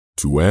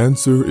To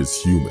answer is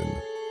human,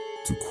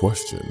 to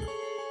question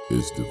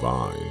is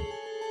divine.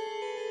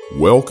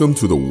 Welcome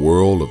to the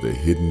world of the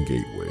Hidden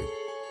Gateway,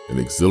 an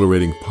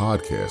exhilarating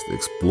podcast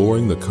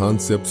exploring the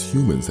concepts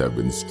humans have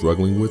been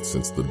struggling with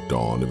since the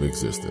dawn of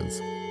existence,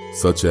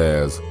 such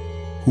as,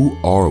 who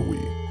are we?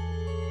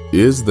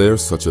 Is there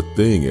such a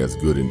thing as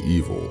good and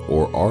evil,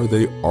 or are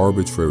they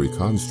arbitrary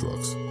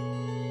constructs?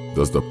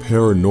 Does the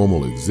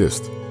paranormal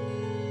exist?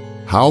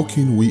 How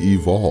can we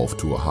evolve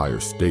to a higher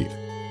state?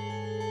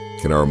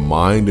 Can our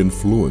mind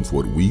influence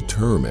what we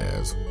term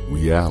as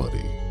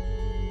reality?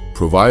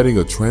 Providing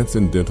a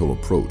transcendental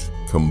approach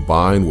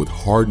combined with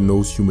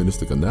hard-nosed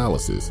humanistic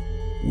analysis,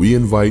 we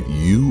invite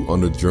you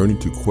on a journey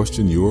to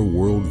question your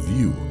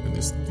worldview in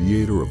this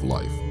theater of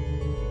life.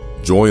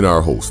 Join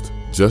our host,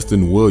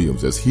 Justin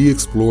Williams, as he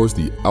explores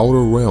the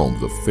outer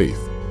realms of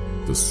faith,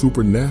 the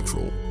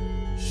supernatural,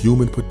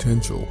 human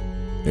potential,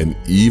 and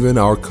even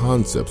our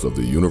concepts of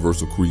the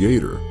universal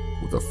creator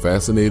with a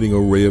fascinating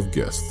array of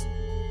guests.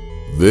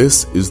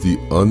 This is the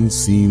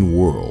unseen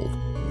world,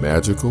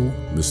 magical,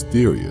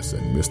 mysterious,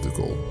 and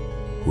mystical,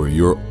 where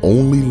your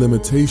only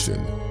limitation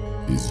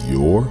is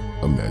your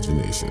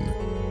imagination.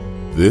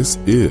 This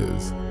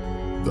is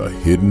the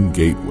Hidden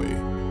Gateway.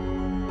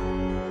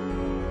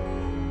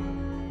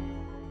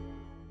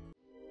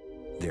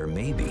 There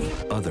may be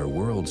other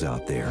worlds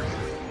out there.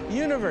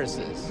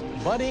 Universes,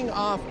 budding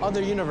off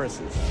other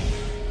universes.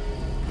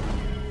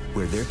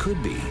 Where there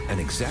could be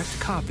an exact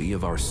copy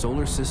of our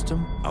solar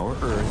system, our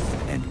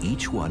Earth, and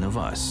each one of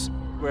us.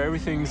 Where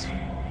everything's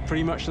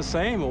pretty much the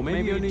same, or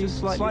maybe only just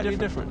slightly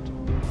different.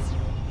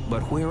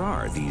 But where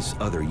are these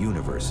other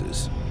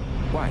universes?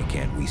 Why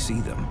can't we see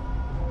them?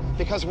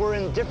 Because we're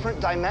in different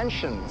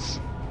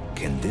dimensions.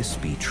 Can this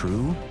be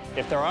true?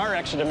 If there are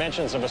extra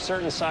dimensions of a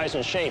certain size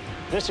and shape,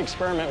 this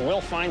experiment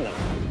will find them.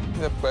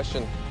 The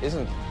question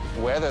isn't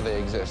whether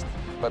they exist,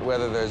 but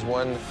whether there's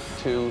 1,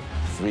 2,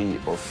 3,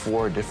 or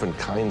 4 different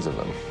kinds of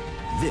them.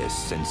 This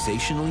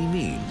sensationally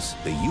means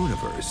the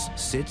universe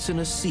sits in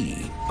a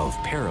sea of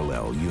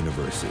parallel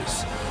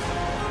universes.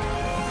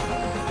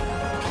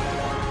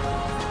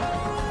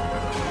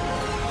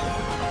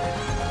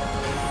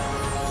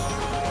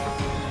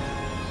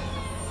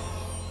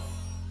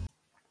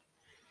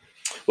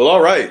 Well,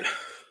 all right.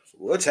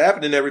 What's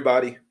happening,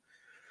 everybody? I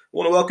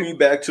want to welcome you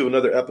back to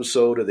another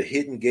episode of the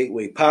Hidden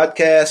Gateway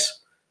podcast.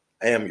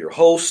 I am your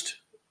host,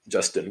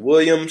 Justin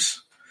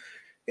Williams,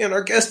 and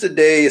our guest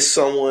today is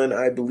someone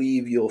I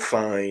believe you'll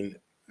find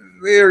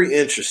very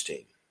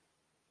interesting.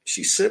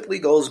 She simply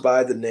goes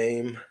by the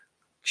name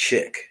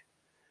Chick.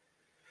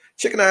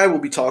 Chick and I will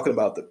be talking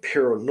about the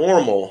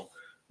paranormal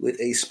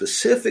with a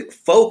specific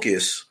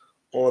focus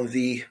on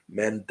the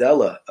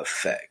Mandela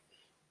effect.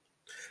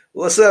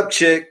 What's up,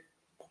 Chick?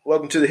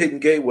 Welcome to the Hidden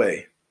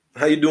Gateway.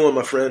 How you doing,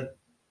 my friend?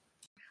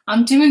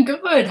 I'm doing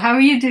good. How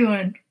are you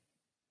doing?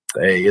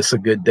 Hey, it's a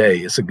good day.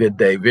 It's a good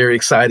day. Very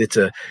excited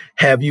to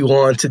have you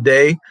on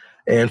today.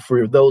 And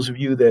for those of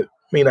you that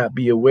may not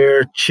be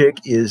aware, Chick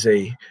is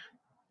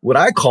what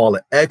I call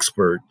an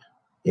expert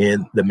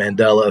in the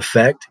Mandela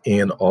effect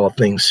and all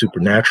things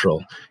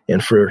supernatural.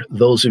 And for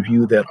those of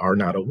you that are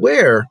not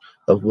aware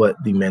of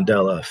what the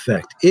Mandela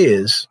effect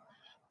is,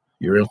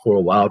 you're in for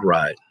a wild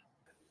ride.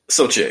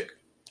 So, Chick,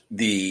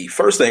 the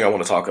first thing I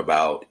want to talk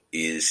about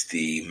is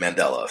the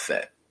Mandela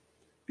effect,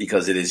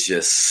 because it is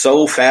just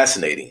so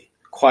fascinating,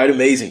 quite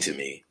amazing to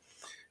me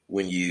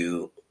when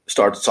you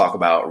start to talk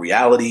about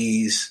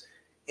realities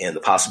and the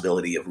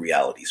possibility of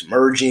realities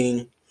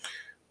merging,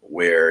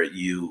 where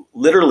you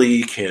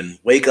literally can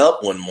wake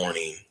up one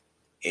morning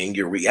and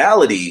your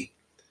reality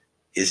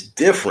is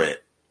different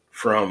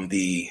from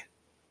the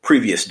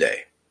previous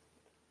day.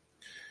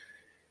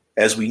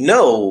 As we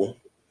know,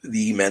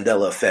 the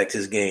Mandela effect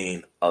has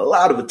gained a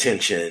lot of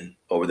attention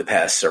over the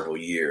past several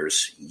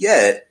years,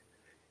 yet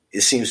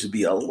it seems to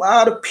be a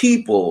lot of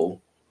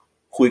people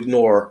who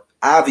ignore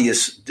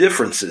obvious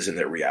differences in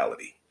their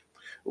reality.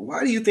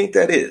 Why do you think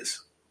that is?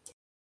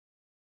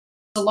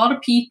 A lot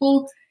of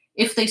people,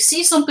 if they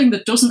see something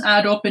that doesn't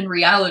add up in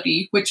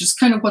reality, which is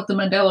kind of what the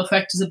Mandela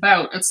effect is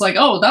about, it's like,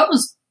 oh, that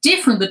was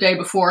different the day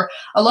before.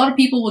 A lot of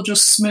people will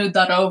just smooth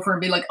that over and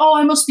be like, oh,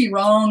 I must be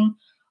wrong.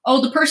 Oh,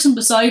 the person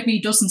beside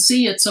me doesn't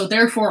see it, so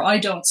therefore I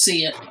don't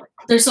see it.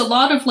 There's a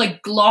lot of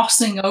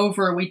glossing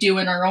over we do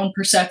in our own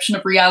perception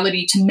of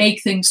reality to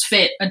make things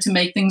fit and to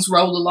make things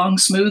roll along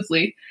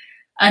smoothly.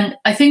 And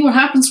I think what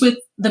happens with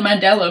the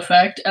Mandela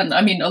effect, and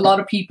I mean, a lot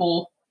of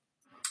people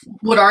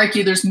would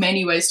argue there's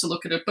many ways to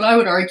look at it, but I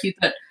would argue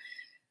that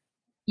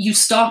you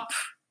stop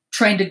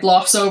trying to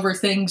gloss over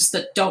things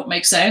that don't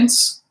make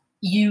sense.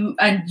 You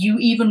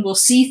even will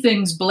see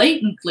things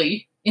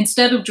blatantly.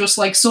 Instead of just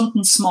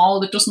something small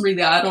that doesn't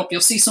really add up,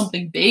 you'll see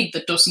something big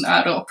that doesn't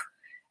add up.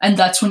 And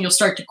that's when you'll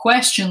start to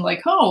question,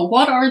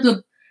 what are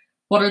the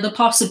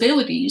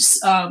possibilities?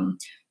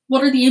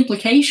 What are the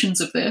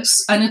implications of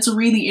this? And it's a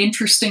really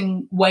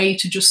interesting way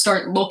to just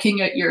start looking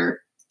at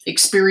your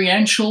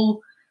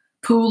experiential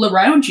pool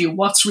around you.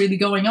 What's really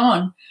going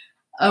on?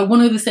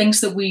 One of the things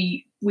that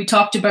we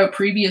talked about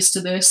previous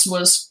to this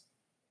was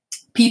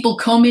people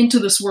come into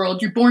this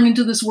world, you're born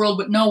into this world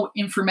with no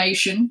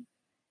information,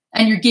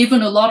 and you're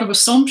given a lot of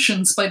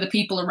assumptions by the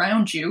people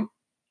around you,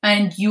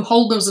 and you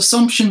hold those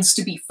assumptions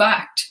to be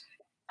fact.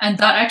 And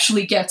that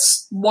actually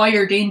gets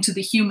wired into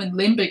the human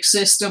limbic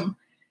system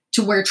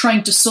to where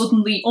trying to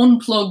suddenly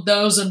unplug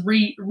those and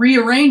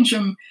rearrange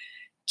them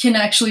can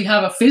actually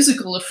have a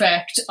physical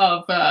effect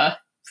of,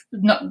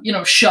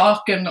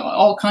 shock and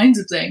all kinds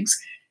of things.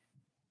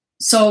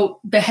 So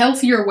the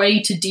healthier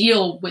way to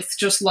deal with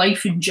just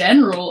life in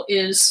general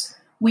is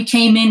we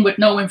came in with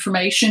no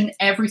information.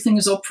 Everything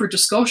is up for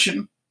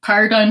discussion.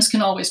 Paradigms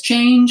can always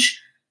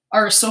change.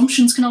 Our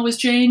assumptions can always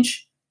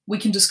change. We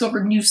can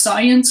discover new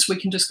science. We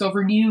can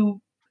discover new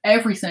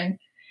everything.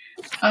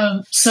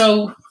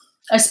 So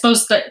I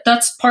suppose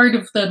that's part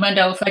of the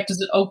Mandela effect, is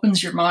it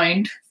opens your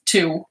mind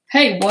to,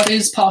 hey, what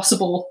is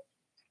possible?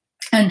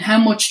 And how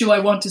much do I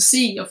want to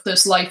see of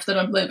this life that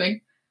I'm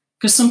living?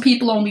 Because some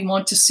people only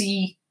want to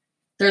see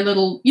their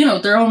little,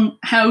 their own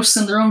house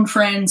and their own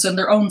friends and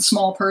their own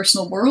small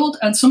personal world.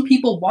 And some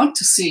people want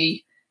to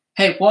see,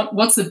 hey,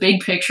 what's the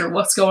big picture?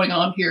 What's going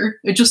on here?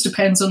 It just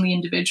depends on the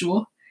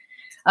individual.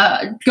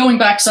 Going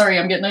back, sorry,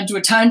 I'm getting into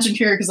a tangent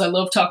here because I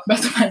love talking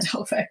about the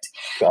Mandela effect.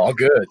 All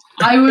good.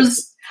 I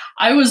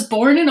was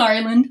born in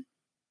Ireland,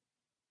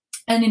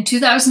 and in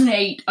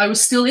 2008, I was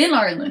still in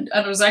Ireland,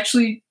 and I was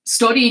actually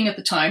studying at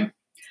the time.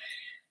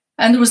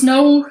 And there was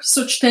no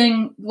such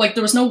thing, like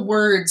there was no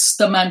words,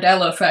 the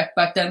Mandela effect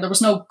back then. There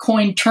was no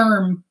coined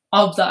term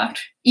of that,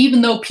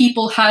 even though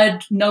people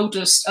had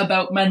noticed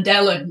about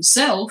Mandela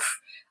himself.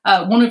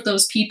 One of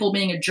those people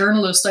being a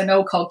journalist I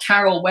know called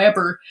Carol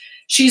Weber.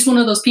 She's one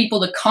of those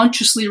people that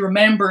consciously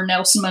remember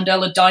Nelson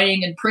Mandela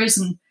dying in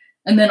prison,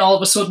 and then all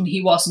of a sudden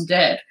he wasn't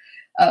dead.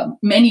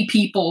 Many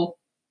people,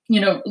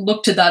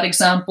 look to that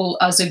example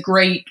as a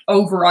great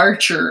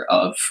overarcher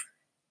of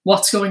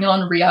what's going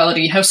on in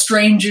reality. How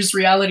strange is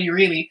reality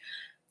really?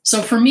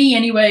 So for me,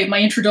 anyway,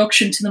 my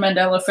introduction to the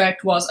Mandela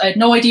effect was I had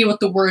no idea what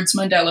the words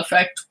Mandela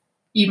effect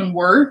even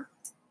were.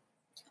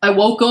 I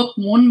woke up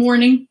one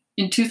morning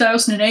in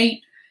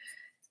 2008.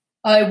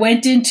 I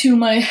went into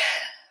my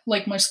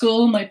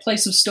school, my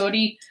place of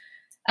study,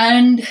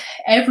 and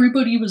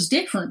everybody was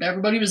different.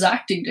 Everybody was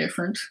acting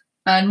different.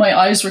 And my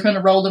eyes were kind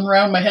of rolling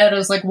around my head. I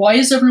was like, why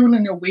is everyone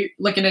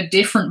in a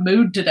different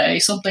mood today?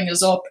 Something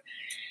is up.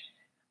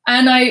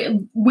 And I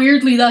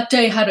weirdly that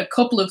day had a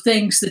couple of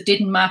things that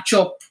didn't match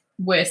up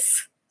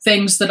with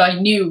things that I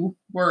knew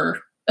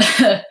were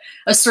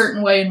a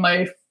certain way in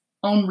my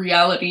own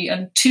reality.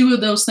 And two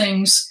of those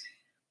things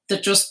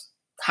that just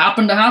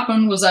happened to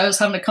happen was I was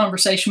having a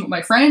conversation with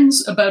my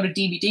friends about a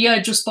DVD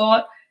I just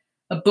bought,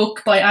 a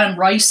book by Anne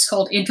Rice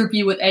called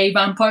Interview with a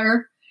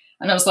Vampire.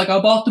 And I was like, I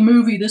bought the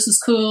movie, this is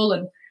cool.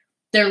 And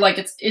they're like,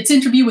 it's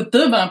Interview with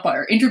the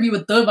Vampire.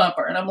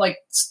 And I'm like,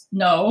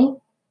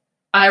 no.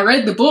 I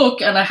read the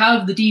book and I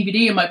have the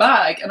DVD in my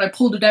bag, and I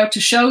pulled it out to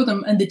show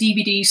them, and the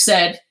DVD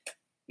said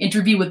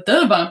Interview with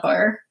the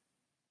Vampire.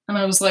 And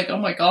I was like, oh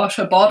my gosh,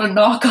 I bought a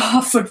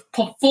knockoff at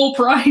full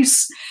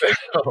price.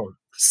 Oh.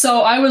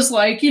 So I was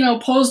like,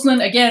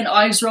 puzzling, again,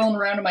 eyes rolling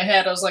around in my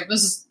head. I was like,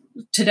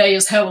 today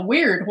is hella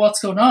weird.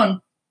 What's going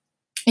on?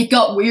 It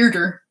got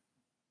weirder.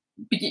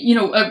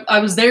 I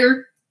was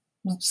there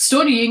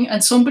studying,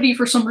 and somebody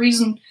for some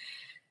reason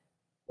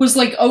was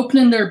like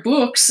opening their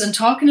books and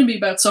talking to me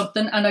about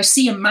something, and I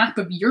see a map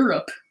of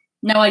Europe.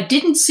 Now, I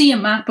didn't see a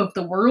map of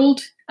the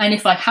world, and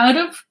if I had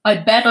have, I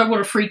bet I would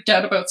have freaked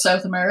out about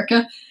South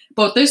America,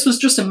 but this was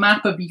just a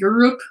map of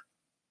Europe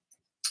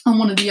on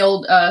one of the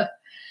old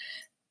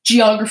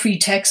geography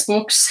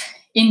textbooks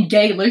in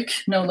Gaelic,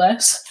 no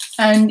less,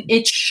 and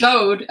it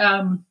showed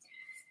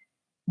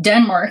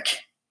Denmark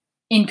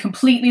in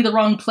completely the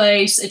wrong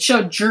place. It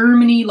showed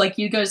Germany like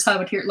you guys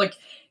have it here. Like,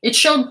 it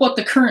showed what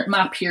the current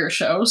map here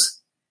shows.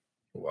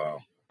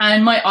 Wow.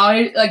 And my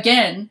eye,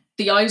 again,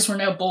 the eyes were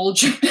now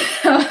bulging.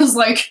 I was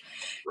like,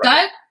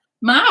 that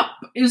map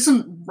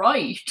isn't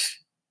right.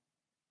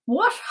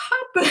 What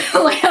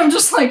happened? I'm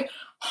just like,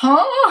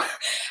 huh?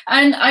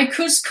 And I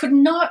could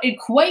not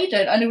equate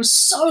it. And it was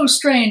so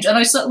strange. And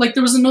I saw,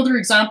 there was another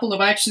example of,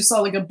 I actually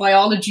saw a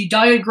biology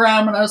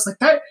diagram, and I was like,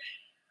 that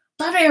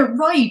ain't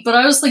right. But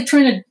I was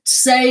trying to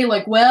say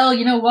well,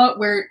 you know what,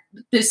 where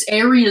this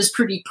area is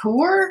pretty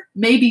poor,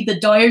 maybe the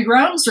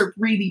diagrams are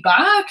really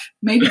bad,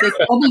 maybe they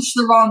published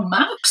the wrong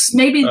maps,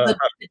 maybe the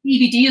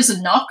DVD is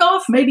a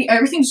knockoff, maybe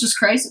everything's just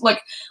crazy.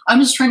 I'm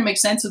just trying to make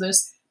sense of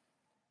this.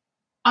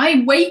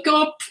 I wake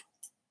up,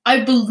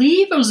 I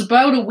believe it was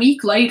about a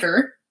week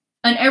later,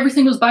 and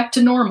everything was back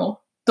to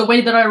normal, the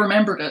way that I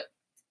remembered it.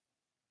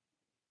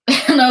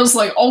 And I was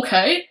like,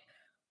 okay,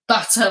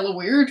 that's hella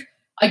weird.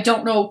 I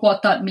don't know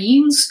what that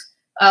means.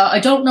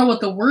 I don't know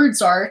what the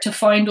words are to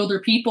find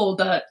other people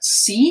that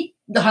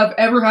have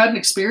ever had an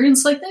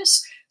experience like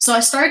this. So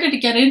I started to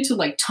get into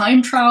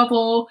time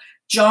travel,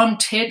 John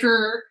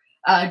Titor,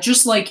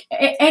 just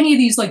any of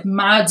these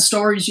mad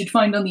stories you'd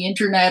find on the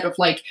internet of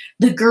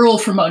the girl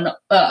from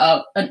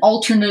an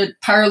alternate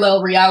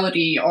parallel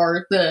reality,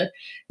 or the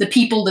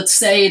people that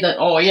say that,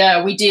 oh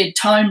yeah, we did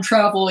time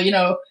travel,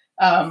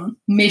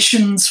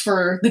 missions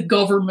for the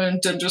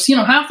government, and just,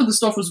 half of the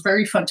stuff was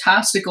very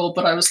fantastical,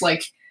 but I was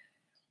like,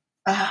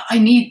 I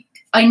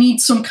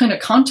need some kind of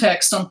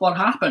context on what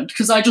happened,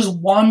 because I just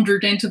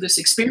wandered into this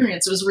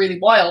experience. It was really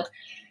wild.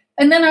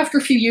 And then after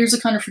a few years, I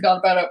kind of forgot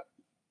about it.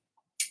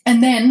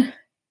 And then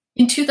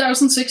in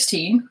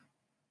 2016,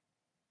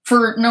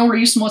 for no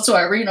reason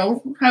whatsoever,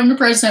 having a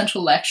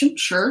presidential election,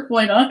 sure,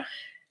 why not?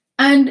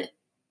 And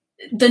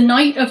the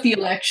night of the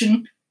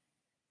election,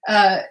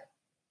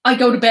 I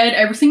go to bed.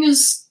 Everything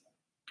is,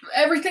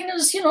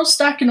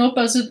 stacking up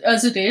as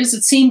it is.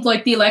 It seemed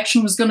like the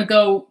election was going to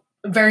go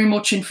very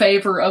much in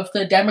favor of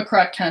the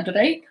Democrat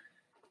candidate.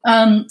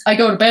 I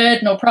go to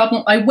bed, no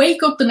problem. I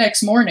wake up the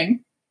next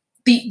morning.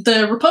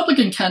 The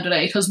Republican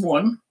candidate has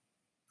won.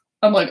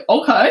 I'm like,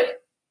 okay,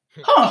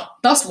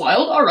 that's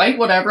wild. All right,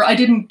 whatever. I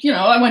didn't,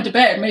 I went to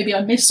bed. Maybe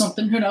I missed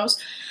something. Who knows?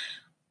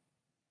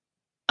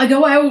 I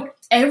go out.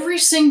 Every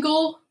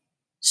single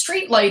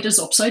street light is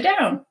upside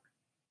down.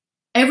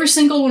 Every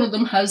single one of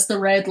them has the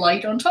red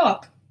light on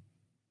top.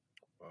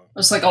 I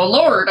was like, oh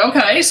Lord,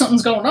 okay,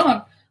 something's going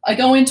on. I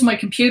go into my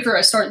computer,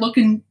 I start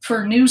looking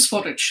for news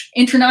footage,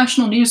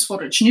 international news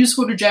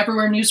footage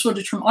everywhere, news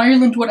footage from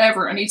Ireland,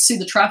 whatever. I need to see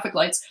the traffic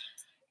lights.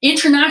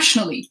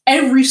 Internationally,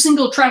 every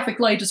single traffic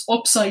light is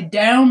upside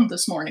down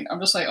this morning. I'm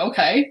just like,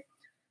 okay.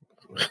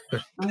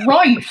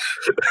 Right.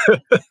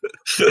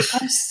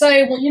 I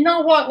say, well, you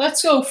know what?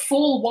 Let's go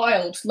full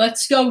wild.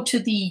 Let's go to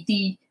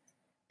the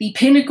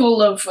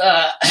pinnacle of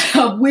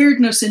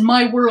weirdness in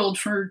my world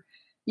for,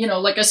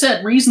 like I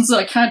said, reasons that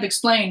I can't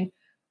explain.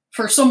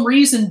 For some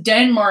reason,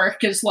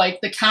 Denmark is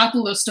like the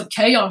catalyst of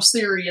chaos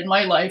theory in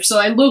my life. So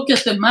I look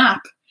at the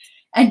map,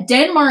 and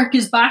Denmark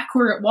is back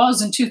where it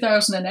was in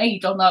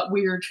 2008 on that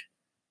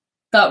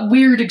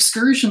weird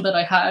excursion that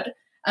I had.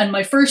 And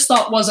my first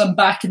thought was, I'm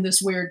back in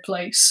this weird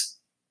place.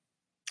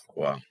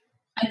 Wow.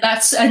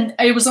 And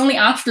it was only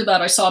after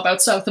that I saw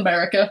about South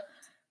America.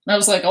 And I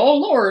was like, oh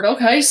Lord,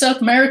 okay, South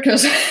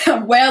America's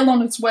well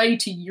on its way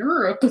to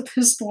Europe at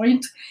this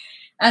point.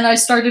 And I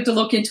started to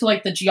look into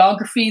like the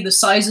geography, the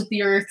size of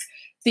the earth,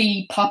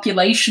 the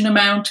population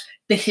amount,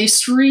 the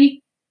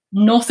history.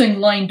 Nothing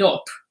lined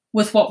up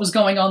with what was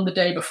going on the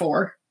day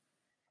before.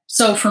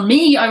 So for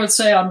me, I would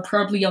say I'm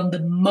probably on the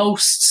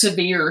most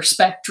severe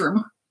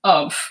spectrum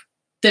of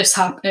this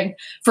happening.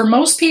 For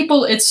most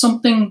people, it's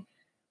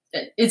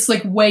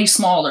like way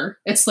smaller.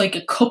 It's like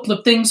a couple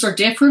of things are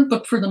different,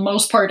 but for the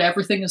most part,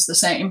 everything is the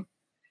same.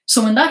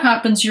 So when that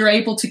happens, you're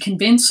able to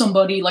convince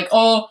somebody like,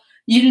 oh,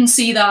 you didn't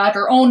see that,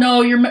 or oh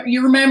no,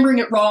 you're remembering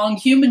it wrong.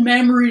 Human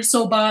memory is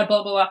so bad,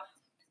 blah, blah, blah.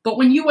 But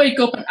when you wake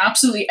up and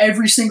absolutely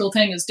every single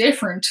thing is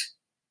different,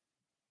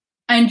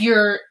 and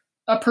you're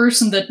a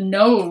person that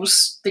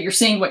knows that you're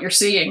seeing what you're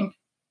seeing,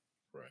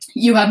 right.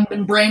 You haven't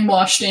been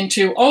brainwashed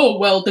into, oh,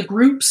 well, the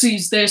group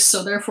sees this,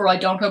 so therefore I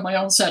don't have my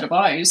own set of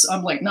eyes.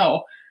 I'm like,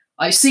 no,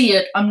 I see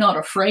it. I'm not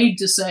afraid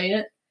to say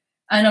it.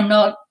 And I'm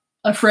not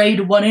afraid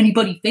of what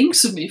anybody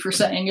thinks of me for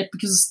saying it,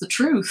 because it's the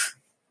truth.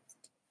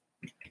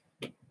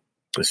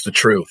 It's the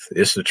truth.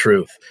 It's the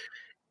truth.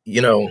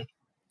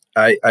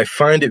 I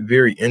find it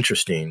very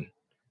interesting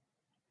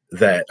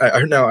that I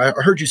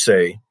heard you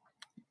say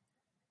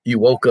you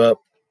woke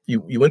up,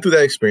 you went through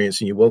that experience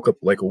and you woke up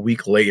like a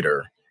week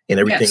later and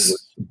everything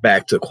was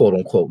back to quote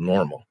unquote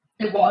normal.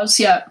 It was,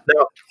 yeah.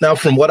 Now,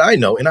 from what I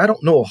know, and I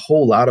don't know a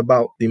whole lot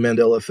about the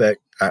Mandela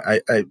effect,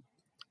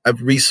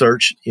 I've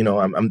researched,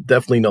 I'm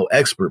definitely no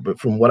expert, but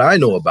from what I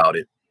know about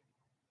it,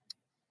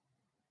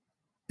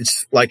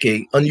 it's like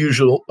a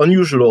unusual,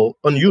 unusual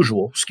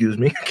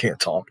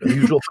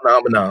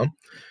phenomenon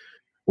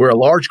where a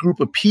large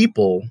group of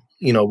people,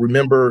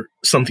 remember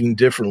something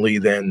differently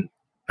than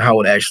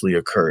how it actually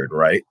occurred,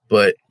 right?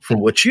 But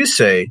from what you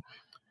say,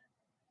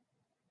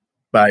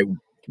 by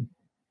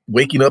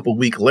waking up a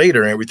week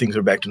later and everything's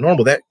back to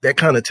normal, that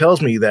kind of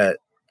tells me that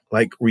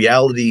like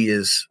reality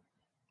is,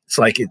 it's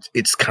like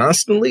it's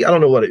constantly, I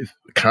don't know what it,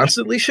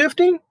 constantly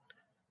shifting.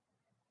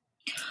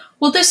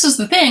 Well, this is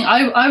the thing.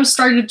 I was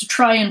started to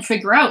try and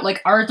figure out,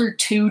 like, are there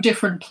two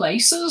different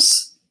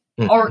places?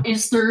 Mm-hmm. Or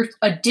is there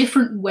a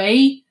different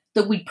way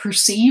that we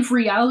perceive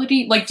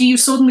reality? Like, do you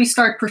suddenly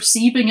start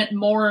perceiving it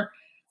more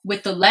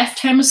with the left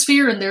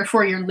hemisphere, and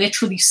therefore you're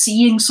literally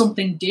seeing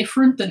something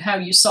different than how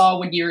you saw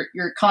when your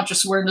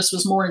conscious awareness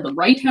was more in the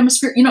right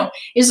hemisphere?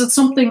 Is it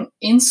something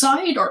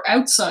inside or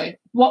outside?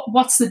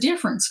 What's the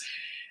difference?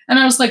 And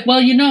I was like,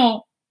 well,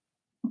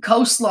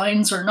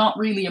 coastlines are not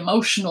really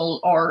emotional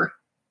or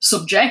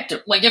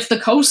subjective. Like, if the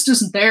coast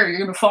isn't there, you're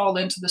going to fall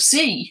into the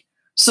sea.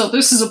 So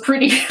this is a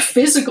pretty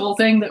physical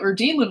thing that we're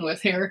dealing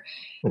with here.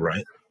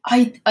 Right.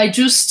 I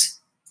just,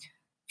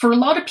 for a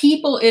lot of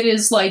people, it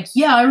is like,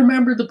 yeah, I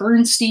remember the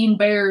Bernstein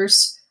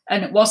Bears,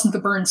 and it wasn't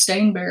the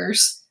Bernstein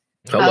Bears.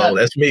 Hello,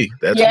 that's me.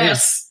 That's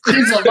yes, me.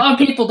 There's a lot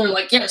of people, they're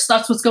like, yes,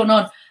 that's what's going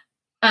on.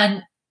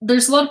 And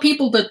there's a lot of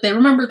people that they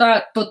remember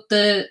that, but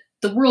the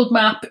world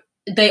map,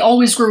 they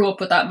always grew up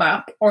with that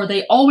map, or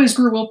they always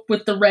grew up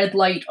with the red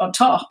light on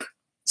top.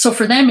 So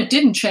for them, it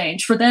didn't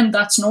change. For them,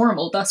 that's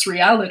normal. That's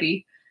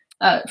reality.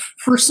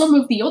 For some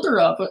of the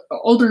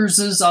others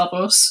of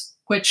us,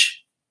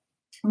 which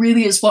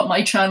really is what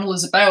my channel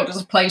is about, is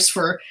a place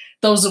for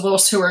those of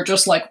us who are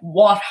just like,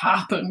 what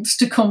happened,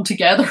 to come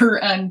together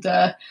and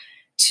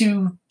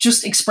to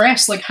just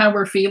express like how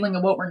we're feeling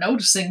and what we're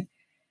noticing.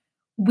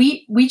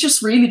 We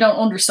just really don't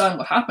understand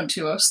what happened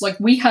to us. Like,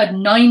 we had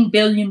 9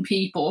 billion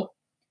people,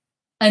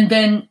 and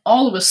then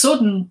all of a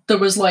sudden there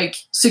was like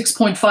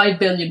 6.5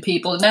 billion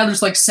people, and now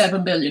there's like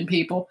 7 billion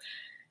people.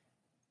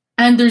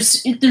 And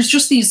there's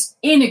just these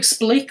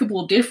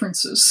inexplicable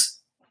differences.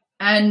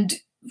 And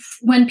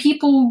when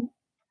people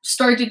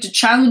started to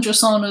challenge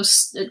us on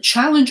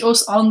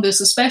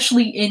this,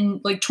 especially in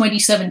like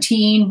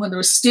 2017, when there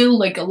was still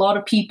like a lot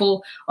of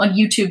people on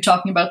YouTube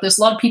talking about this,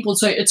 a lot of people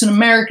say it's an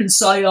American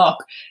psyop,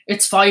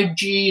 it's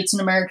 5G, it's an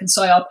American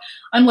psyop.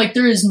 I'm like,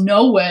 there is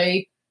no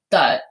way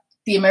that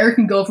the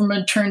American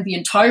government turned the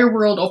entire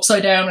world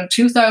upside down in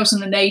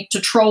 2008 to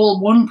troll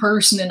one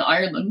person in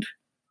Ireland,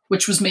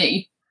 which was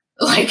me.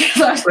 Like,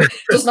 that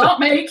does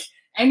not make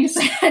any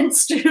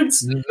sense,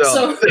 dudes. No.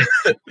 So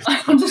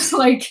I'm just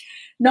like,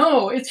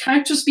 no, it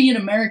can't just be an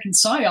American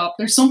psyop.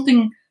 There's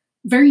something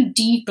very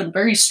deep and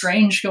very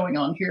strange going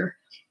on here.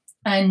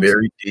 And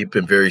very deep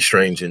and very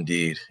strange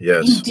indeed.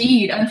 Yes.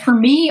 Indeed. And for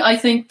me, I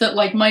think that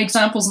like my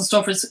examples and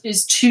stuff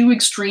is too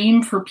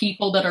extreme for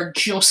people that are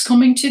just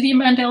coming to the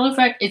Mandela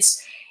effect.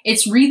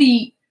 It's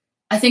really,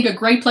 I think, a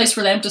great place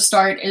for them to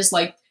start is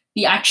like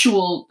the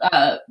actual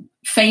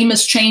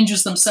famous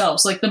changes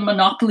themselves. Like the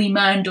Monopoly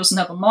man doesn't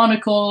have a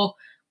monocle.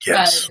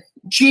 Yes.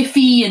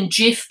 Jiffy and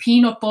Jif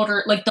peanut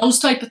butter, like those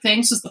type of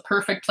things is the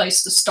perfect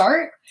place to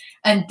start.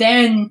 And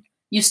then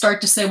you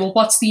start to say, well,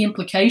 what's the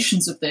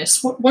implications of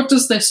this? What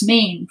does this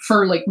mean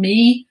for like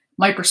me,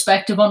 my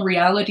perspective on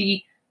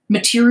reality,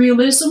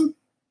 materialism?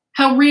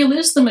 How real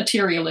is the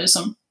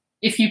materialism?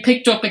 If you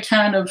picked up a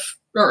can of,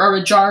 or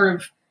a jar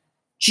of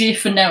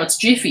Jif and now it's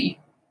Jiffy,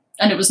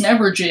 and it was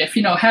never Jif,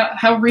 you know,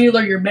 how real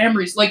are your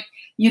memories? Like,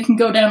 you can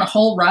go down a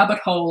whole rabbit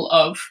hole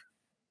of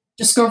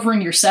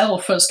discovering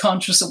yourself as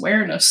conscious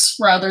awareness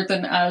rather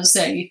than as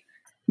a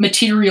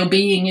material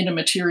being in a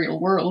material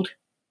world.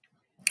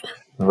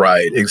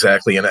 Right,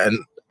 exactly.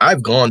 And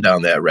I've gone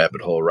down that rabbit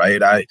hole,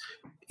 right?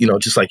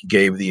 Just like you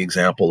gave the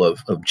example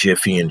of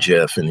Jiffy and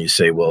Jif, and you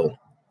say, well,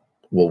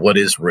 what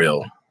is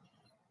real?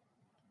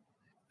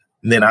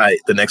 And then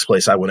the next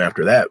place I went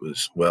after that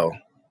was, well,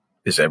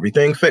 is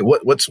everything fake?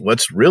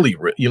 What's really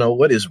real?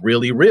 What is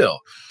really real?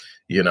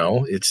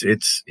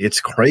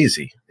 It's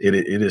crazy.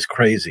 It is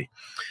crazy.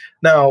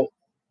 Now,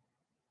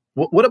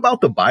 what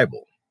about the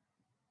Bible,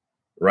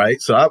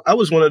 right? So I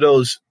was one of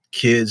those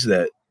kids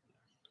that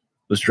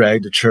was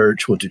dragged to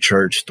church, went to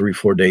church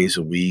 3-4 days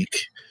a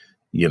week,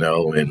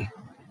 and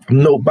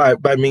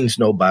by means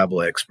no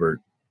Bible expert,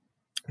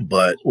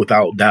 but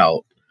without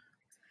doubt,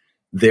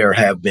 there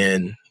have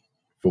been,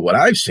 for what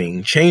I've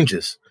seen,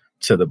 changes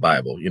to the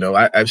Bible.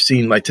 I've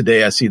seen, like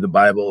today, I see the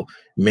Bible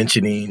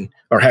mentioning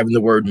or having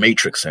the word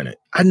matrix in it.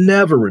 I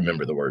never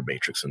remember the word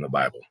matrix in the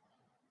Bible.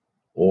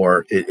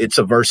 Or it's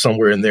a verse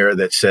somewhere in there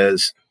that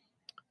says,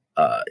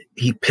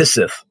 he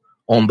pisseth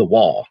on the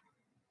wall.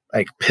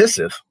 Like,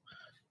 pisseth,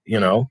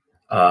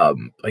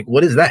 like,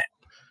 what is that?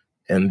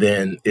 And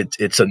then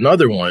it's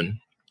another one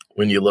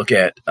when you look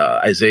at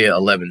Isaiah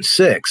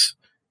 11:6,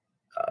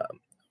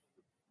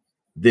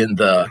 then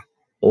the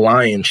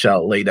lion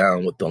shall lay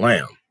down with the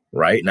lamb,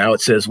 right? Now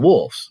it says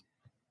wolves.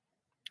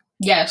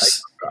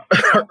 Yes.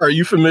 Are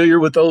you familiar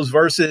with those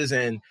verses?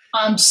 And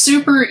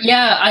super.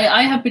 Yeah,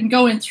 I have been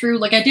going through,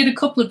 like, I did a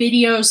couple of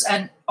videos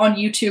and on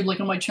YouTube, like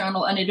on my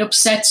channel, and it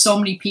upset so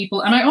many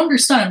people. And I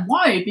understand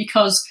why,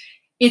 because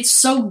it's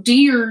so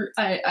dear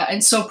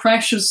and so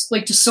precious,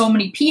 like, to so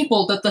many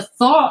people, that the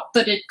thought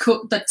that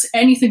that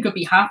anything could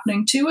be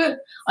happening to it,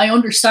 I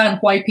understand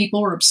why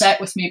people were upset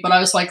with me. But I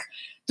was like,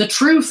 the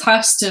truth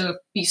has to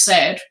be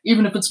said,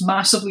 even if it's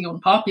massively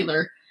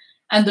unpopular.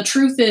 And the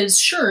truth is,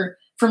 sure,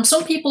 from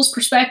some people's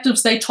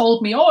perspectives, they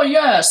told me, oh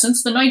yeah,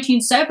 since the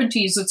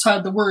 1970s, it's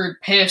had the word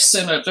piss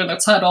in it, and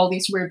it's had all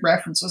these weird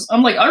references.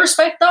 I'm like, I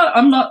respect that.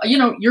 I'm not,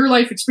 your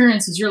life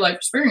experience is your life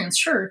experience,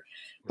 sure.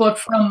 But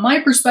from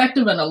my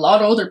perspective and a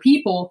lot of other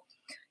people,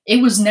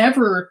 it was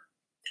never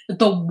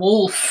the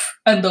wolf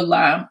and the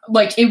lamb.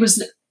 Like, it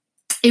was,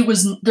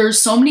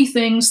 there's so many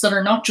things that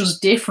are not just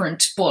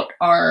different, but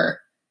are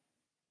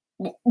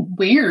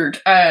weird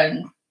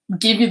and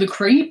give you the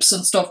creeps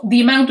and stuff.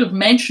 The amount of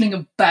mentioning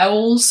of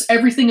bowels,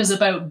 everything is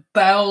about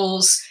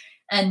bowels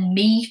and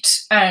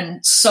meat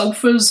and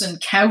sofas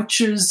and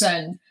couches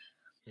and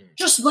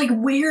just like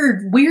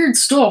weird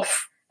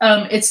stuff.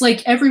 It's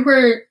like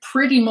everywhere,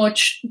 pretty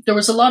much, there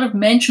was a lot of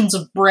mentions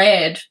of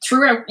bread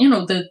throughout,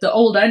 the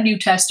Old and New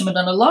Testament,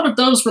 and a lot of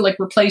those were like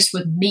replaced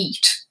with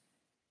meat.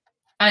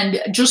 And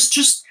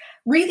just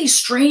really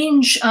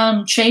strange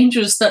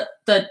changes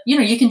that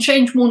you can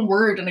change one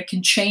word and it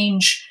can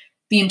change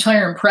the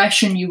entire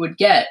impression you would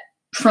get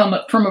from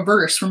a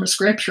verse, from a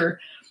scripture.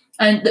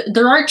 And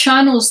there are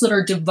channels that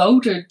are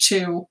devoted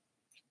to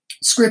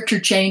scripture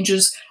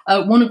changes.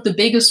 One of the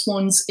biggest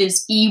ones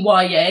is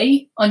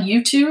EYA on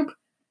YouTube.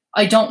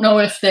 I don't know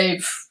if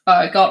they've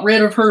got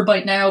rid of her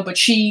by now, but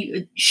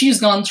she's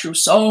gone through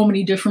so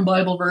many different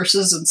Bible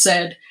verses and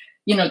said,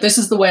 this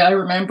is the way I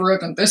remember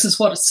it, and this is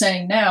what it's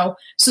saying now,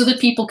 so that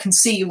people can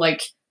see,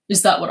 like,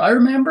 is that what I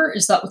remember?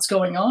 Is that what's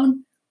going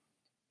on?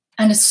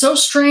 And it's so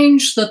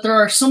strange that there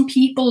are some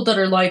people that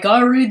are like,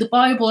 I read the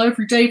Bible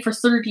every day for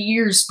 30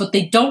 years, but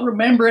they don't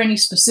remember any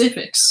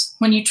specifics.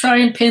 When you try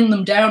and pin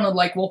them down and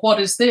like, well, what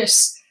is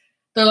this?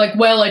 They're like,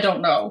 well, I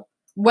don't know.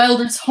 Well,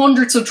 there's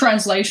hundreds of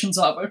translations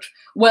of it.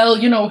 Well,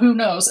 who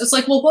knows? It's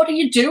like, well, what are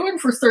you doing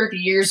for 30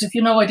 years if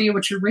you have no idea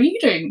what you're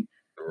reading?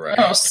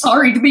 Right.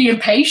 Sorry to be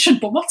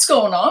impatient, but what's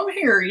going on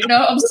here?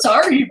 I'm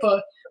sorry,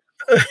 but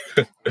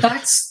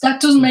that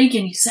doesn't make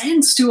any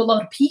sense to a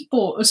lot of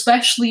people,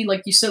 especially,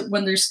 like you said,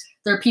 when there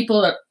are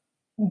people that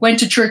went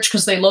to church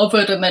because they love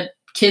it, and then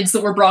kids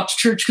that were brought to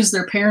church because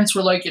their parents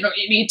were like, you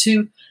need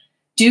to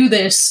do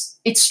this.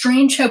 It's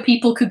strange how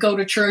people could go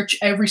to church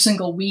every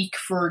single week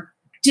for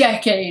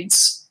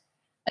decades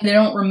and they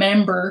don't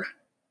remember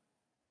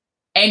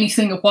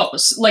anything of what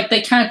was, like,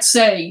 they can't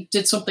say,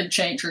 did something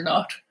change or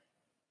not?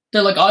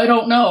 They're like, I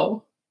don't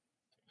know.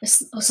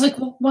 It's like,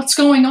 well, what's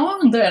going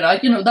on then?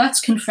 That's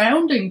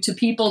confounding to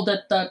people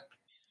that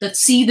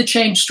see the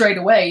change straight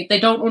away. They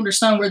don't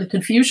understand where the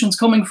confusion's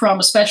coming from,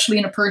 especially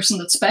in a person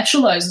that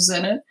specializes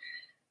in it.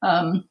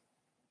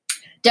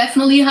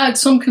 Definitely had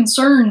some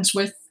concerns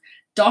with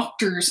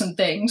doctors and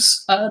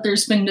things.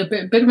 There's been a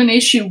bit of an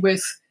issue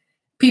with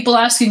people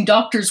asking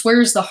doctors,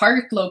 where's the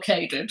heart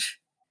located?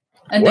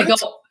 And What?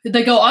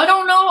 they go, I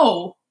don't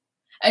know.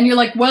 And you're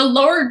like, well,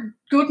 Lord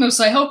goodness,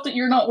 I hope that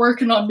you're not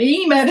working on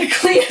me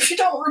medically if you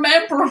don't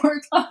remember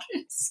where that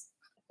is.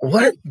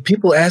 What?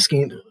 People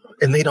asking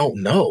and they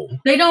don't know.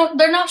 They're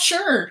not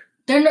sure.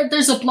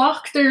 There's a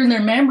block there in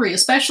their memory,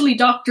 especially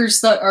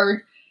doctors that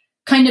are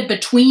kind of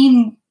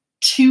between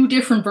two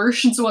different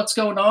versions of what's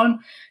going on.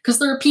 Because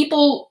there are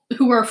people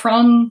who are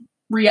from,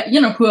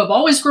 who have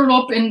always grown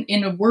up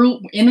in a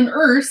world, in an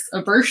Earth,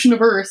 a version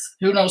of Earth,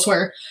 who knows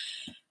where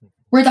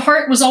the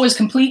heart was always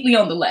completely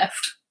on the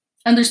left.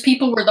 And there's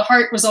people where the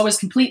heart was always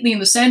completely in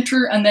the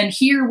center. And then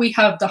here we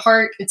have the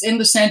heart, it's in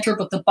the center,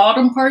 but the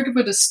bottom part of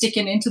it is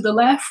sticking into the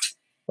left.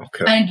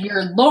 Okay. And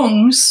your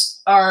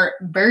lungs are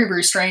very,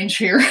 very strange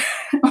here.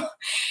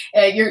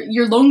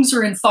 Your lungs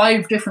are in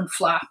 5 different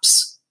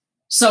flaps.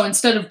 So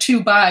instead of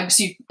 2 bags,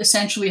 you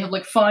essentially have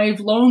like 5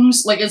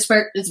 lungs. Like it's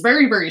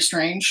very, very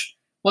strange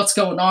what's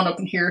going on up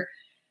in here.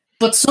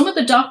 But some of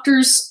the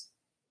doctors,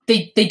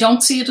 they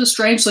don't see it as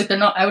strange, like they're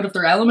not out of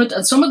their element.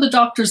 And some of the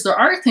doctors, there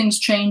are things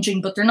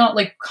changing, but they're not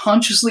like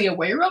consciously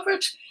aware of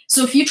it.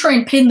 So if you try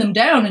and pin them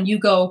down and you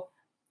go,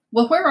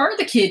 well, where are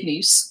the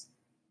kidneys?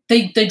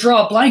 They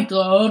draw a blank.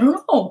 Oh, I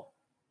don't know.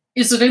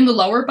 Is it in the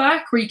lower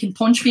back where you can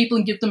punch people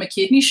and give them a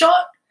kidney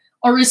shot?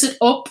 Or is it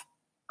up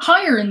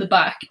higher in the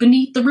back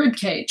beneath the rib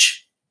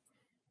cage?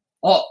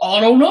 Oh,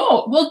 I don't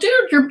know. Well,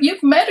 dude, you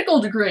have a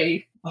medical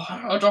degree. Oh,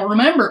 I don't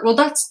remember. Well,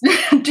 that's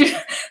not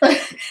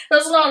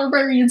a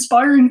very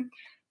inspiring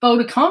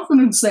vote of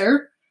confidence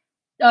there.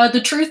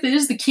 The truth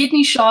is the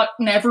kidney shot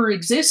never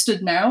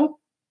existed now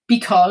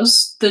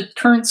because the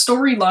current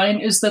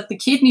storyline is that the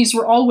kidneys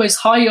were always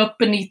high up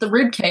beneath the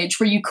rib cage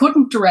where you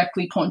couldn't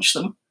directly punch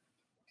them.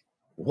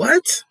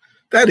 What?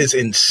 That is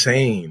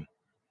insane.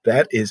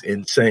 That is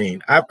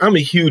insane. I'm a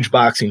huge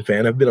boxing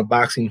fan. I've been a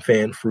boxing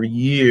fan for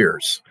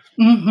years.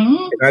 Mm-hmm.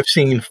 And I've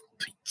seen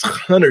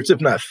hundreds, if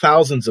not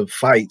thousands, of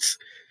fights,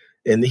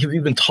 and they've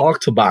even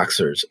talked to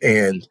boxers,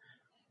 and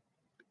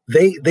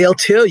they'll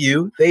tell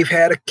you they've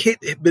had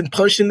been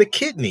punched in the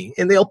kidney,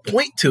 and they'll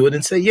point to it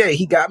and say, "Yeah,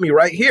 he got me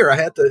right here.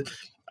 I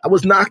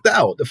was knocked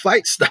out. The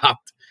fight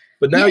stopped."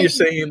 But now you're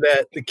saying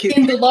that the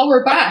kidney in the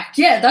lower back,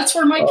 yeah, that's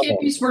where my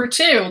kidneys were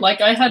too. Like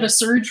I had a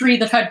surgery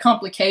that had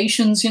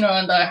complications, and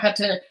I had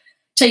to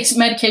take some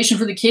medication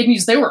for the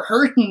kidneys. They were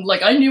hurting.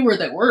 Like I knew where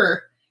they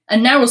were.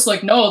 And now it's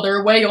like, no,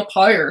 they're way up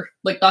higher.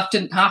 Like, that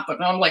didn't happen.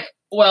 And I'm like,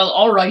 well,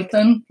 all right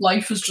then.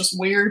 Life is just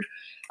weird.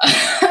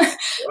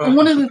 And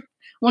one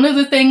of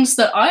the things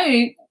that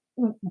I,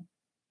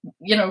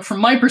 from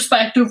my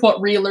perspective, what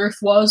real Earth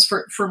was,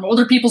 from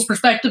other people's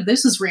perspective,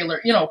 this is real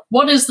Earth.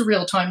 What is the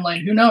real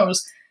timeline? Who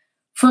knows?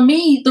 For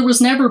me, there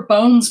was never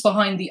bones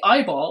behind the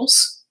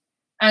eyeballs.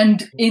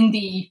 And in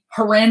the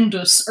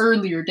horrendous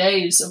earlier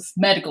days of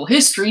medical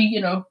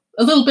history,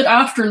 a little bit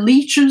after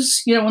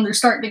leeches, when they're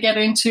starting to get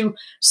into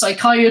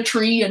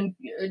psychiatry and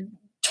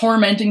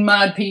tormenting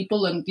mad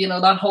people and,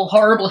 that whole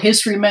horrible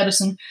history of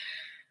medicine,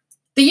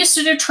 they used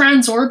to do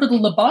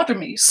transorbital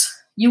lobotomies.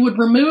 You would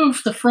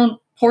remove the front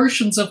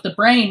portions of the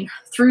brain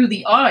through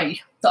the eye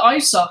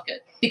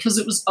socket, because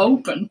it was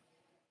open.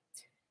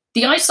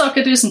 The eye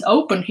socket isn't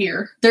open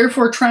here,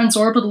 therefore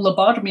transorbital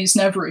lobotomies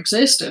never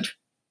existed.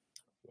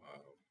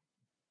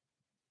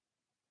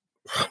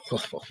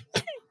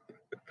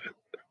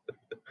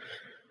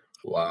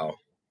 Wow.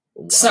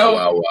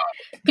 So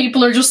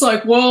people are just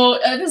like, whoa,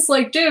 and it's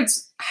like,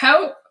 dudes,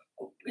 how,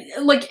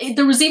 like,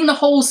 there was even a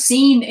whole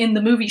scene in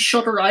the movie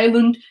Shutter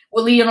Island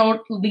with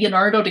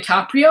Leonardo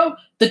DiCaprio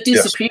that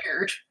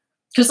disappeared. Yes.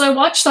 Because I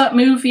watched that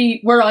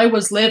movie where I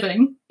was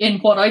living in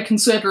what I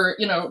consider,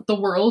 the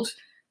world.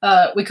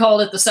 We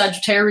call it the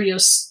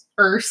Sagittarius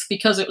Earth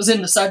because it was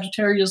in the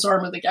Sagittarius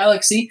arm of the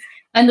galaxy.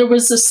 And there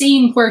was a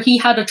scene where he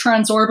had a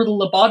transorbital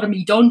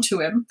lobotomy done to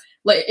him.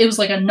 Like it was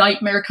like a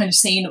nightmare kind of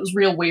scene. It was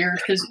real weird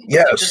because he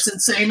was in this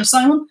insane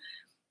asylum.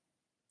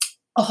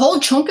 A whole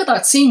chunk of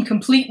that scene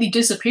completely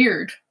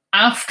disappeared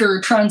after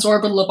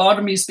transorbital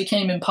lobotomies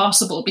became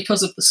impossible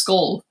because of the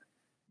skull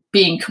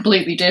being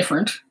completely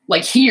different,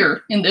 like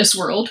here in this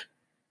world.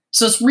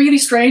 So it's really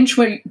strange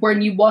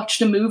when you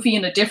watched a movie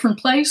in a different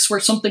place where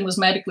something was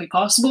medically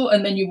possible,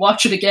 and then you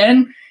watch it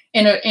again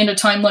in a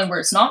timeline where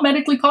it's not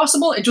medically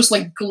possible. It just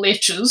like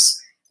glitches,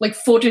 like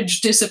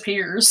footage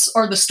disappears,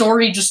 or the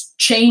story just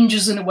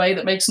changes in a way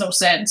that makes no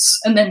sense,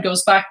 and then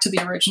goes back to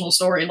the original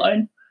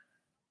storyline.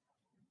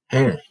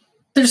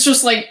 There's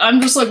just like,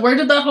 I'm just like, where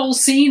did that whole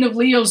scene of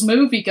Leo's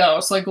movie go?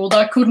 It's like, well,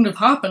 that couldn't have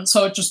happened,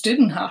 so it just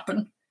didn't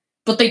happen.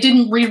 But they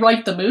didn't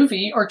rewrite the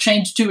movie or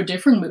change to a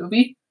different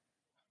movie.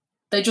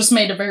 They just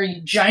made a very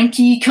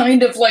janky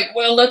kind of like,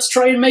 well, let's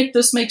try and make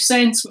this make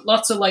sense with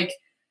lots of like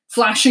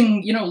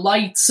flashing,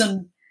 lights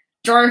and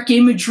dark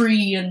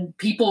imagery and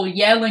people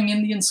yelling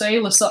in the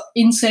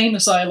insane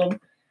asylum.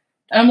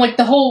 And I'm like,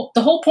 the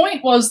whole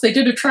point was they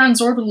did a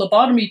transorbital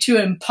lobotomy to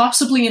him,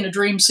 possibly in a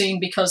dream scene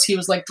because he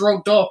was like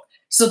drugged up,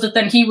 so that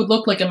then he would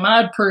look like a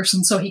mad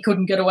person so he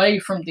couldn't get away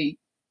from the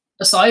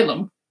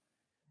asylum.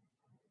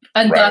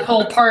 And that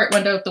whole part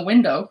went out the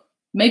window.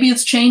 Maybe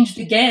it's changed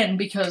again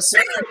because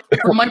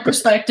from my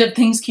perspective,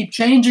 things keep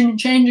changing and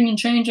changing and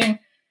changing.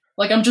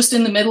 Like I'm just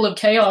in the middle of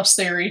chaos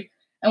theory.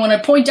 And when I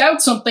point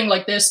out something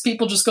like this,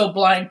 people just go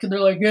blank and they're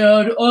like, yeah,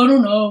 I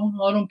don't know.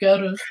 I don't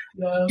get it.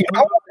 Yeah. I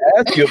want to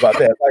ask you about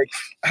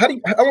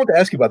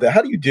that.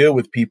 How do you deal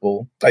with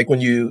people like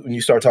when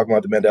you start talking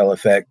about the Mandela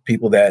effect,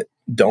 people that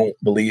don't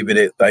believe in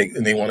it, like,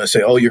 and they want to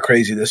say, oh, you're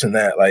crazy, this and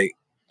that. Like,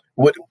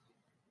 what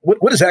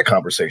is that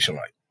conversation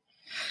like?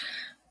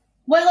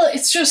 Well,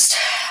 it's just,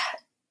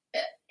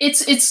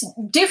 it's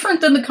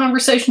different than the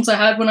conversations I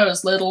had when I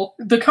was little.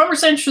 The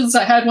conversations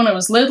I had when I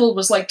was little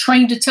was like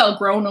trying to tell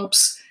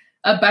grown-ups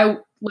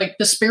about like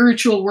the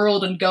spiritual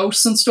world and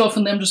ghosts and stuff,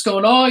 and them just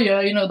going, oh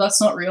yeah,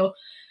 that's not real.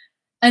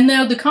 And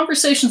now the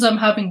conversations I'm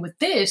having with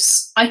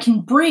this, I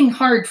can bring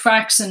hard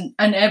facts and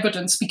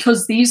evidence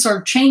because these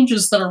are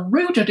changes that are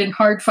rooted in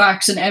hard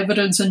facts and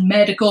evidence and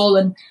medical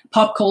and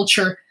pop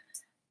culture,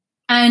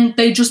 and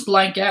they just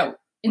blank out.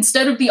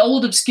 Instead of the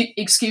old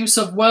excuse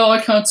of, well,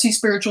 I can't see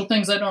spiritual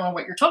things, I don't know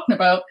what you're talking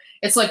about.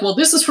 It's like, well,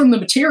 this is from the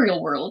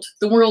material world,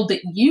 the world that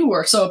you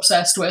are so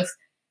obsessed with.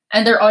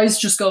 And their eyes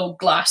just go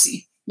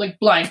glassy, like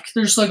blank.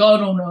 They're just like, I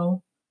don't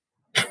know.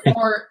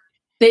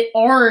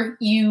 Or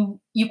you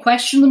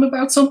question them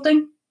about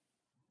something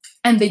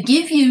and they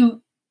give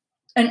you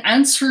an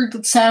answer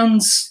that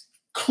sounds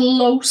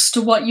close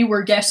to what you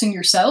were guessing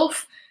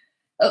yourself.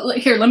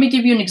 Here, let me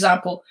give you an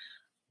example.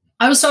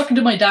 I was talking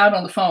to my dad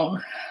on the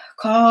phone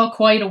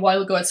quite a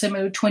while ago, I'd say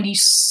maybe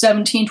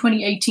 2017,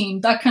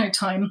 2018, that kind of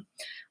time,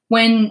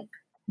 when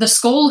the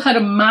skull had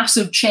a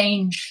massive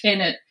change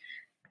in it.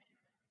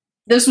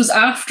 This was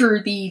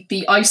after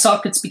the eye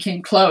sockets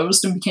became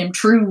closed and became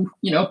true,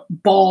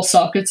 ball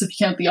sockets, if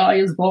you count the eye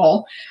as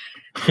ball.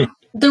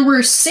 There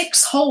were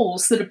 6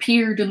 holes that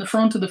appeared in the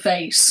front of the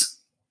face.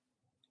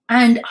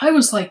 And I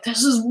was like,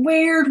 this is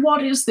weird,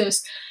 what is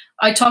this?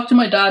 I talked to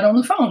my dad on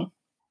the phone.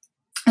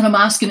 And I'm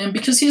asking him,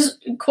 because he's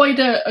quite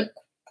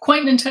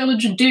an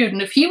intelligent dude,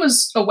 and if he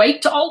was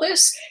awake to all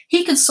this,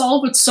 he could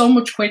solve it so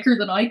much quicker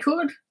than I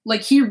could.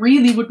 Like, he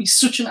really would be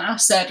such an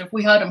asset if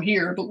we had him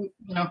here, but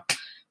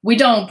we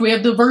don't. We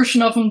have the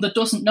version of him that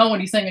doesn't know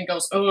anything and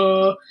goes,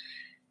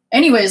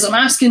 Anyways, I'm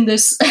asking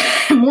this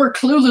more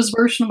clueless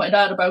version of my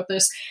dad about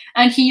this,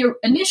 and he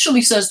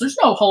initially says, there's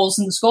no holes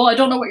in the skull, I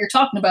don't know what you're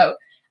talking about.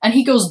 And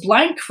he goes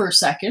blank for a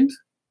second,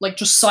 like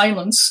just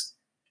silence.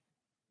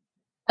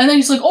 And then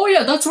he's like, oh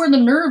yeah, that's where the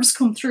nerves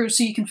come through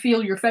so you can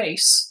feel your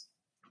face.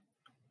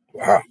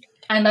 Wow.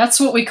 And that's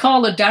what we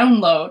call a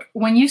download.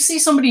 When you see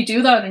somebody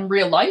do that in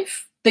real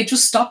life, they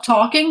just stop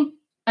talking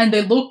and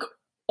they look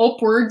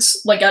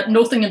upwards, like at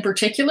nothing in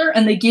particular,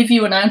 and they give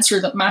you an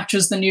answer that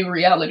matches the new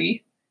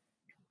reality.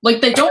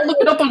 Like, they don't look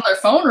it up on their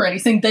phone or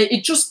anything.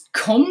 It just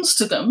comes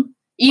to them,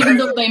 even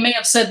though they may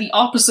have said the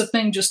opposite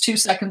thing just 2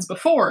 seconds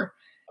before.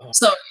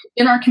 So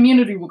in our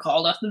community, we'll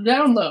call that the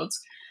downloads.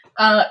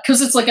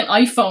 Because it's like an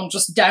iPhone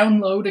just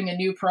downloading a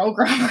new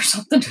program or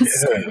something.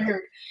 It's so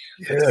weird.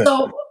 Yeah.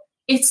 So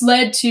it's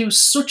led to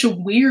such a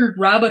weird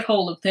rabbit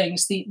hole of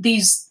things,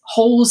 these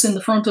holes in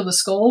the front of the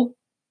skull,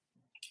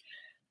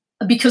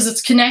 because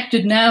it's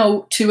connected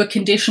now to a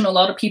condition a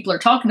lot of people are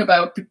talking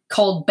about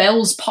called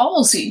Bell's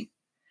palsy.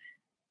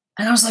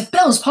 And I was like,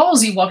 Bell's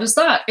palsy, what is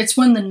that? It's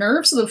when the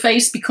nerves of the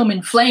face become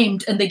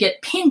inflamed and they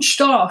get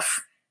pinched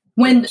off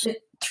when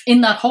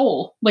in that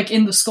hole, like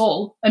in the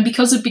skull. And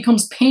because it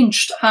becomes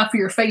pinched, half of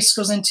your face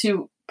goes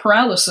into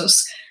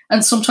paralysis.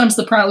 And sometimes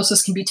the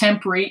paralysis can be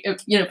temporary.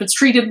 If it's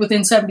treated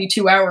within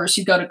 72 hours,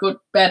 you've got a good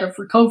bet of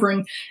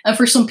recovering. And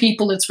for some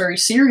people, it's very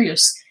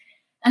serious.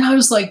 And I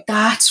was like,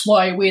 that's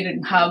why we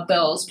didn't have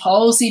Bell's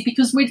palsy,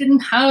 because we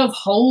didn't have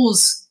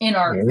holes in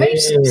our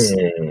faces.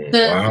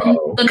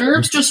 The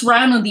nerves just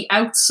ran on the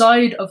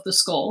outside of the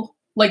skull,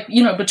 like,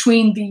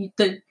 between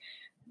the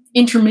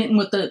intermittent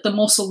with the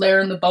muscle layer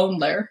and the bone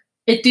layer.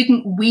 It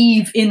didn't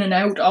weave in and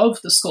out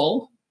of the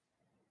skull.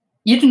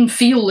 You didn't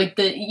feel like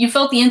you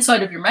felt the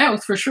inside of your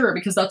mouth for sure,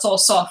 because that's all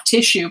soft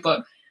tissue,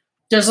 but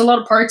there's a lot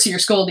of parts of your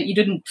skull that you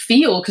didn't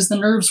feel because the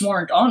nerves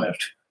weren't on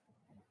it.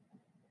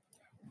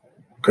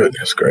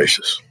 Goodness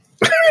gracious.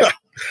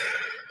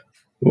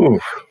 Ooh.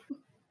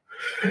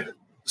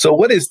 So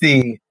what is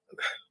the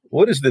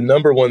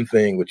number one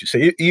thing, would you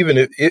say, even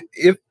if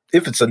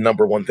it's a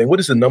number one thing, what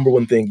is the number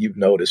one thing you've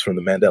noticed from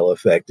the Mandela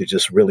effect that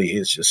just really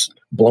is just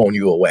blown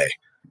you away?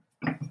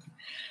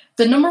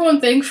 The number one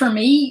thing for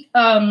me,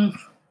 and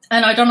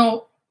I don't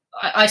know,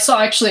 I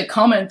saw actually a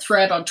comment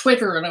thread on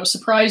Twitter, and I was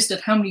surprised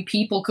at how many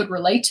people could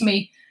relate to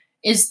me,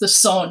 is the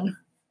sun.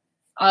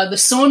 The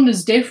sun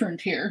is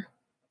different here.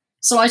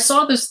 So I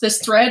saw this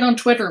thread on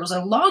Twitter. It was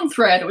a long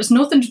thread. It was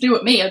nothing to do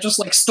with me. I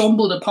just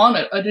stumbled upon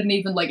it. I didn't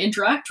even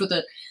interact with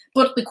it.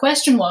 But the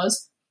question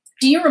was,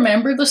 do you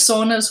remember the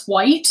sun as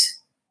white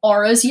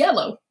or as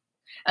yellow?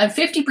 And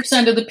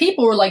 50% of the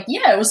people were like,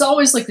 yeah, it was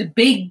always the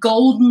big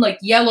golden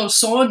yellow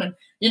sun. And,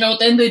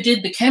 then they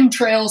did the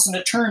chemtrails and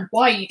it turned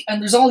white.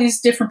 And there's all these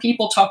different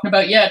people talking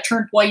about, yeah, it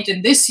turned white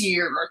in this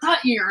year or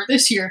that year or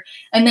this year.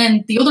 And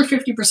then the other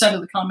 50%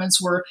 of the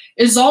comments were,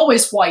 it's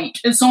always white.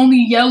 It's only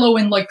yellow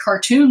in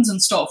cartoons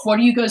and stuff. What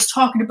are you guys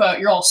talking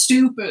about? You're all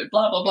stupid,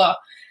 blah, blah, blah.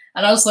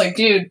 And I was like,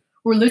 dude,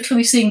 we're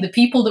literally seeing the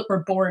people that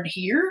were born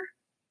here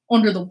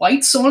under the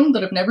white sun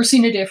that have never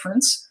seen a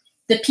difference.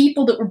 The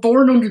people that were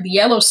born under the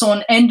yellow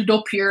sun ended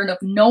up here and have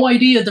no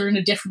idea they're in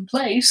a different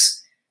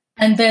place.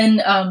 And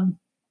then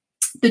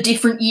the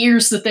different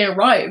years that they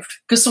arrived.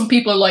 Because some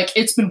people are like,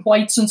 it's been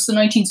white since the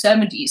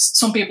 1970s.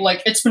 Some people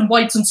it's been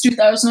white since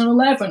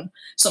 2011.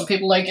 Some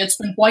people it's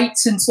been white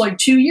since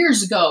 2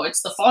 years ago.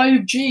 It's the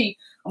 5G.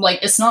 I'm like,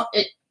 it's not,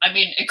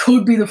 it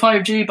could be the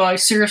 5G, but I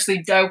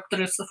seriously doubt that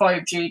it's the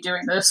 5G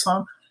during this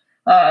one.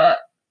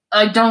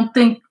 I don't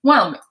think,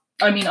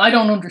 I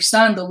don't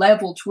understand the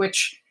level to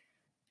which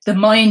the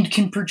mind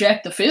can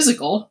project the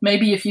physical.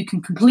 Maybe if you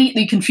can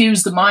completely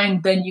confuse the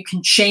mind, then you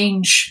can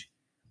change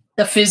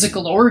the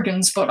physical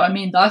organs. But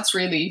that's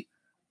really,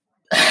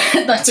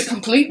 that's a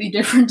completely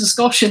different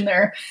discussion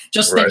there.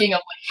 Just right. Thinking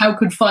of how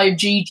could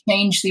 5G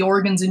change the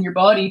organs in your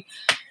body?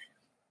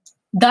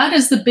 That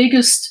is the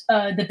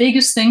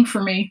biggest thing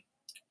for me.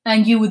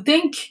 And you would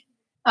think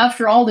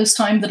after all this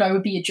time that I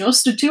would be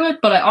adjusted to it,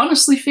 but I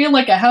honestly feel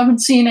like I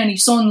haven't seen any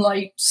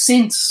sunlight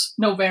since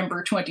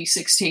November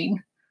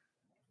 2016.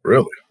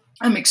 Really?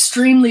 I'm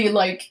extremely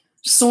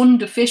sun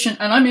deficient,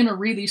 and I'm in a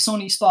really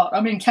sunny spot.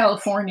 I'm in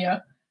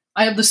California.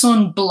 I have the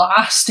sun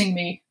blasting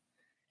me,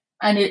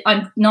 and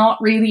I'm not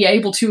really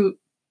able to.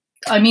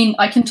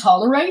 I can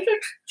tolerate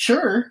it,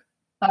 sure,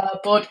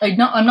 but I'm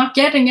not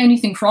getting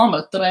anything from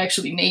it that I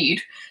actually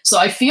need. So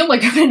I feel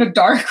like I'm in a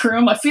dark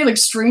room. I feel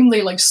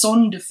extremely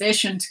sun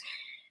deficient,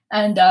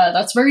 and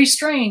that's very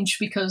strange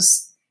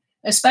because,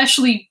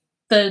 especially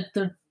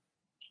the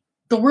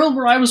world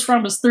where I was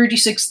from was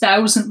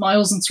 36,000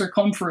 miles in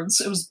circumference.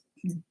 It was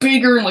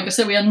bigger, and like I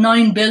said, we had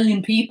 9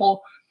 billion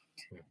people.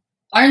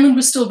 Ireland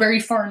was still very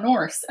far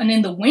north, and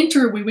in the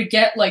winter we would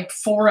get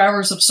 4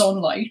 hours of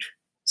sunlight.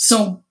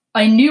 So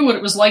I knew what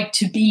it was like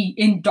to be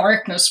in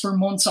darkness for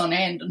months on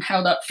end and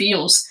how that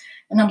feels.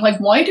 And I'm like,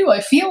 why do I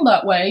feel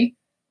that way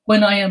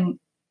when I am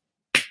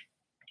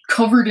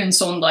covered in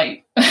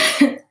sunlight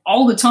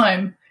all the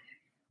time?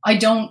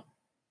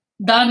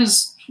 That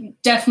is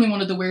definitely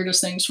one of the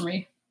weirdest things for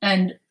me.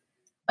 And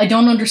I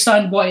don't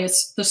understand why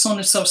the sun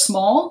is so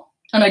small,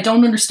 and I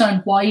don't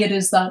understand why it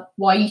is that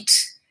white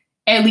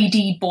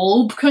LED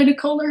bulb kind of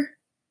color.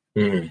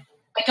 I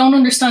don't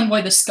understand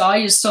why the sky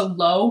is so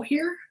low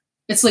here.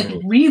 It's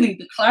really,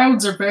 the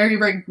clouds are very,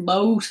 very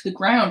low to the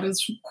ground.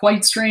 It's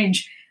quite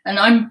strange. And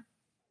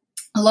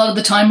a lot of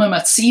the time I'm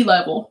at sea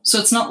level. So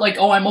it's not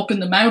I'm up in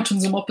the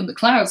mountains, I'm up in the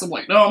clouds. I'm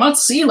no, I'm at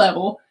sea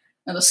level,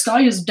 and the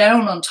sky is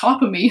down on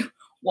top of me.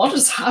 What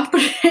is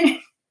happening?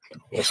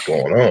 What's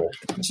going on?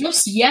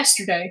 Just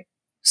yesterday,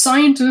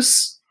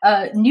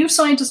 New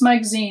Scientist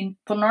magazine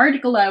put an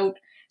article out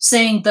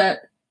saying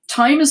that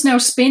time is now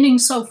spinning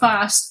so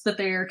fast that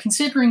they're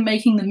considering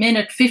making the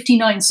minute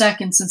 59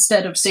 seconds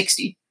instead of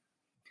 60.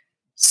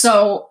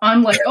 So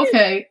I'm like,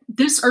 okay,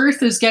 this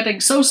Earth is getting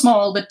so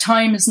small that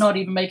time is not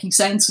even making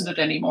sense in it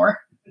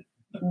anymore.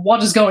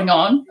 What is going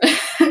on?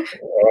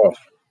 Oh,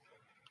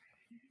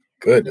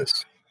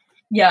 goodness.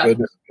 Yeah.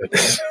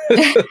 Goodness.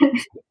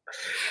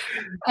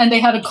 And they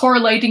had a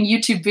correlating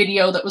YouTube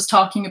video that was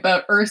talking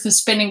about Earth is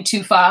spinning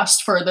too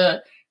fast for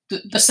the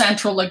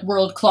central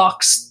world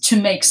clocks to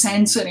make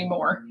sense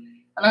anymore.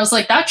 And I was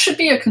like, that should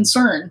be a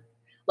concern.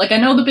 I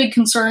know the big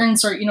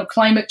concerns are,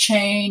 climate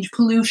change,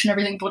 pollution,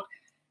 everything, but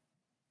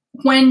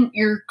when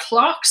your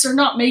clocks are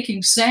not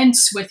making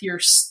sense with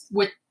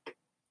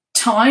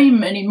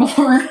time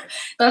anymore,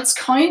 that's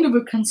kind of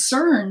a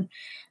concern.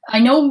 I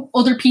know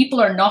other people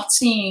are not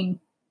seeing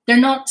they're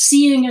not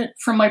seeing it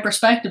from my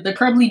perspective. They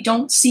probably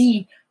don't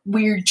see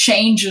weird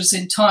changes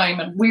in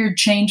time and weird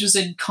changes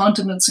in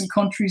continents and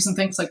countries and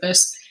things like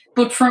this.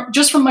 But from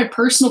my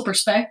personal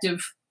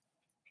perspective,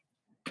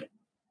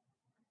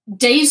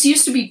 days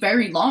used to be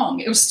very long.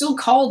 It was still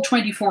called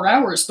 24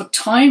 hours, but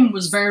time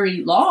was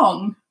very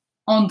long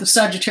on the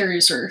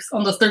Sagittarius Earth,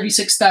 on the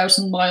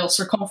 36,000 mile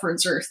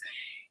circumference Earth.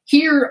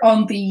 Here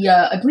on the,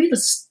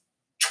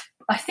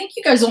 I think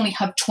you guys only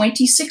have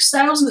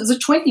 26,000. Is it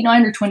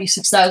 29 or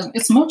 26,000?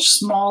 It's much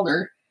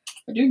smaller.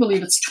 I do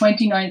believe it's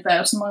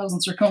 29,000 miles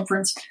in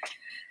circumference.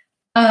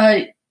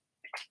 I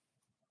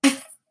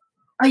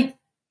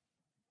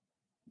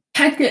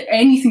can't get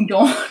anything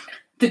done.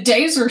 The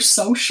days are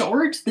so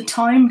short. The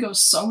time goes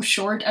so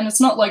short. And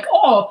it's not like,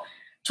 oh,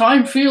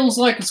 time feels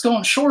like it's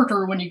going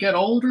shorter when you get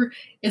older.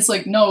 It's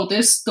like, no,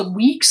 the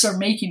weeks are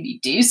making me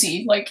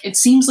dizzy. Like, it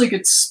seems like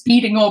it's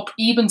speeding up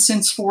even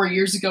since 4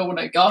 years ago when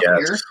I got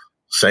here.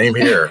 Same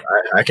here.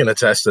 I can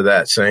attest to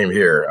that. Same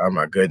here. Oh,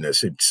 my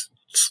goodness. It's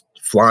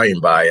flying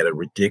by at a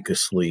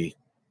ridiculously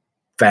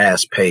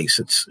fast pace.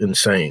 It's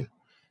insane.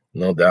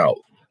 No doubt.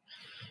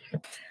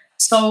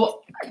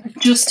 So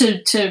just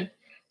to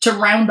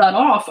round that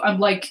off, I'm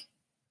like,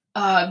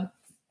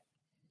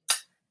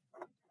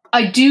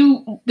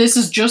 this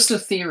is just a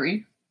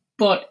theory,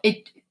 but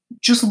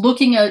just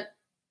looking at,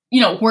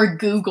 where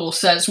Google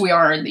says we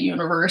are in the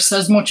universe,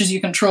 as much as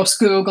you can trust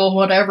Google,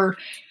 whatever,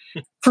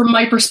 from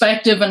my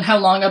perspective and how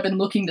long I've been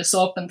looking this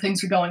up and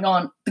things are going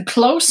on, the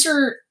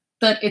closer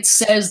that it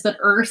says that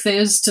Earth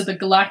is to the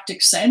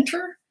galactic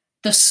center,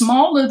 the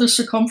smaller the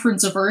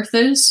circumference of Earth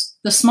is,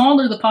 the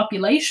smaller the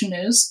population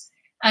is,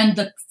 and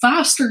the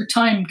faster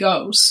time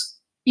goes.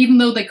 Even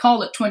though they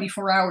call it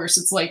 24 hours,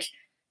 it's like,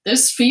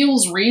 this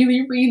feels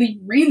really, really,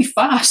 really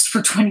fast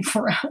for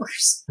 24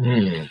 hours.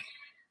 Mm.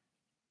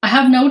 I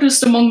have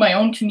noticed among my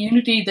own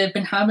community, they've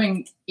been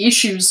having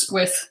issues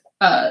with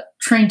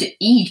trying to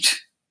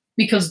eat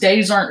because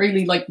days aren't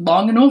really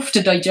long enough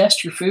to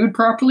digest your food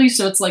properly.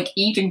 So it's like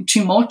eating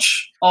too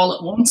much all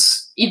at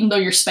once, even though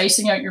you're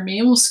spacing out your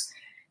meals.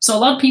 So a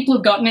lot of people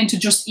have gotten into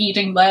just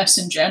eating less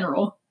in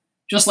general,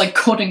 just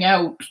cutting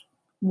out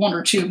 1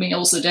 or 2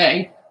 meals a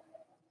day,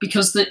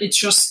 because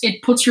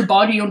it puts your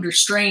body under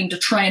strain to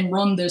try and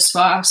run this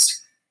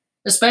fast,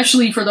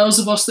 especially for those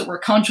of us that were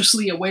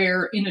consciously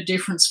aware in a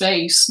different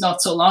space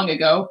not so long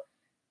ago.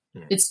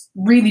 It's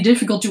really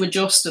difficult to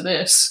adjust to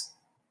this.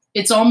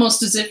 It's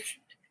almost as if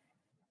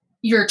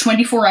your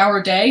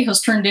 24-hour day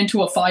has turned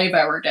into a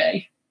 5-hour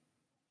day,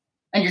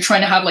 and you're trying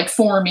to have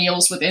 4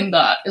 meals within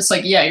that. It's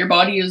like, yeah, your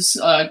body is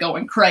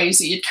going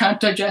crazy. It can't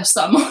digest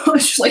that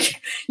much.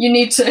 You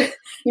need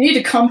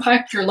to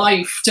compact your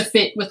life to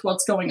fit with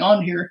what's going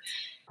on here.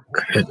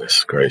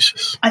 Goodness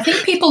gracious. I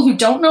think people who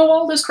don't know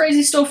all this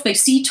crazy stuff, they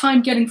see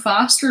time getting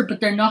faster, but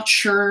they're not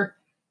sure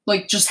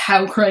just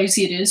how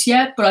crazy it is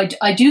yet. But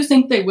I do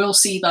think they will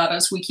see that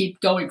as we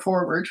keep going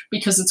forward,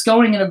 because it's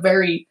going in a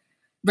very,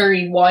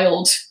 very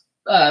wild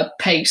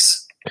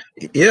pace.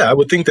 Yeah, I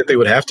would think that they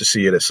would have to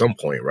see it at some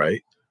point,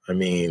 right? I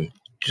mean,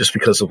 just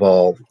because of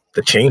all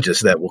the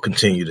changes that will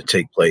continue to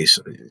take place,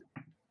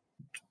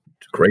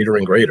 greater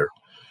and greater.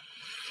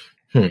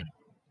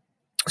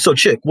 So,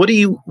 Chick, what do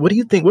you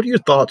think? What are your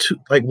thoughts?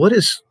 What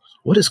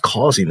is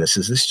causing this?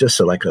 Is this just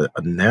a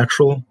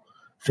natural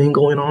thing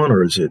going on,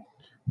 or is it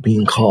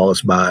being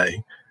caused by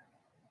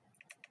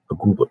a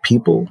group of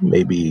people,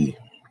 maybe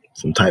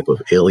some type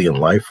of alien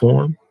life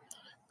form?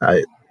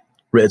 I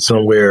read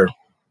somewhere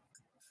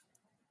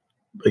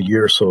a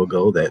year or so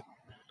ago that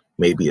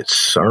maybe it's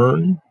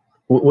CERN.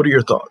 What are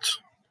your thoughts?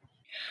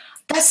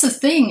 That's the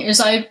thing,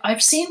 is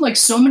I've seen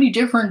so many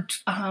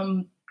different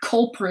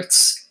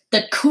culprits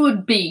that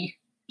could be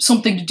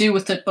something to do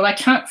with it, but I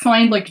can't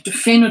find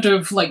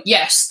definitive,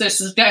 yes, this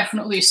is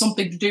definitely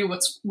something to do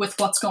with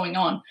what's going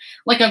on.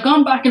 I've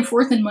gone back and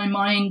forth in my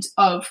mind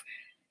of,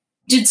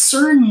 did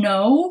CERN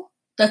know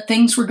that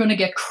things were going to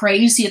get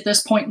crazy at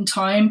this point in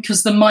time?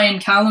 Because the Mayan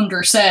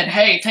calendar said,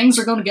 hey, things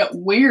are going to get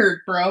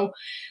weird, bro.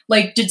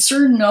 Did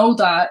CERN know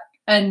that,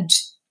 and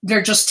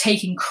they're just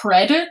taking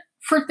credit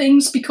for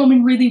things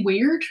becoming really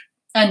weird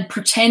and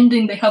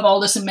pretending they have all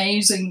this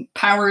amazing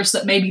powers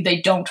that maybe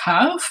they don't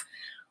have?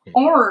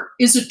 Or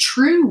is it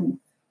true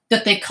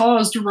that they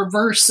caused a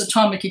reverse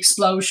atomic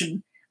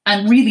explosion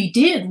and really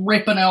did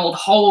rip an old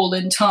hole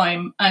in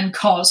time and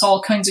cause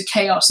all kinds of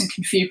chaos and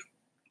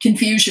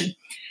confusion?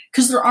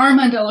 Because there are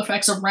Mandela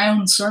effects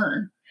around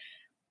CERN.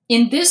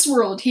 In this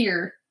world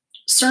here,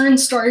 CERN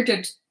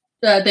started,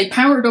 they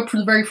powered up for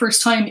the very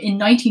first time in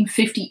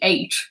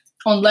 1958,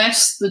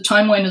 unless the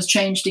timeline has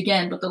changed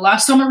again. But the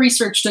last time I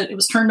researched it, it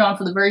was turned on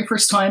for the very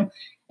first time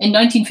in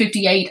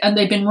 1958, and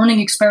they've been running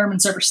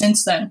experiments ever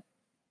since then.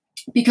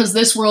 Because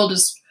this world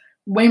is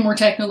way more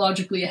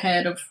technologically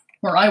ahead of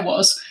where I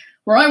was.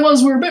 Where I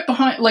was, we were a bit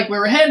behind, we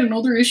were ahead in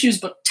other issues,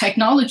 but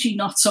technology,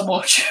 not so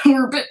much.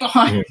 We're a bit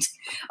behind.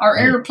 Our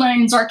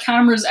airplanes, our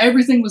cameras,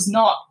 everything was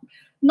not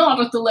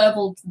at the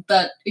level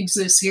that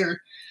exists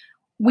here.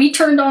 We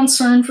turned on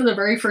CERN for the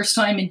very first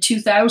time in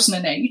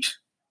 2008.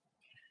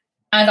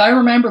 And I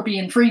remember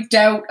being freaked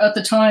out at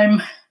the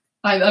time.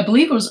 I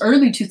believe it was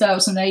early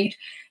 2008.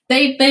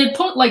 They had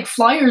put like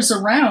flyers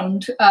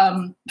around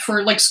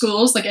for like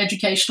schools, like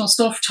educational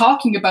stuff,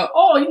 talking about,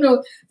 oh, you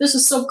know, this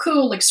is so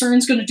cool. Like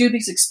CERN's going to do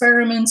these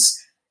experiments,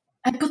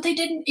 but they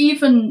didn't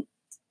even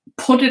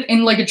put it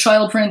in like a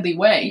child-friendly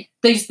way.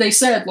 They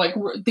said like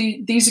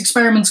these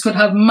experiments could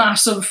have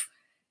massive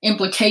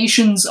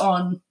implications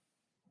on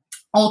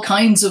all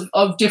kinds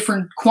of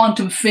different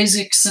quantum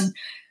physics, and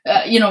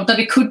you know, that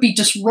it could be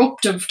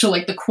disruptive to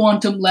like the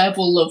quantum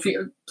level of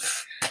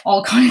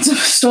all kinds of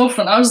stuff.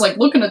 And I was like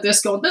looking at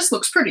this going, this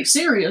looks pretty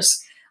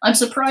serious. I'm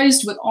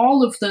surprised with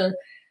all of the,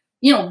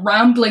 you know,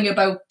 rambling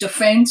about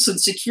defense and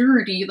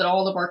security that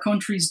all of our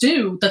countries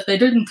do, that they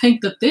didn't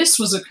think that this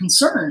was a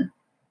concern.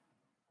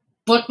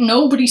 But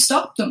nobody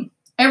stopped them.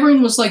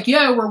 Everyone was like,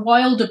 yeah, we're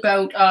wild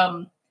about,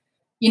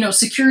 you know,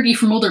 security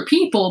from other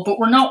people, but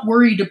we're not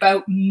worried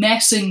about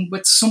messing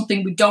with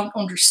something we don't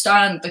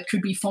understand that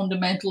could be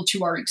fundamental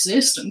to our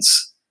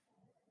existence.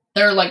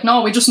 They're like,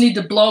 no, we just need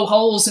to blow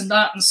holes in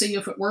that and see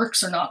if it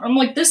works or not. I'm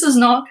like, this is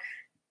not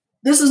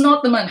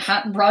the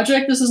Manhattan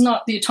Project. This is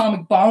not the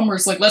atomic bomb where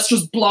it's like, let's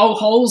just blow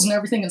holes in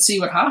everything and see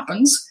what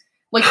happens.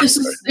 Like, this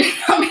is,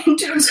 I mean,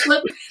 dude,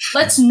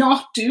 let's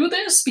not do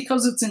this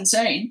because it's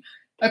insane.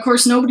 Of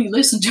course, nobody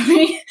listened to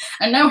me,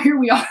 and now here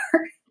we are.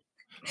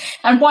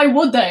 And why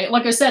would they?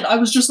 Like I said, I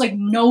was just like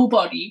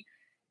nobody.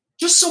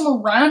 Just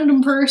some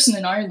random person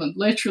in Ireland,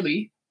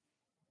 literally.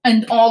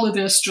 And all of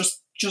this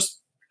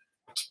just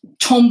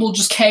tumbled,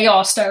 just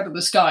chaos out of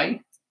the sky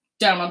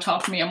down on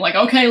top of me. I'm like,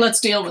 okay, let's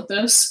deal with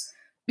this,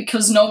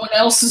 because no one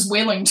else is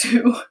willing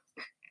to.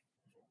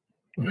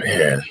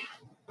 Man.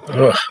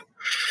 Ugh.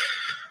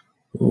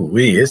 Ooh,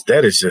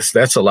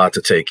 that's a lot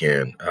to take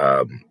in.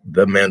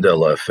 The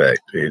Mandela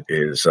effect, it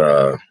is,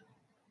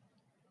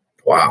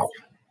 wow.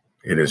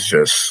 It is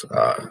just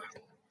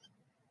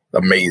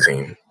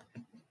amazing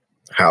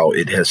how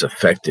it has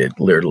affected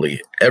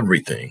literally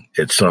everything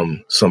at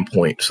some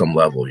point, some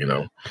level, you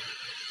know.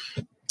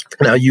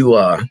 Now, you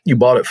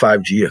bought it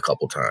 5G a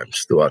couple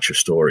times throughout your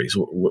stories.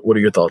 What are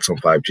your thoughts on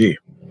 5G?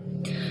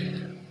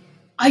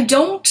 I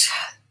don't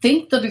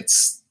think that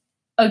it's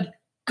a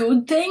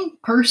good thing,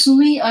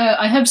 personally.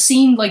 I have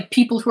seen like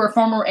people who are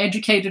far more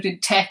educated in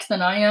tech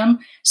than I am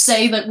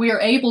say that we are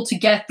able to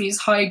get these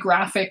high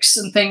graphics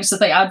and things that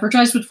they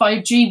advertise with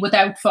 5G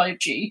without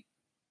 5G.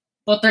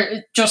 But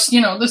they're just, you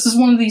know, this is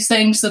one of these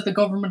things that the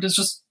governments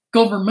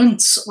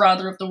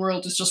of the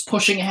world is just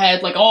pushing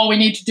ahead, like, oh, we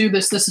need to do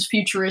this, this is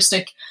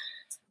futuristic,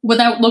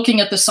 without looking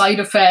at the side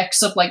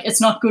effects of, like,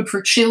 it's not good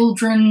for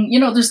children. You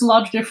know, there's a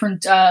lot of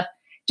different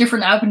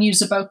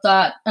avenues about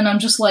that, and I'm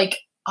just like,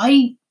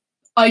 I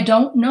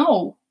don't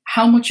know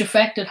how much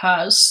effect it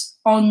has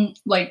on,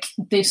 like,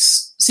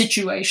 this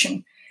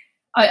situation.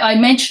 I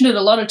mentioned it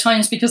a lot of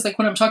times because, like,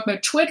 when I'm talking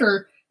about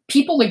Twitter,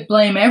 people, like,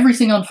 blame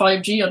everything on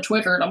 5G on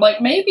Twitter, and I'm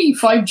like, maybe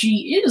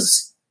 5G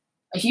is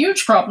a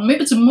huge problem.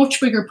 Maybe it's a much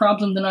bigger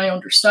problem than I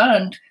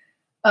understand.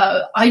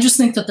 I just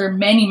think that there are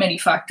many, many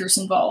factors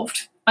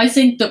involved. I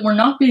think that we're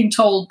not being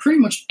told pretty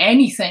much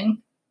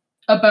anything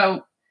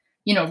about,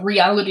 you know,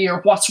 reality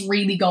or what's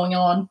really going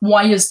on.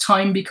 Why is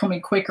time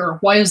becoming quicker?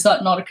 Why is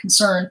that not a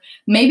concern?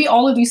 Maybe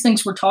all of these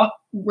things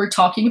we're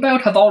talking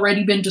about have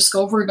already been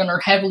discovered and are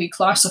heavily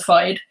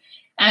classified.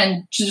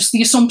 And just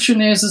the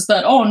assumption is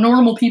that, oh,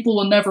 normal people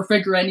will never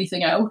figure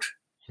anything out.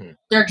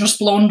 They're just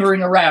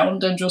blundering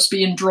around and just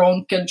being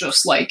drunk and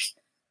just, like,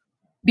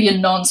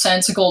 being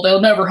nonsensical. They'll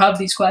never have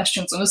these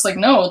questions. And it's like,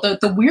 no,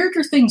 the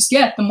weirder things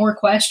get, the more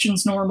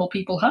questions normal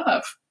people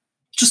have.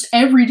 Just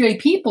everyday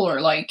people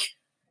are like,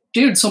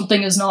 dude,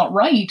 something is not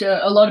right.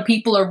 A lot of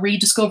people are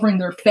rediscovering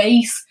their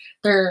faith.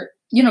 They're,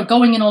 you know,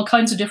 going in all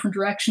kinds of different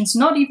directions,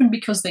 not even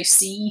because they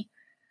see,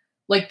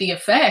 like, the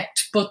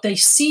effect, but they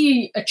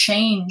see a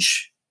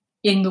change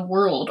in the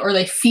world, or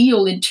they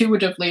feel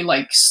intuitively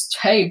like,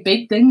 hey,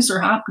 big things are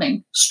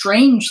happening.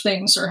 Strange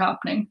things are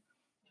happening.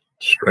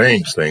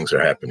 Strange things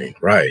are happening.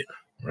 Right.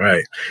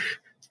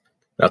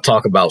 Now,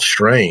 talk about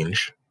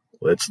strange.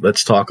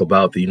 Let's talk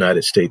about the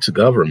United States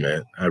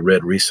government. I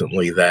read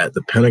recently that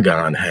the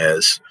Pentagon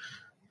has,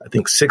 I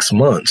think, 6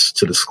 months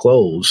to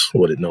disclose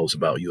what it knows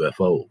about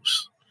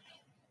UFOs.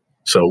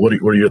 So what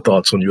are your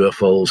thoughts on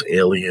UFOs,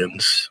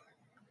 aliens,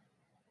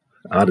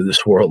 out of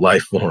this world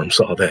life forms,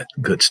 all that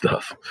good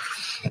stuff?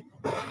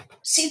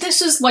 See,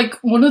 this is like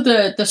one of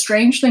the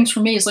strange things for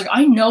me is, like,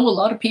 I know a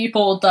lot of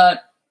people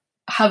that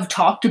have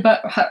talked about,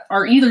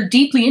 are either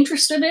deeply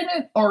interested in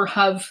it or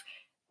have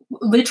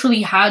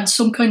literally had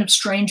some kind of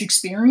strange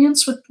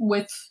experience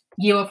with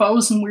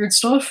UFOs and weird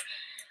stuff.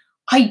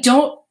 I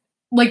don't,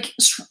 like,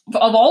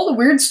 of all the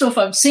weird stuff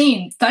I've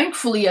seen,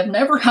 thankfully I've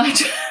never had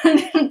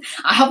to,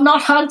 I have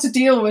not had to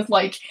deal with,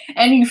 like,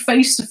 any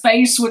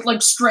face-to-face with,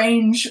 like,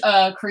 strange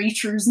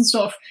creatures and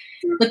stuff.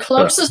 The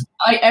closest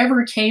I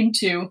ever came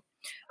to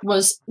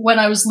was when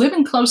I was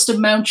living close to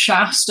Mount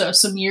Shasta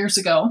some years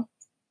ago.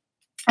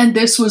 And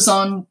this was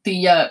on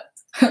the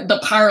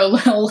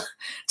parallel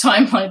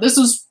timeline. This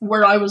was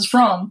where I was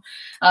from.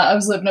 I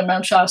was living in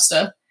Mount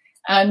Shasta.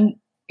 And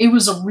it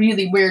was a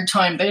really weird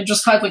time. They had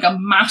just had like a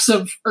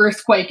massive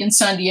earthquake in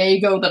San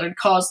Diego that had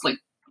caused like,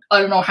 I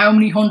don't know how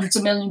many hundreds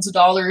of millions of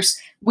dollars.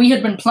 We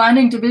had been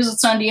planning to visit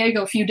San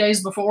Diego a few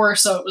days before,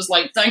 so it was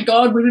like, thank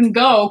God we didn't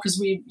go because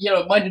we,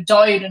 might have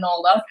died and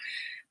all that.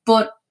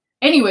 But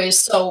anyways,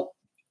 so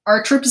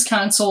our trip is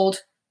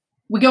cancelled.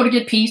 We go to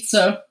get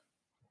pizza.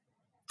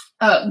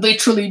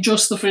 Literally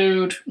just the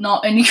food,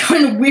 not any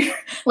kind of weird,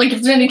 like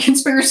if there's any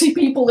conspiracy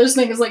people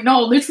listening, it's like,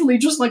 no, literally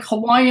just like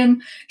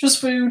Hawaiian,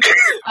 just food.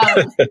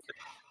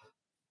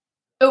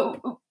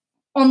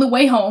 On the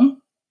way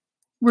home,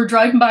 we're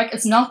driving back.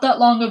 It's not that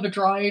long of a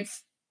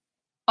drive.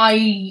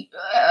 I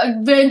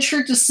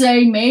venture to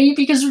say maybe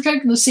because we're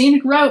taking the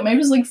scenic route, maybe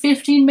it's like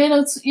 15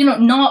 minutes,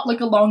 not like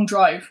a long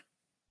drive.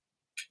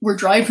 We're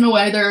driving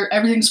away there,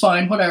 everything's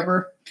fine,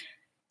 whatever.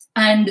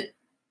 And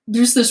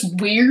there's this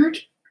weird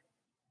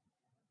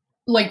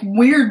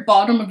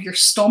bottom of your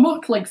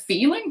stomach, like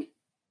feeling.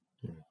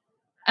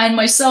 And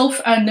myself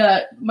and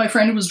my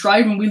friend who was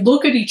driving, we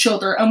look at each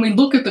other and we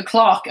look at the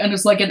clock and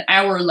it's like an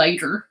hour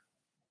later.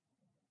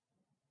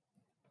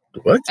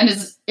 What? And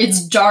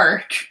it's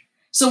dark.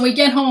 So we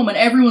get home and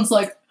everyone's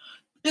like,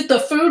 the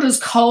food is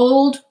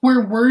cold.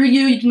 Where were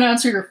you? You didn't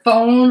answer your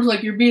phone.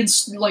 Like you're being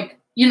like,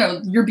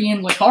 you're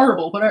being like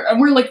horrible. But and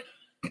we're like,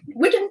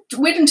 we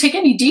didn't take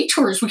any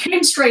detours. We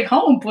came straight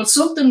home. But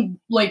something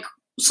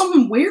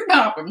weird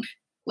happened.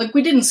 Like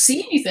we didn't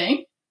see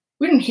anything.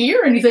 We didn't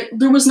hear anything.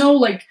 There was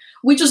no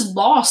we just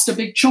lost a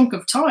big chunk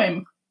of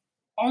time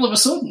all of a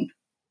sudden.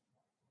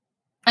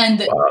 And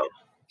wow.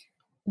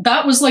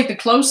 That was like the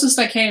closest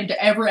I came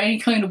to ever any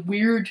kind of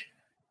weird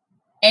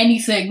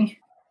anything.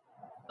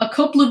 A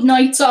couple of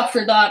nights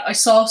after that, I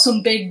saw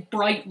some big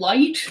bright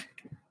light.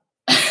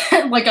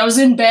 Like I was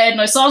in bed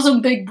and I saw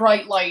some big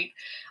bright light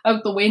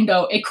out the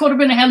window. It could have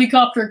been a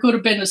helicopter, it could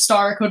have been a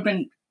star, it could have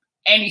been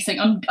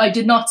anything. I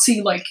did not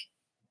see like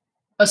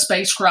a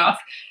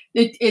spacecraft.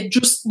 It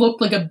just looked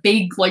like a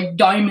big like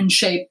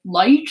diamond-shaped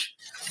light.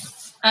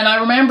 And I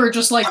remember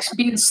just like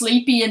being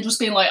sleepy and just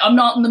being like, I'm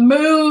not in the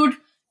mood.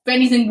 If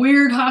anything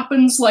weird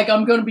happens, like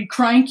I'm going to be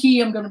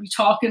cranky, I'm going to be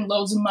talking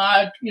loads of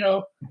mad,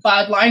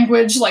 bad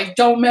language, like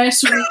don't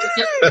mess with me.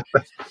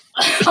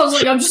 I was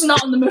like, I'm just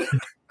not in the mood.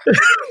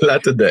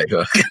 Not today,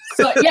 huh?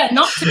 So, yeah,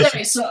 not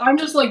today. So I'm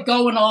just like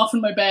going off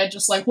in my bed,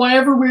 just like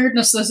whatever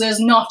weirdness this is,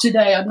 not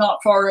today, I'm not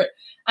for it.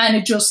 And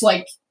it just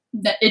like,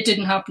 it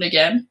didn't happen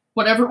again.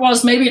 Whatever it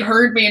was, maybe it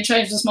heard me and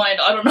changed its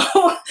mind, I don't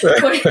know.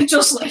 But it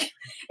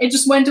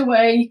just went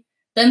away.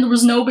 Then there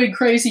was no big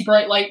crazy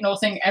bright light,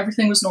 nothing,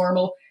 everything was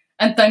normal.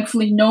 And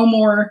thankfully, no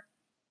more,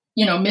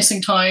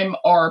 missing time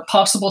or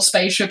possible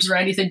spaceships or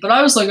anything. But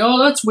I was like, oh,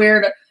 that's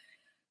weird.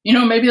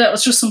 Maybe that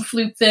was just some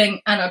fluke thing.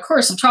 And of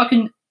course, I'm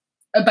talking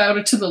about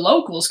it to the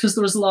locals because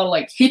there was a lot of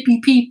like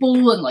hippie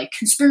people and like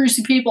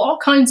conspiracy people, all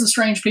kinds of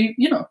strange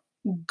people,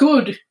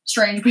 good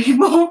strange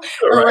people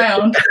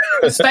around,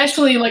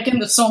 especially like in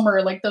the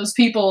summer. Like those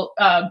people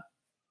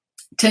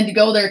tend to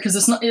go there because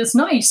it's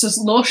nice, it's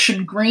lush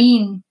and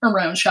green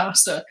around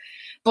Shasta.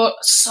 But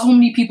so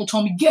many people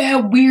told me, yeah,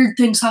 weird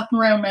things happen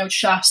around Mount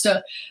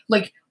Shasta.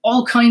 Like,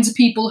 all kinds of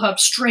people have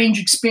strange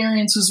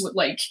experiences with,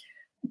 like,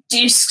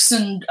 discs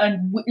and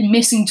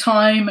missing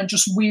time and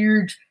just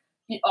weird,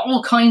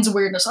 all kinds of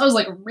weirdness. I was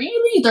like,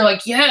 really? They're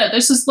like, yeah,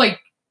 this is like,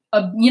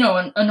 an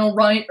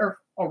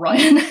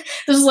Orion.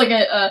 This is like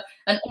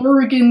an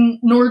Oregon,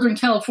 Northern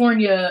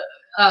California,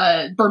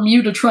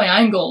 Bermuda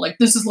Triangle. Like,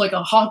 this is like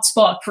a hot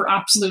spot for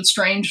absolute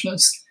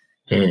strangeness.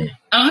 And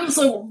I was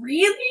like,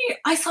 really?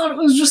 I thought it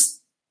was just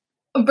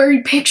a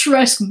very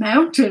picturesque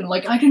mountain.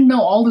 Like, I didn't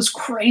know all this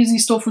crazy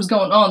stuff was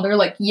going on. They're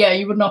like, yeah,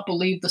 you would not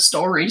believe the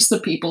stories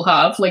that people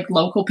have, like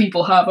local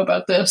people have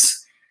about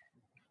this.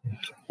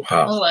 Wow.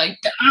 I was like,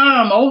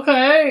 damn,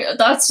 okay.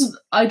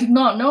 I did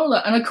not know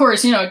that. And of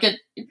course,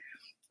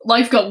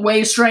 life got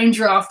way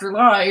stranger after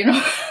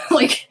that,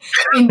 like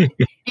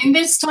in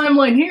this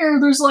timeline here,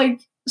 there's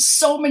like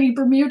so many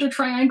Bermuda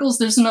Triangles.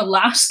 There's an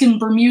Alaskan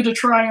Bermuda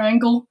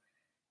Triangle.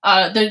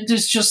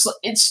 There's just,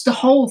 it's the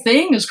whole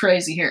thing is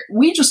crazy here.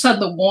 We just had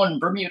the one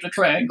Bermuda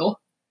Triangle,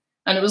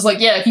 and it was like,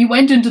 yeah, if you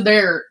went into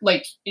there,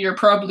 like, you're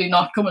probably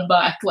not coming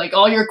back. Like,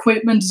 all your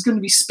equipment is going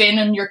to be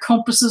spinning, your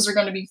compasses are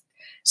going to be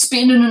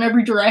spinning in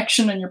every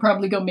direction, and you'll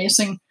probably go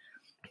missing.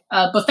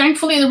 But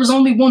thankfully, there was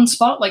only one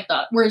spot like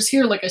that. Whereas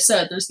here, like I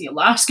said, there's the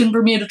Alaskan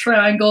Bermuda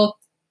Triangle.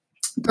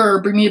 There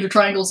are Bermuda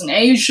Triangles in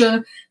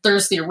Asia.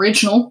 There's the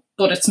original,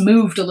 but it's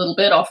moved a little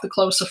bit off the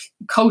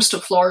coast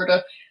of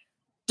Florida.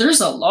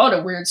 There's a lot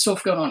of weird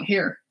stuff going on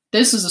here.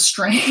 This is a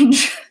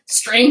strange,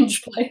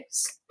 strange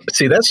place.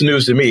 See, that's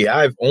news to me.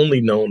 I've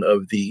only known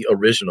of the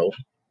original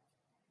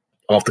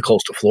off the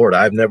coast of Florida.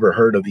 I've never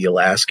heard of the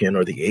Alaskan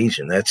or the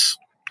Asian. That's,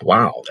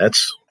 wow,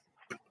 that's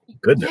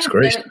goodness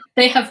gracious.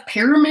 They have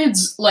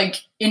pyramids like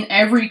in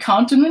every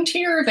continent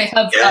here. They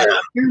have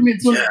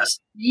pyramids under the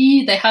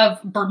sea. They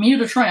have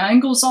Bermuda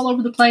Triangles all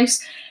over the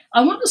place.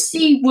 I want to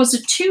see, was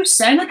it 2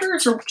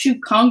 senators or 2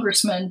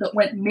 congressmen that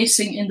went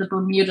missing in the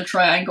Bermuda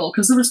Triangle?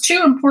 Because there was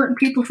 2 important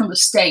people from the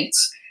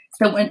States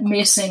that went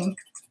missing,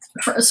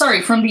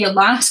 from the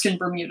Alaskan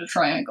Bermuda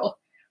Triangle.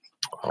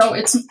 So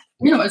it's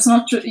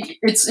not just,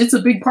 it's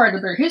a big part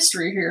of their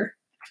history here.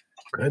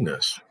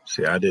 Goodness.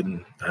 See, I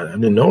didn't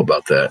know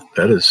about that.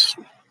 That is,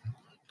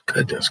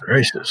 goodness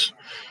gracious.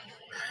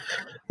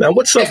 Now,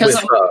 what's up with?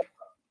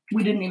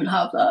 We didn't even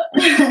have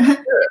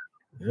that.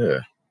 Yeah.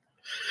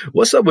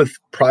 What's up with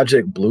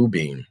Project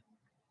Bluebeam?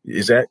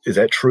 Is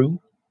that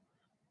true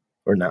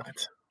or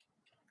not?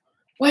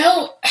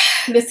 Well,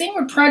 the thing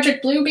with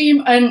Project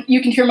Bluebeam, and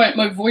you can hear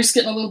my voice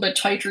getting a little bit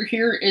tighter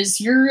here,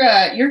 is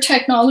your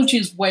technology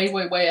is way,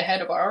 way, way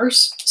ahead of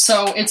ours.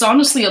 So it's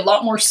honestly a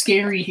lot more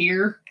scary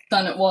here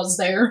than it was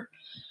there.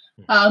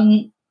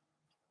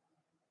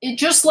 It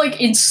just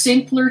like in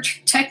simpler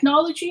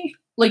technology,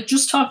 like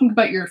just talking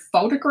about your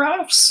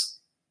photographs,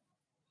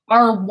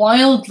 are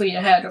wildly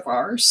ahead of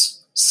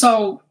ours.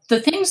 So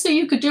the things that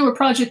you could do with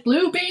Project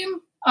Bluebeam,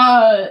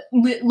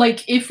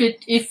 like if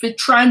it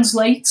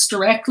translates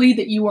directly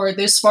that you are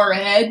this far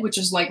ahead, which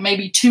is like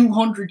maybe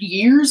 200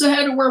 years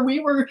ahead of where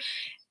we were,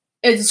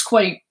 it's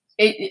quite.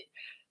 They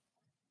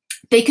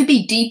could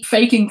be deep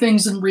faking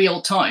things in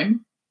real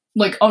time,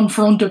 like in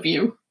front of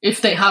you,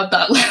 if they have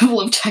that level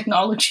of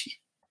technology.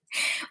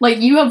 Like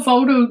you have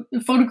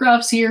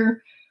photographs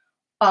here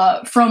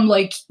from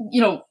like,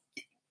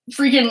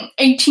 freaking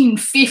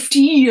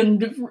 1850 and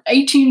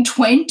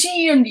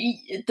 1820 and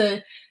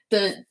the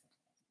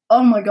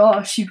oh my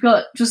gosh, you've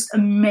got just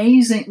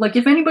amazing, like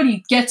if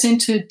anybody gets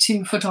into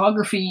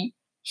photography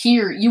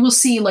here, you will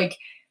see like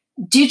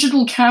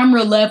digital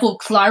camera level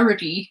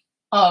clarity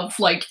of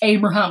like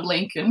Abraham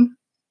Lincoln,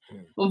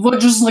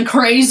 which is like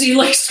crazy,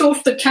 like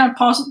stuff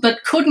that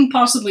couldn't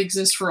possibly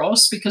exist for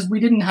us because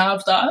we didn't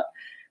have that.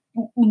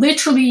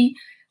 Literally,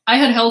 I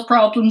had health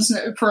problems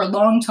for a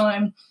long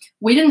time.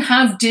 We didn't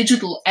have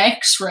digital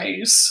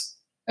X-rays.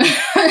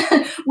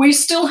 We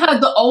still had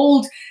the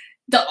old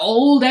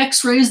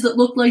X-rays that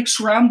looked like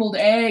scrambled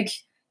egg,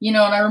 and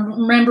I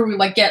remember we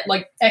like get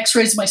like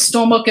X-rays of my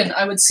stomach, and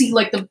I would see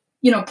like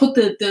put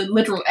the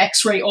literal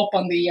X-ray up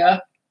on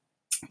the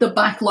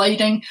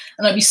backlighting,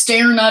 and I'd be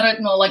staring at it,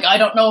 and like I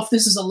don't know if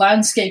this is a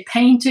landscape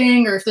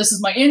painting or if this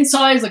is my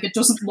insides. Like it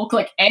doesn't look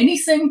like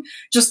anything.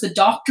 Just the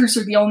doctors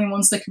are the only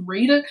ones that can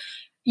read it.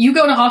 You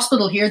go to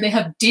hospital here, they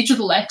have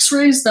digital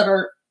X-rays that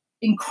are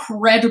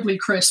incredibly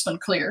crisp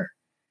and clear.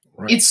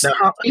 Right. It's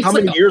how like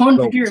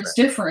 100 years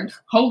different.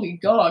 Holy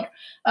God.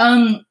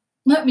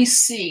 Let me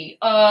see.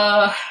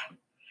 I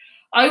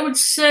would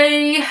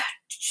say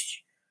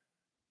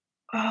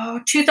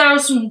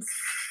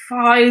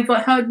 2005 I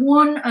had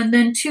one, and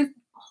then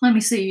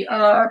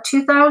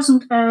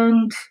 2000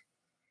 and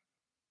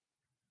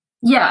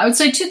I would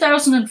say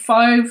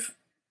 2005.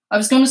 I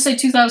was going to say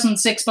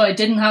 2006, but I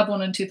didn't have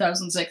one in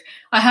 2006.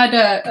 I had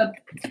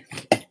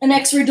an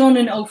X-ray done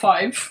in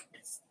 2005.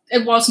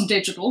 It wasn't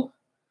digital.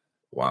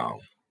 Wow.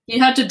 You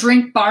had to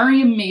drink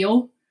barium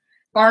meal.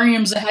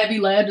 Barium's a heavy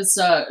lead. It's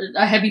a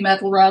heavy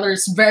metal, rather.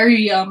 It's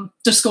very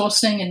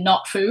disgusting and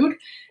not food.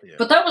 Yeah.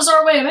 But that was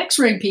our way of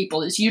X-raying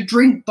people, is you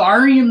drink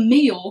barium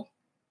meal,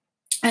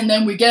 and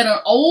then we get an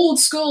old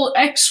school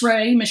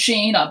X-ray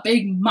machine, a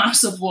big,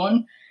 massive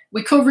one.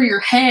 We cover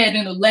your head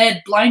in a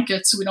lead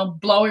blanket so we don't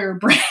blow your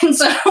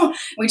brains out.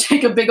 We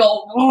take a big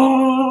old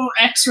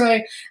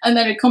X-ray, and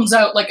then it comes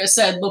out, like I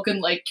said,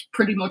 looking like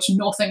pretty much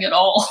nothing at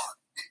all.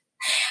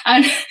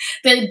 And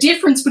the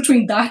difference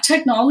between that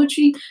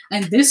technology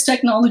and this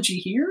technology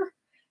here,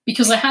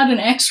 because I had an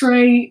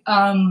X-ray,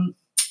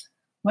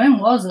 when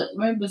was it?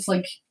 It was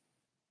like,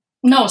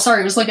 it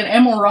was like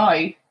an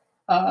MRI.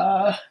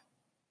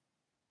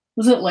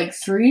 Was it like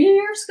 3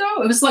 years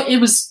ago? It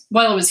was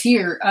while I was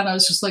here, and I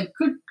was just like,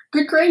 good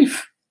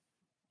grief.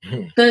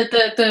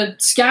 The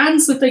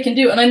scans that they can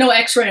do, and I know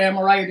X-ray and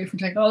MRI are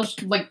different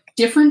technology, like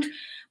different,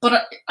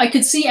 but I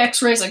could see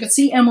X-rays, I could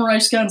see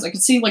MRI scans, I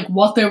could see like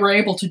what they were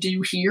able to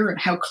do here and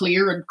how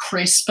clear and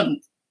crisp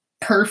and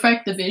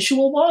perfect the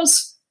visual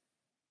was.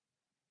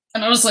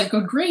 And I was like,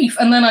 good grief.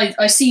 And then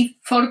I see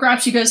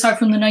photographs you guys have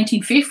from the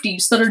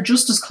 1950s that are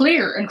just as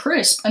clear and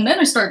crisp. And then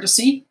I started to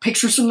see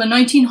pictures from the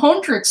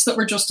 1900s that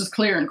were just as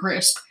clear and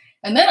crisp.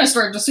 And then I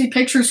started to see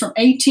pictures from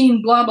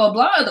 18 blah, blah,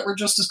 blah that were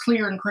just as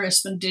clear and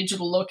crisp and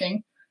digital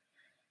looking.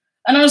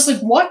 And I was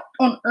like, what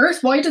on earth?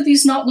 Why do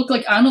these not look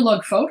like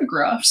analog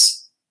photographs?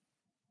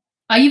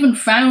 I even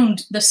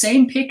found the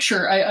same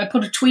picture. I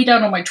put a tweet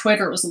out on my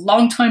Twitter. It was a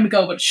long time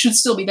ago, but it should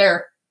still be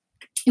there.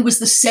 It was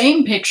the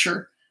same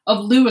picture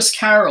of Lewis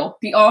Carroll,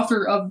 the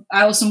author of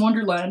Alice in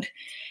Wonderland.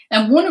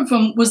 And one of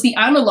them was the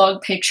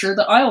analog picture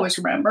that I always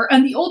remember,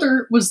 and the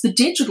other was the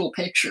digital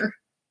picture.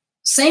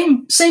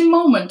 Same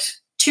moment,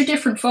 two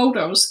different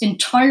photos,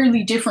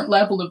 entirely different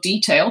level of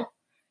detail,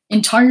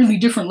 entirely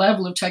different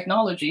level of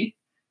technology.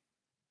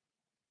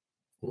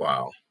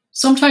 Wow.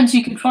 Sometimes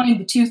you can find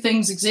the two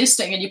things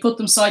existing and you put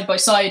them side by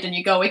side and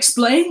you go,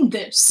 explain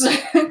this.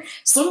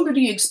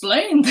 Somebody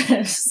explain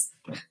this.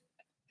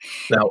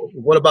 Now,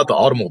 what about the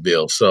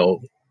automobile?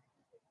 So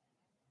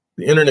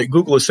the internet,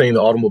 Google is saying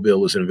the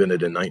automobile was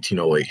invented in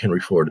 1908.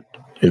 Henry Ford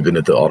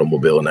invented the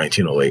automobile in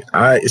 1908.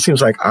 It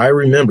seems like I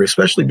remember,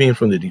 especially being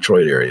from the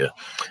Detroit area,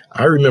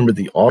 I remember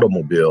the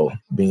automobile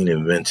being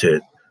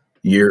invented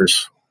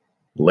years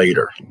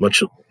later. I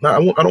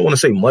don't want to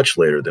say much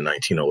later than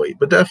 1908,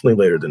 but definitely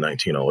later than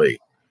 1908.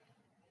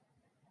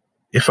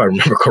 If I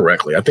remember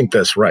correctly. I think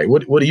that's right.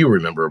 What do you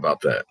remember about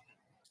that?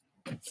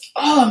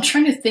 Oh, I'm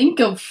trying to think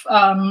of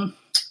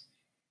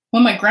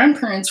when my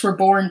grandparents were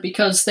born,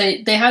 because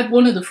they had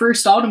one of the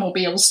first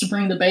automobiles to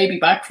bring the baby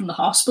back from the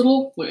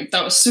hospital. Like,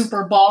 that was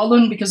super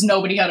ballin' because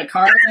nobody had a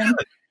car then.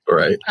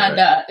 Right. And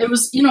it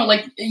was,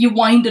 like you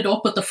wind it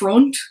up at the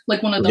front,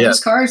 like one of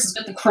those cars. It's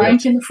got the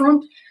crank in the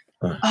front.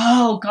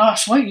 Oh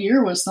gosh, what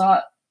year was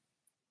that?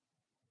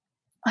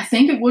 I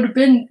think it would have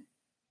been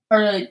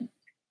around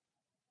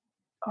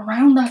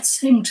that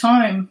same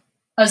time.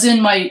 As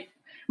in, my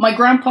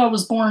grandpa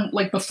was born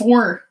like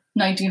before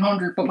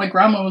 1900, but my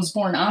grandma was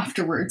born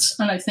afterwards,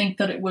 and I think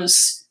that it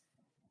was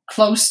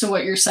close to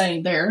what you're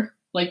saying there,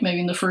 like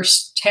maybe in the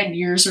first 10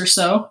 years or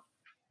so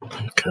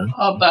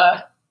of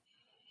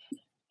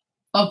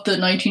the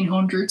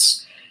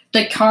 1900s.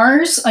 The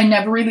cars I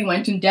never really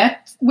went in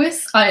depth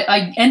with.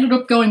 I ended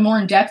up going more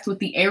in depth with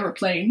the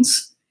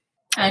airplanes,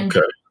 and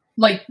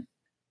like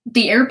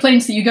the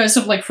airplanes that you guys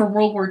have, like for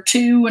World War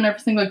II and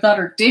everything like that,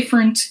 are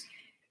different.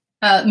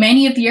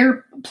 Many of the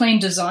airplane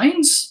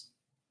designs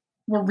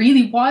were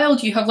really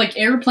wild. You have like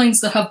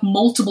airplanes that have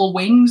multiple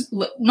wings,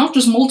 not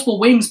just multiple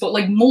wings, but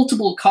like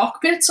multiple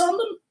cockpits on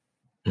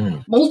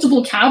them,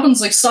 multiple cabins,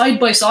 like side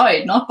by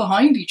side, not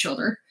behind each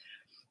other.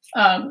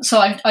 So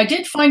I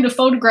did find a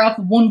photograph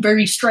of one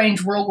very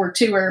strange World War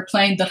II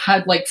airplane that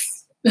had like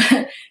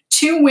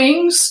 2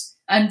 wings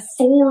and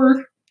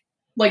 4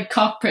 like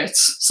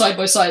cockpits side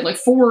by side, like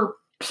 4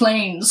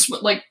 planes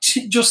with like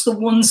just the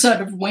one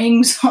set of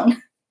wings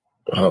on.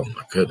 Oh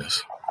my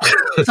goodness.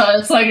 So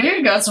it's like,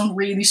 you got some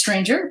really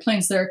strange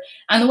airplanes there.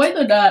 And the way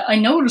that I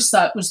noticed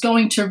that was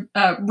going to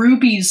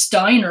Ruby's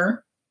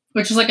Diner,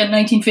 which is like a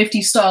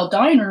 1950s style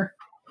diner.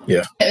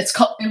 Yeah. It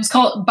was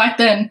called back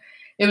then.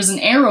 It was an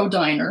aero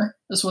diner,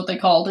 is what they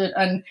called it,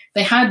 and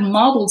they had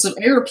models of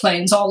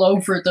airplanes all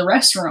over the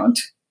restaurant.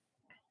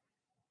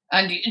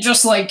 And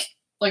just like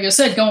I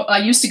said, I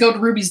used to go to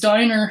Ruby's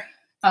Diner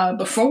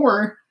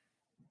before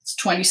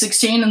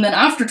 2016, and then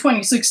after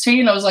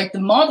 2016, I was like, the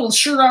models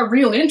sure are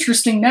real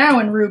interesting now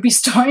in Ruby's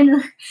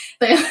Diner.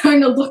 They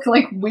kind of look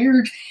like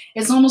weird.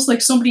 It's almost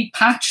like somebody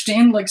patched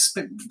in like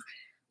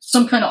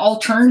some kind of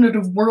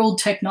alternative world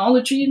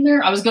technology in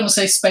there. I was going to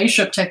say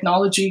spaceship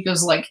technology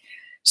because like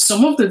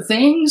some of the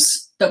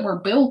things that were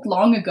built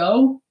long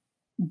ago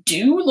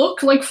do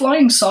look like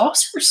flying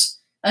saucers,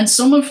 and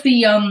some of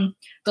the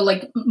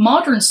like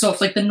modern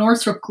stuff, like the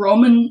Northrop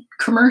Grumman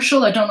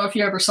commercial, I don't know if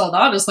you ever saw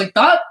that, is like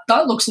that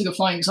looks like a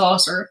flying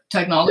saucer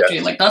technology.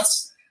 Like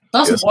that's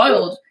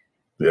wild.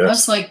 Yes.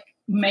 That's like,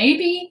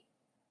 maybe,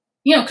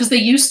 because they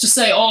used to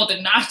say, oh,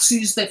 the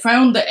Nazis, they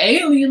found the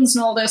aliens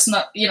and all this, and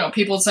that,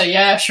 people would say,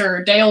 yeah,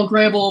 sure, Dale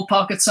Gribble,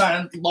 pocket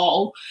science,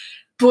 lol.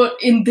 But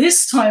in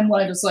this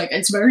timeline, it's like,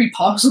 it's very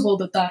possible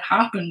that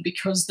happened,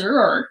 because there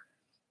are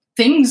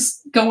things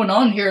going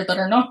on here that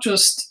are not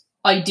just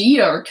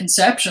idea or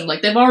conception.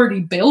 Like, they've already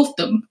built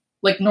them.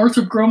 Like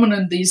Northrop Grumman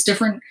and these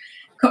different,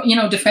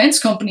 defense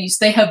companies,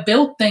 they have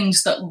built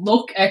things that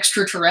look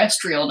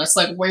extraterrestrial. And it's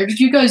like, where did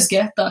you guys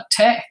get that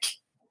tech?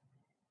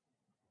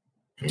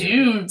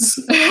 Dudes.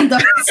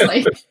 That's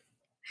like,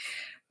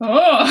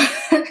 oh.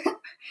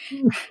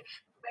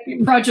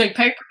 Maybe Project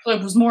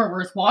Paperclip was more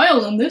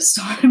worthwhile than this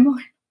time.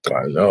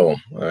 I know.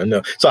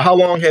 So how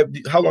long have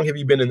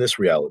you been in this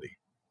reality?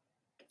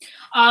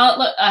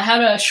 Look, I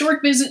had a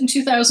short visit in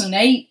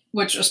 2008,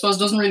 which I suppose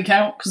doesn't really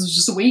count because it was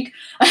just a week.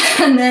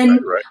 And then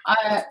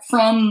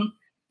from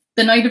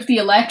the night of the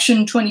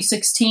election,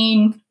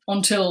 2016,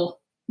 until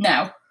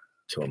now.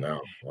 Till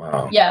now.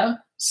 Wow. Yeah.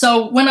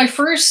 So when I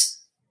was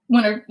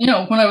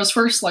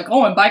first like,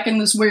 oh, I'm back in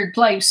this weird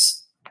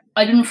place,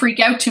 I didn't freak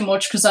out too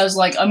much because I was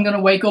like, I'm going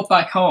to wake up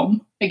back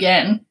home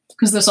again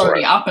because this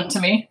already happened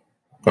to me.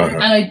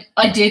 And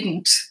I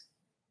didn't.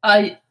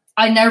 I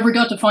never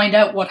got to find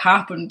out what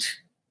happened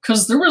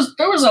because there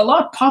was a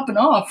lot popping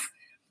off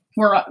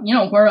where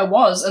I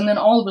was, and then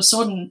all of a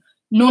sudden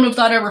none of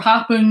that ever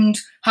happened.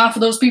 Half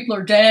of those people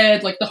are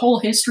dead. Like, the whole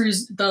history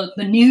is the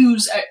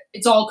news.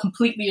 It's all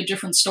completely a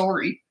different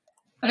story,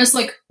 and it's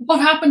like, what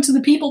happened to the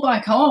people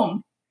back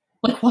home?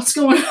 Like, what's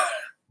going on?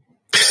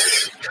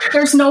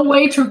 There's no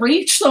way to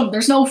reach them.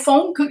 There's no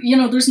phone.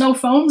 There's no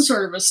phone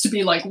service to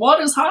be like, what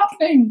is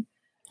happening?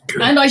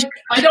 Good. And I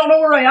don't know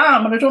where I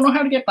am, and I don't know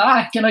how to get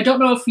back, and I don't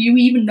know if you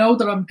even know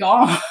that I'm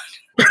gone.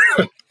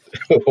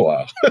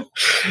 Wow.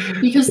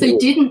 Because they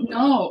didn't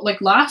know.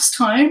 Like, last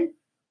time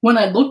when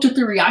I looked at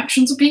the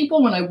reactions of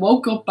people, when I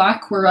woke up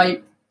back where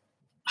I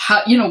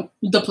had,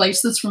 the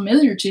place that's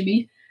familiar to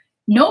me,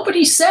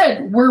 nobody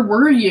said, where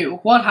were you?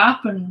 What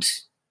happened?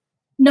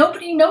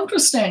 Nobody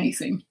noticed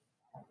anything.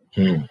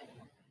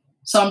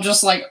 So I'm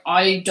just like,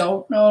 I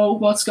don't know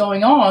what's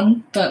going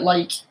on. That,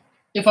 like,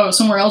 if I was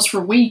somewhere else for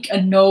a week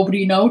and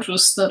nobody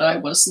noticed that I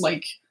was,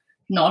 like,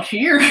 not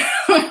here,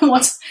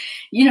 that's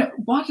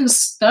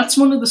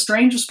one of the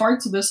strangest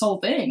parts of this whole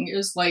thing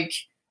is, like,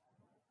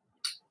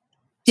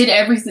 did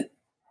everything,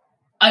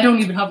 I don't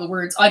even have the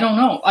words. I don't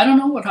know. I don't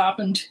know what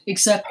happened,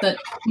 except that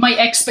my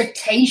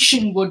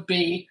expectation would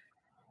be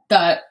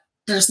that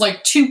there's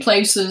like two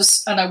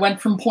places and I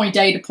went from point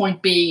A to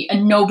point B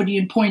and nobody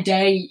in point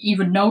A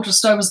even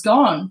noticed I was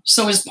gone.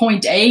 So is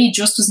point A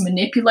just as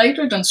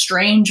manipulated and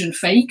strange and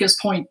fake as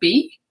point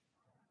B?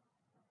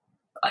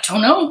 I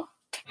don't know.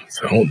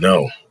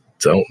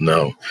 Don't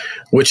know.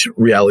 Which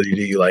reality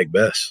do you like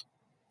best?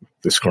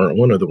 This current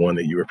one or the one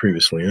that you were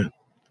previously in?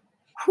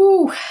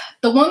 Whew.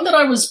 The one that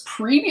I was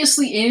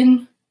previously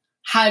in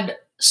had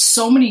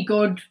so many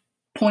good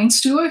points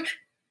to it,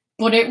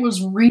 but it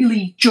was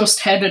really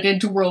just headed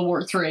into World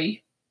War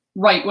III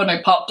right when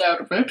I popped out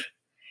of it.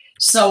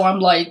 So I'm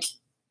like,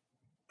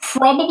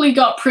 probably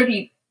got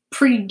pretty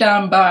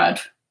damn bad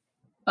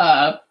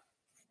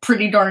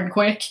pretty darn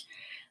quick.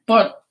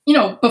 But, you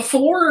know,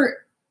 before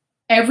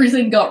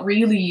everything got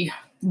really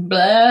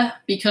blah,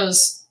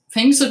 because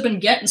things have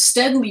been getting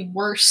steadily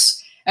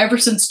worse ever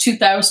since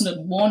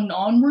 2001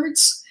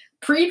 onwards.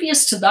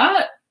 Previous to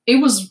that, it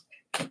was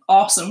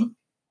awesome.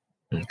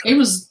 Okay. It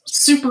was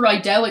super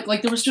idyllic.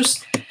 Like, there was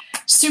just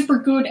super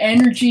good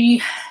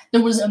energy.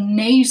 There was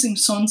amazing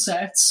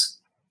sunsets.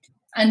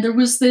 And there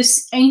was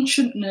this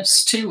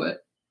ancientness to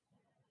it.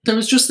 There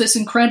was just this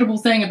incredible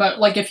thing about,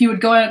 like, if you would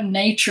go out in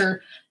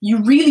nature,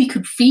 you really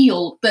could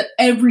feel that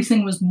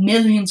everything was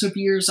millions of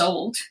years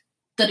old.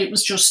 That it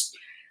was just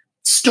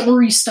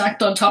story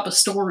stacked on top of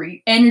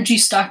story, energy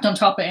stacked on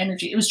top of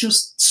energy. It was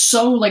just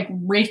so, like,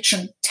 rich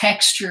and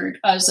textured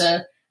as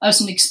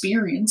an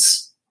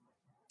experience.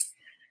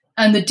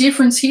 And the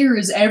difference here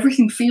is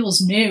everything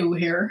feels new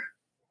here.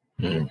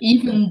 Mm.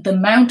 Even the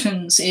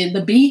mountains,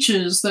 the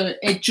beaches,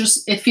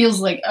 it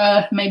feels like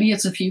maybe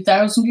it's a few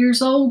thousand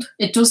years old.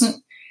 It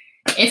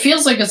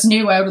feels like it's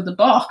new out of the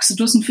box. It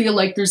doesn't feel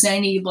like there's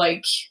any,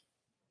 like,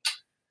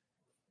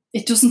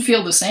 it doesn't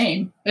feel the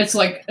same. It's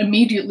like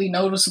immediately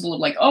noticeable,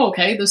 like, oh,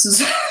 okay, this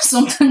is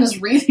something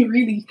that's really,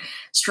 really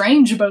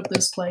strange about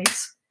this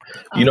place.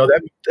 You know,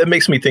 that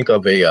makes me think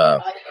of a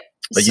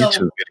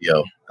YouTube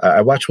video.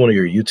 I watched one of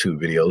your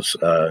YouTube videos.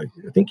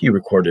 I think you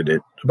recorded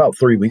it about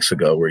 3 weeks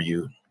ago, where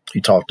you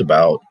talked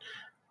about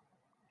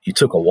you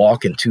took a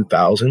walk in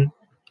 2000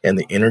 and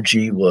the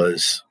energy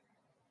was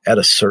at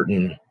a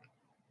certain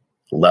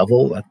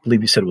level. I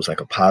believe you said it was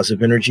like a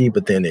positive energy,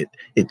 but then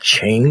it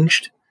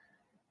changed.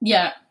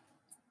 Yeah.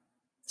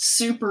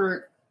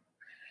 Super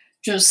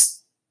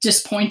just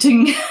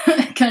disappointing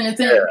kind of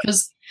thing,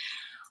 because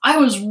I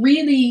was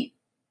really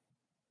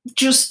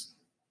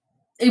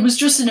it was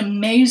just an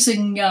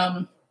amazing,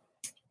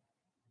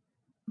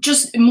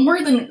 just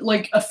more than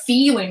like a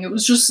feeling. I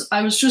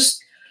was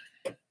just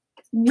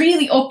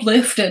really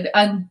uplifted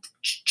and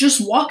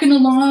just walking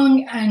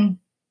along, and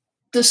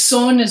the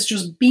sun is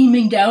just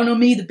beaming down on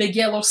me, the big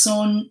yellow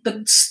sun.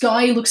 The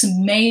sky looks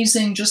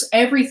amazing. Just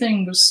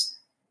everything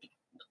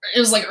it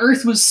was like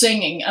Earth was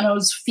singing, and I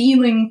was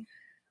feeling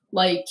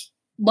like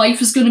life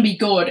is going to be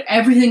good.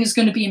 Everything is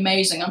going to be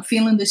amazing. I'm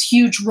feeling this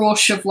huge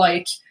rush of,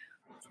 like,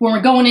 when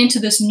we're going into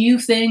this new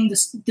thing,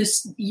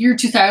 this year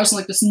 2000,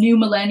 like this new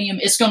millennium,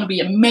 it's going to be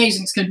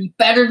amazing. It's going to be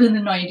better than the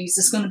 90s.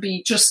 It's going to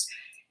be just,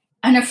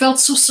 and I felt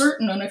so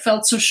certain and I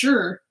felt so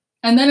sure.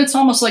 And then it's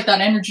almost like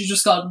that energy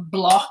just got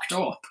blocked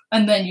up.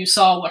 And then you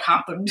saw what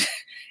happened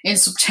in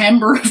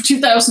September of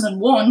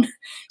 2001.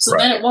 So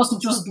Then it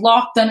wasn't just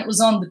blocked, then it was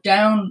on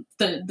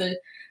the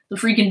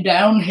freaking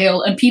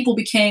downhill. And people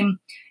became,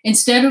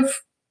 instead of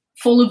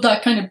full of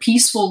that kind of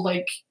peaceful,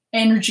 like,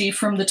 energy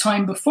from the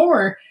time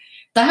before,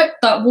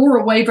 that wore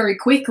away very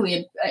quickly.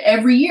 And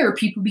every year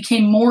people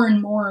became more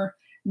and more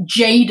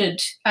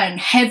jaded and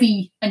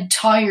heavy and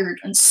tired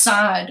and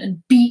sad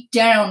and beat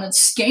down and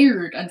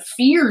scared, and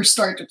fear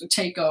started to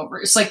take over.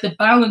 It's like the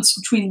balance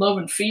between love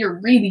and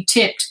fear really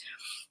tipped,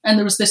 and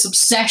there was this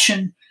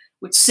obsession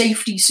with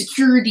safety,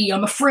 security.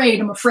 I'm afraid.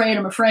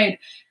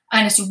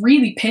 And it's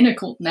really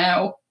pinnacled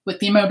now with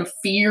the amount of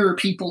fear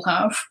people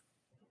have.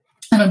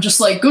 And I'm just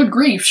like, good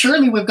grief,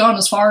 surely we've gone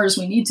as far as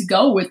we need to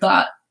go with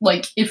that.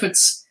 Like, if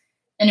it's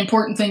an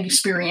important thing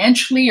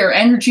experientially or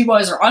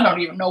energy-wise, or I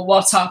don't even know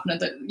what's happening.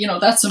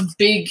 That's some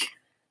big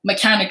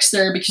mechanics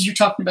there, because you're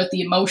talking about the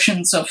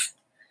emotions of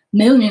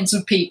millions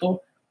of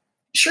people.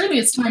 Surely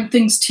it's time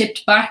things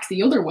tipped back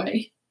the other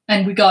way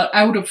and we got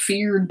out of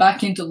fear and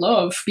back into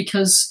love,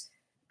 because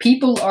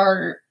people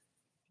are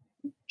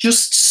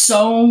just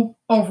so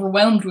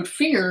overwhelmed with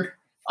fear.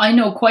 I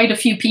know quite a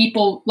few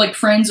people, like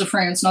friends of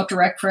friends, not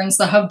direct friends,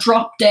 that have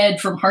dropped dead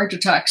from heart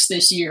attacks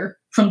this year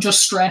from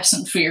just stress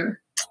and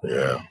fear.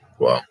 Yeah.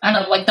 Wow. And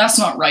I'm like, that's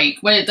not right.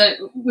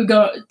 We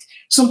got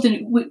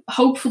something.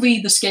 Hopefully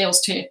the scales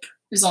tip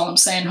is all I'm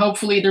saying.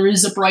 Hopefully there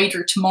is a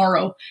brighter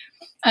tomorrow.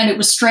 And it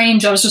was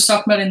strange. I was just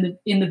talking about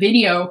in the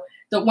video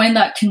that when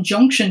that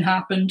conjunction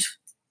happened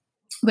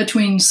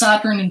between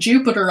Saturn and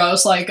Jupiter, I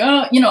was like,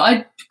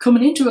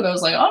 coming into it, I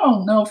was like, I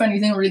don't know if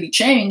anything will really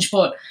change,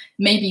 but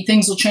maybe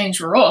things will change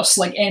for us,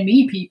 like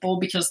ME people,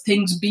 because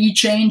things be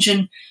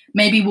changing.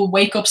 Maybe we'll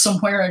wake up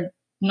somewhere and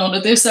none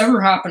of this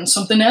ever happened.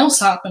 Something else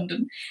happened,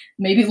 and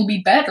maybe it'll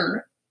be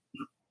better.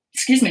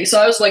 excuse me. So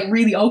I was like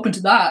really open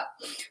to that.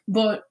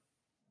 But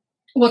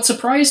what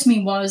surprised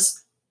me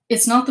was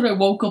it's not that I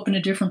woke up in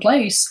a different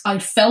place. I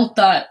felt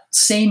that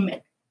same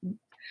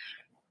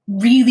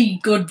really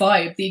good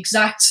vibe, the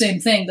exact same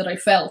thing that I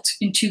felt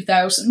in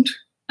 2000.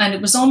 And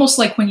it was almost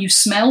like when you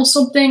smell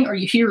something or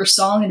you hear a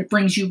song and it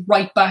brings you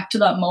right back to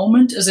that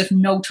moment as if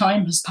no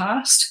time has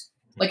passed,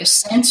 like a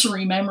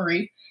sensory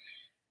memory.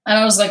 And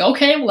I was like,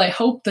 okay, well, I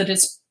hope that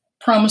it's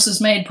promises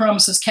made,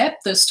 promises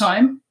kept this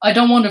time. I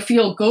don't want to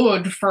feel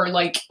good for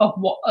like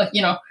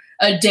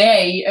a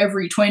day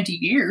every 20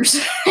 years.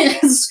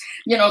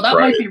 That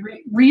might be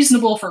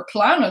reasonable for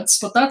planets,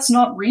 but that's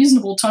not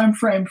reasonable time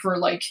frame for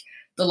like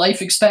the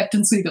life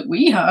expectancy that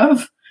we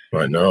have.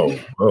 I know.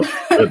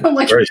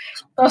 Like,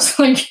 that's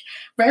like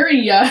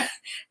very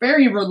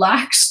very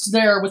relaxed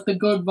there with the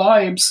good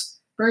vibes,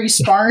 very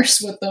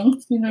sparse with them,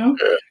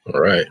 Yeah,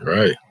 right.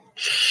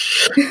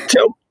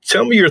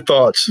 Tell me your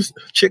thoughts,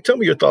 Chick. Tell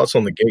me your thoughts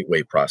on the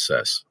gateway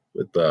process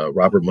with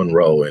Robert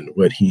Monroe and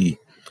what he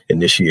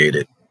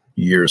initiated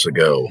years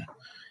ago.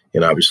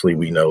 And obviously,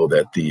 we know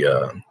that the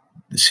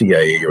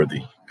CIA or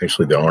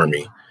the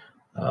Army,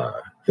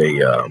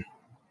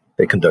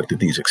 they conducted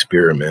these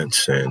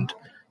experiments, and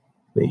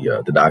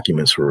the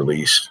documents were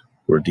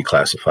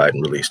declassified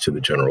and released to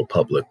the general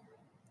public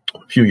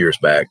a few years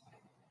back.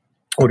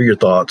 What are your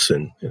thoughts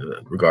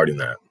regarding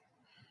that?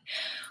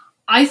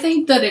 I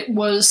think that it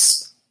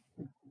was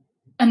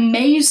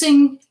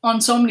amazing on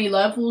so many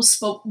levels,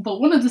 but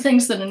one of the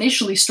things that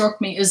initially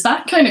struck me is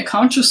that kind of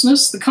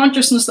consciousness, the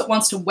consciousness that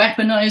wants to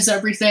weaponize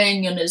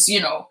everything and is,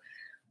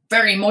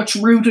 very much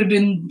rooted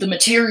in the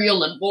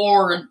material and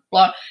war and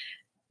blah.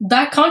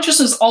 That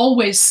consciousness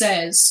always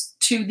says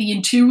to the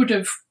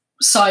intuitive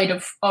side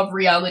of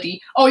reality,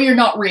 oh, you're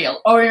not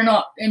real, oh, you're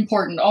not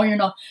important, oh, you're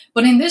not.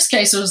 But in this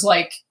case, it was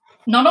like,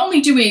 not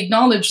only do we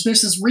acknowledge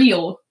this is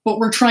real, but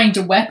we're trying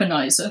to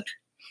weaponize it.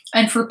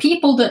 And for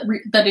people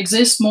that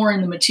exist more in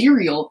the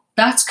material,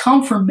 that's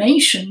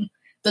confirmation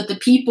that the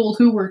people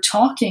who were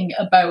talking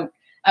about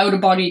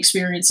out-of-body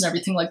experience and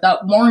everything like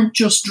that weren't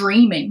just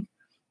dreaming.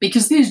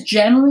 Because these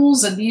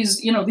generals and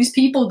these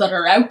people that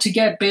are out to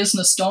get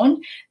business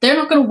done, they're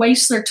not going to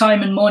waste their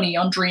time and money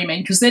on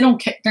dreaming because they're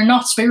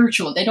not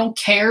spiritual. They don't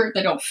care.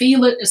 They don't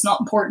feel it. It's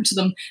not important to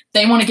them.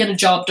 They want to get a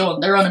job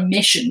done. They're on a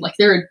mission. Like,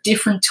 they're a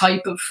different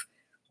type of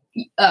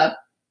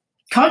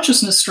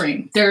consciousness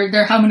stream.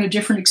 They're having a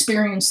different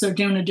experience. They're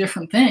doing a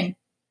different thing.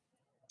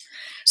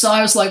 So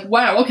I was like,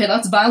 wow, okay,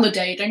 that's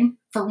validating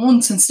for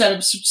once. Instead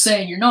of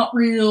saying you're not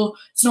real,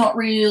 it's not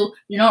real,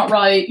 you're not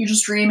right, you're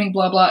just dreaming,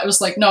 blah, blah. It was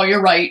like, no,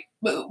 you're right.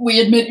 We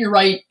admit you're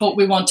right, but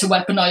we want to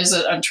weaponize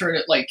it and turn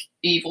it like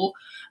evil.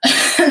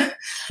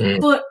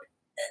 But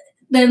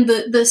then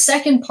the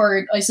second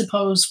part, I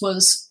suppose,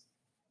 was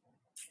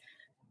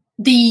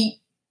the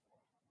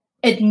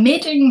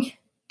admitting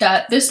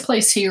that this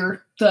place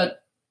here,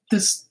 that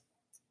this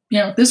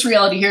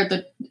reality here,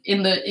 that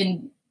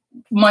in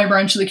my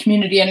branch of the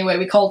community anyway,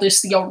 we call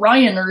this the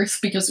Orion Earth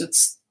because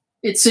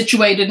it's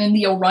situated in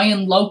the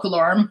Orion local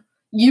arm,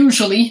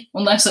 usually,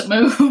 unless it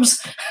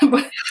moves.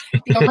 But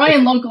the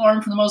Orion local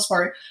arm, for the most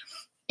part,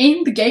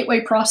 in the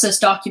gateway process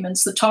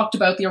documents that talked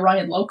about the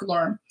Orion local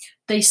arm,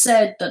 they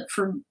said that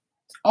from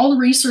all the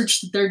research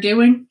that they're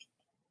doing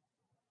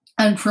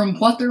and from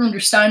what their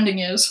understanding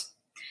is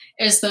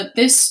that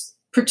this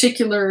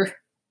particular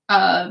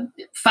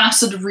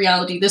facet of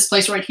reality, this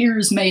place right here,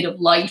 is made of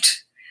light,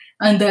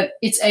 and that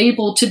it's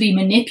able to be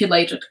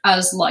manipulated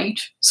as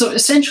light. So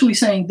essentially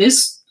saying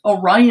this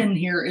Orion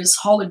here is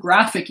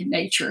holographic in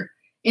nature.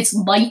 It's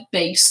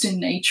light-based in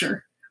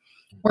nature.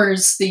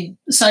 Whereas the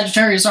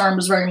Sagittarius arm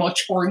is very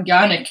much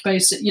organic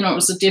based. It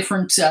was a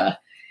different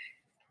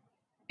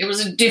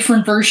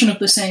version of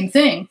the same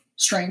thing,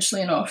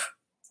 strangely enough.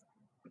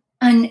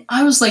 And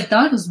I was like,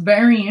 that is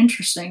very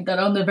interesting, that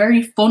on the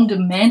very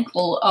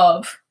fundamental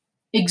of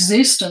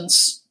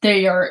existence,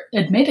 they are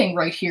admitting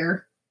right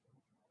here,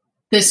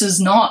 this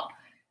is not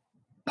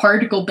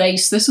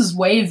particle-based, this is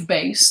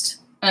wave-based.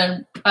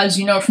 And as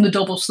you know from the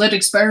double slit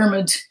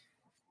experiment,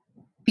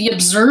 the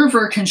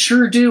observer can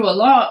sure do a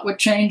lot with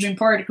changing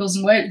particles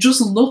and waves. Just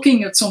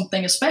looking at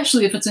something,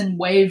 especially if it's in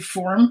wave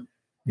form,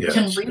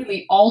 can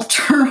really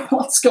alter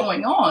what's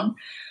going on.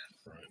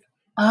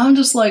 I'm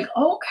just like,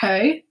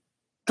 okay,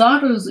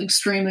 that is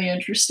extremely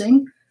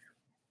interesting.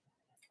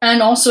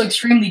 And also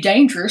extremely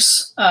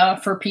dangerous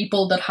for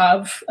people that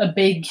have a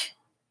big,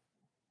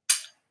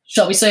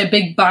 shall we say, a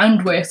big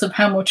bandwidth of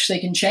how much they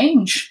can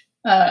change.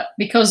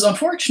 Because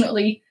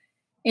unfortunately,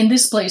 in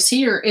this place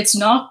here, it's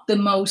not the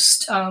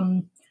most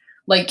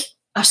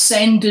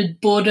ascended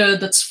Buddha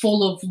that's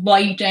full of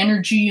light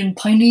energy and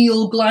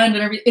pineal gland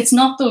and everything. It's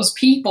not those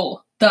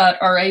people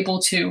that are able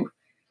to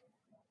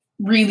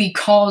really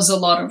cause a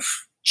lot of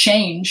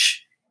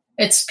change.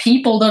 It's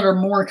people that are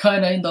more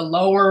kind of in the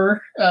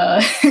lower,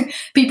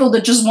 people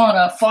that just want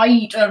to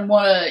fight and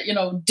want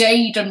to,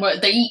 date and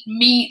they eat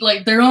meat.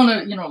 Like they're on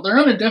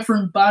a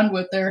different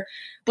bandwidth there.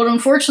 But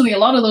unfortunately, a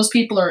lot of those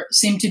people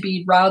seem to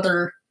be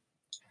rather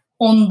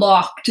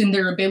unlocked in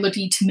their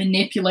ability to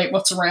manipulate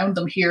what's around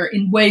them here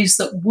in ways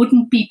that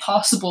wouldn't be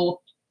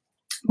possible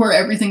where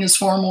everything is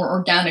far more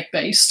organic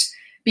based,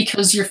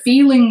 because your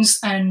feelings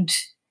and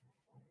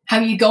how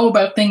you go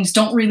about things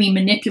don't really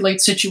manipulate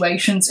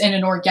situations in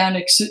an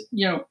organic,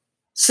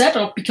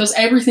 setup, because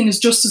everything is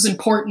just as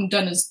important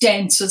and as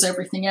dense as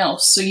everything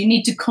else. So you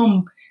need to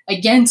come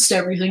against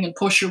everything and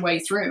push your way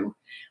through.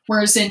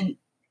 Whereas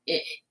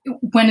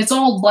when it's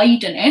all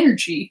light and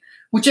energy,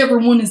 whichever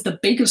one is the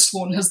biggest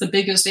one has the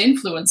biggest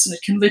influence, and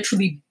it can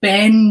literally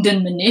bend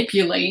and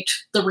manipulate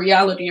the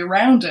reality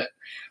around it.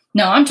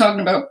 Now, I'm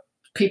talking about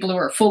people who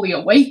are fully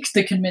awake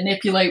that can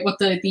manipulate. What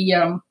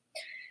the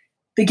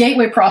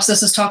gateway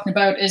process is talking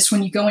about is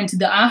when you go into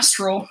the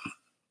astral,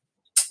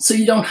 so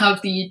you don't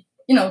have the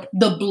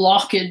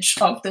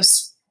blockage of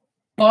this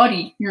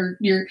body. You're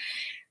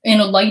in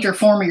a lighter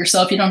form of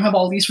yourself. You don't have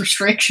all these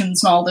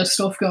restrictions and all this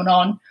stuff going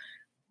on.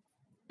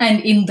 And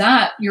in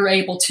that, you're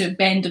able to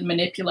bend and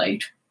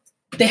manipulate.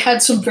 They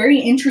had some very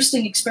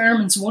interesting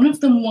experiments. One of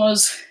them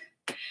was,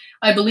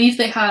 I believe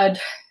they had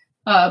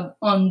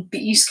on the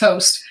East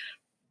Coast,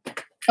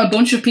 a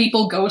bunch of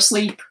people go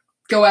asleep,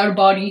 go out of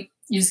body,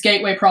 use the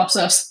gateway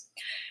process,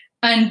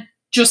 and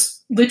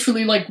just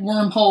literally like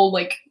wormhole,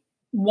 like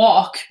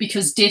walk,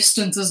 because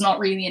distance is not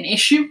really an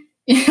issue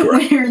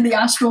when you're in the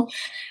astral.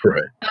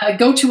 Right.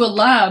 Go to a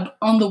lab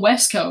on the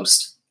West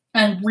Coast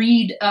and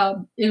read,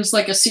 it was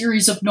like a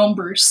series of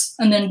numbers,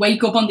 and then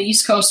wake up on the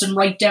East Coast and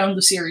write down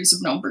the series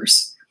of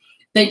numbers.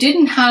 They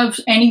didn't have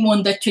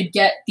anyone that could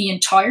get the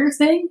entire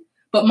thing,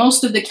 but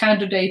most of the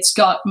candidates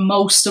got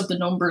most of the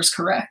numbers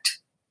correct.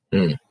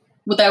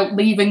 Without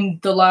leaving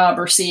the lab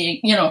or seeing,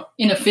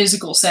 in a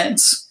physical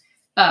sense.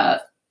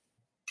 I'm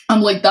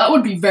like, that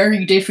would be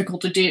very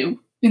difficult to do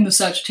in the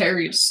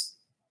Sagittarius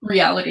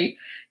reality.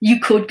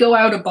 You could go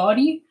out of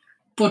body,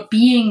 but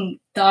being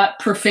that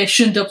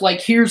proficient of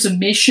like, here's a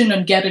mission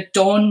and get it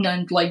done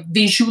and like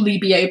visually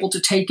be able to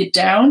take it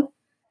down,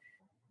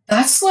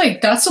 that's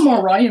some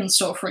Orion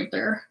stuff right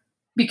there.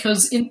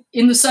 Because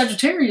in the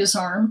Sagittarius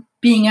arm,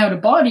 being out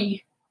of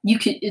body,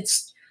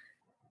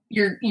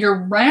 you're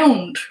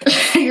round.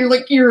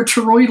 you're a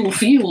toroidal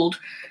field.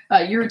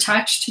 You're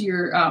attached to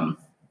your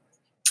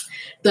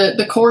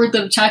the cord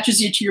that attaches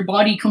you to your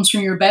body comes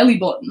from your belly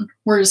button,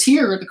 whereas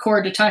here the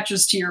cord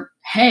attaches to your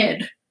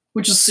head,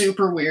 which is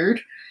super weird.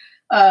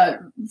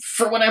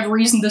 For whatever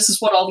reason, this is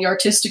what all the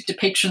artistic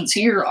depictions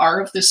here are,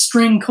 of this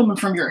string coming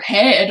from your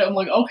head. I'm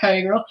like,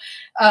 okay, girl.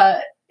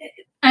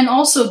 And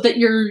also that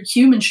you're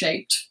human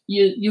shaped.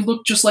 You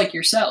look just like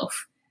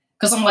yourself.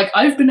 Because I'm like,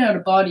 I've been out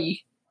of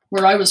body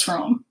where I was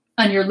from,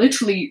 and you're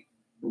literally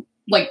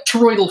like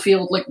toroidal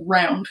field, like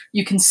round.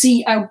 You can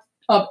see out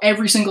of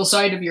every single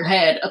side of your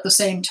head at the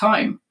same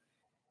time.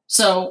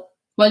 So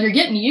while you're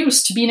getting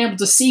used to being able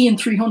to see in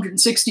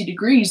 360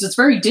 degrees, it's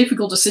very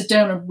difficult to sit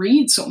down and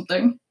read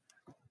something.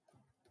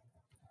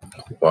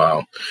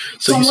 Wow.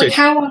 So I'm like,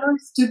 how on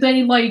earth do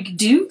they like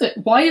do that?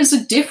 Why is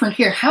it different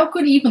here? How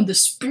could even the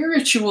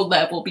spiritual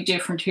level be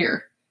different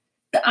here?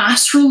 The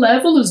astral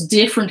level is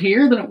different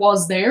here than it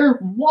was there.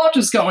 What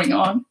is going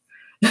on?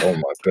 Oh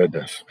my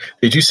goodness.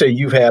 Did you say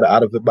you've had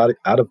out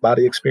of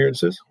body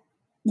experiences?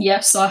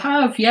 Yes, I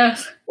have.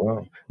 Yes.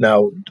 Wow.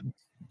 Now,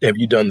 have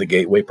you done the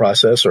gateway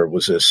process, or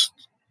was this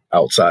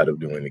outside of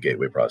doing the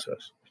gateway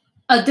process?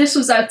 This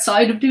was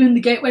outside of doing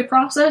the gateway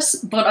process,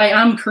 but I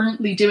am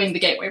currently doing the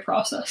gateway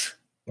process.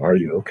 Are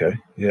you? Okay.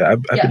 Yeah,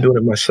 I've been doing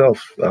it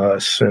myself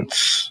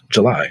since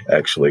July,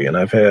 actually, and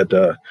I've had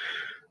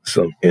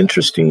some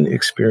interesting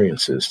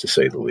experiences, to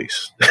say the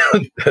least.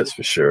 That's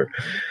for sure.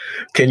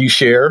 Can you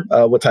share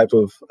what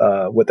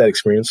that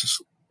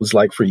experience was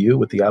like for you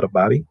with the out of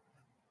body?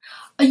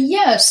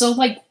 Yeah. So,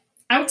 like,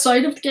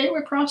 outside of the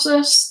gateway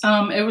process,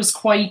 it was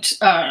quite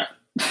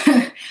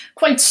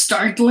quite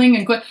startling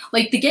and quite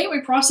like the gateway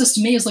process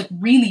to me is like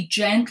really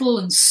gentle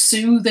and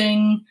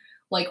soothing,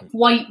 like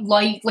white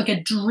light, like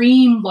a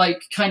dream,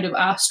 like kind of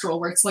astral,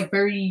 where it's like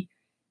very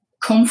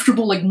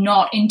comfortable, like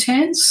not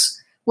intense.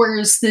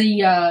 Whereas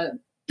the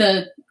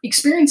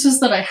experiences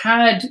that I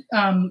had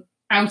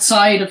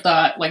outside of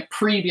that, like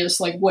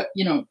previous, like what,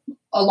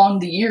 along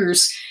the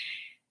years,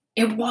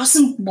 it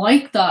wasn't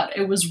like that.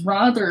 It was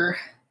rather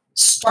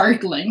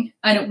startling,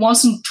 and it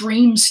wasn't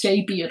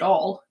dreamscapey at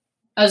all.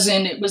 As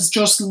in, it was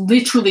just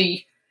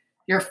literally,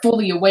 you're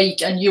fully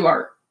awake and you've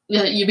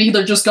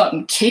either just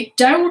gotten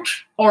kicked out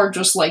or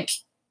just like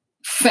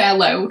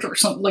fell out or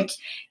something. Like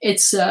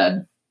it's,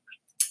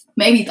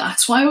 maybe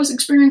that's why I was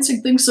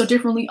experiencing things so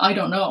differently. I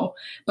don't know.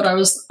 But I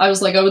was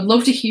like, I would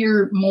love to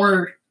hear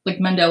more like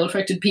Mandela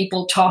affected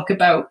people talk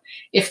about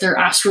if their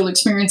astral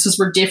experiences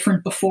were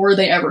different before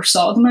they ever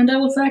saw the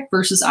Mandela effect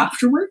versus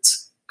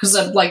afterwards.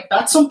 Because like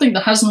that's something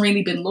that hasn't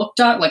really been looked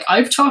at. Like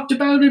I've talked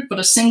about it, but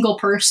a single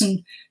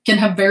person can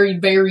have very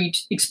varied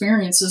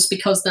experiences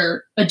because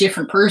they're a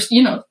different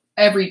person.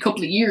 Every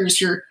couple of years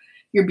you're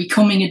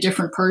becoming a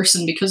different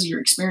person because of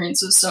your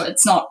experiences. So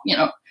it's not,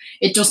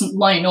 it doesn't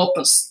line up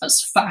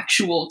as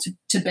factual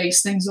to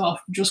base things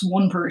off of just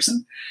one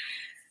person.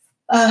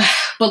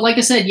 But like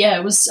I said, yeah,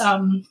 it was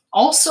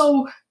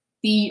also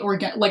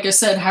like I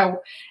said,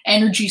 how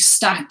energy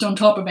stacked on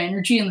top of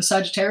energy in the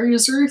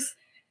Sagittarius Earth,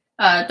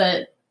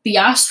 that the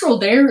astral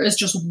there is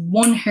just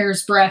one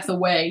hair's breadth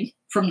away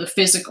from the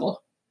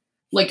physical.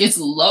 Like, it's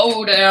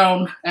low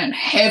down and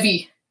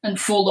heavy and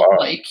full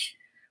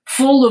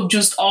of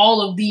just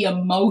all of the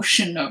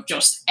emotion of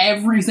just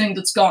everything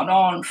that's gone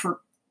on for,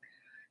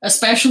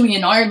 especially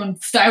in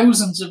Ireland,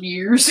 thousands of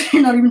years.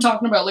 You're not even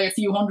talking about like a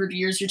few hundred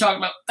years. You're talking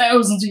about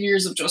thousands of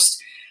years of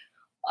just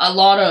a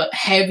lot of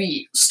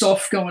heavy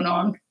stuff going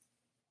on.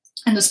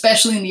 And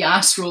especially in the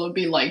astral, it'd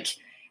be like,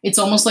 it's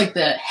almost like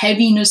the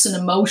heaviness and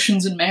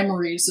emotions and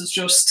memories is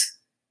just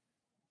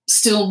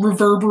still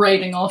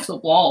reverberating off the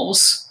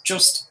walls,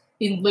 just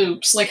in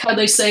loops. Like how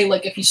they say,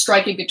 like, if you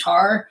strike a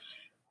guitar,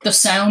 the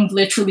sound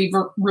literally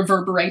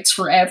reverberates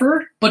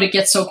forever, but it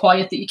gets so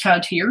quiet that you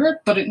can't hear it,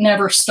 but it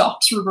never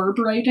stops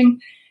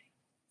reverberating.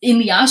 In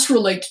the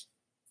astral, like,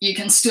 you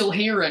can still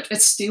hear it.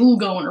 It's still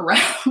going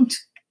around.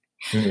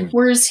 Mm-hmm.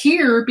 Whereas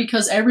here,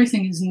 because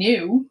everything is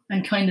new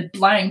and kind of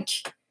blank,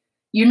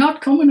 you're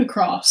not coming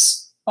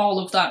across all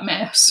of that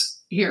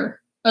mess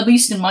here. At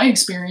least in my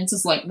experience,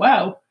 it's like,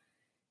 wow,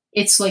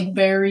 it's like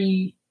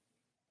very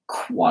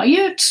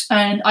quiet.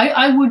 And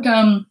I'd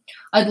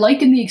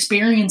liken the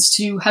experience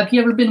to, have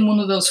you ever been in one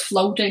of those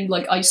floating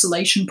like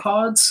isolation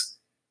pods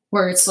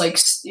where it's like,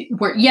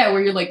 where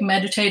you're like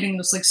meditating,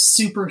 it's like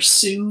super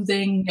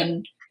soothing,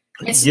 and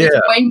it's way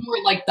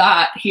more like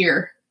that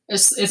here.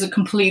 It's a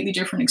completely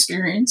different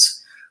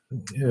experience.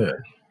 Yeah.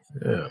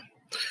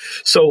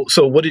 So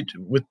what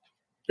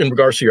in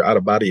regards to your out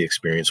of body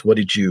experience, what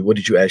did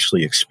you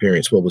actually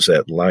experience? What was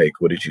that like?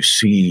 What did you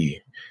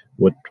see?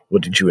 What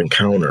did you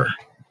encounter?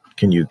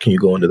 Can you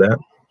go into that?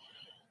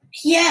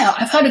 Yeah,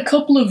 I've had a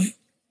couple of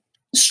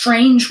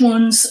strange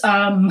ones.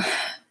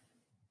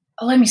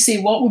 Let me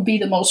see, what would be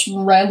the most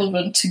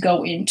relevant to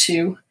go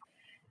into?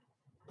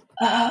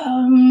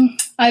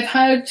 I've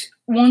had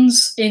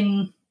ones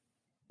in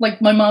like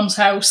my mom's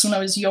house when I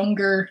was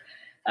younger,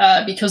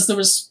 because there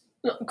was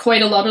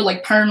quite a lot of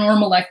like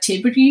paranormal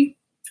activity,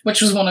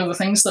 which was one of the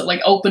things that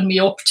like opened me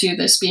up to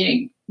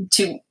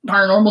to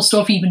paranormal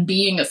stuff even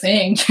being a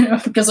thing, you know,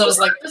 because I was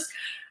like,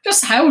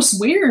 this house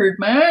weird,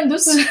 man.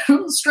 This is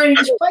a strange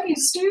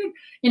place, dude.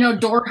 You know,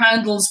 door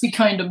handles be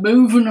kind of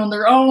moving on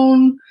their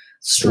own,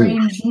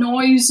 strange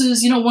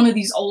noises, you know, one of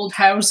these old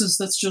houses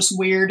that's just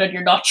weird and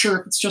you're not sure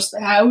if it's just the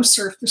house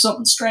or if there's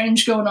something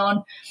strange going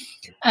on.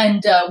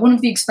 And one of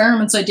the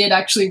experiments I did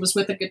actually was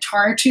with a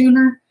guitar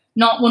tuner,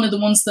 not one of the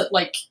ones that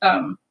like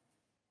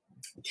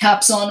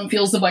taps on and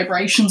feels the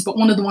vibrations, but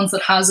one of the ones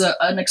that has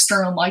an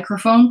external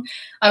microphone.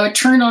 I would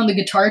turn on the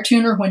guitar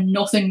tuner when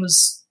no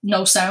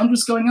sound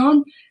was going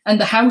on, and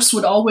the house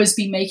would always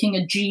be making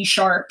a G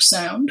sharp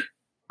sound.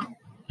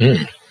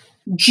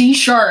 G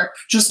sharp,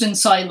 just in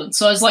silence.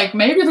 So I was like,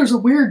 maybe there's a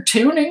weird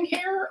tuning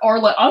here, or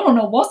like, I don't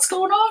know what's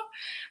going on.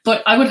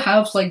 But I would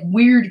have like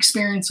weird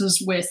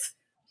experiences with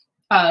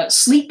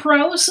sleep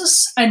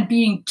paralysis and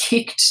being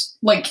kicked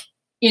like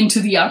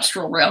into the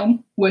astral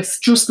realm with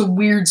just the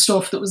weird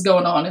stuff that was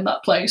going on in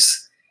that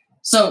place.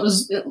 So it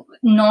was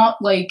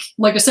not like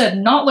I said,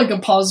 not like a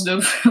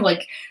positive,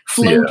 like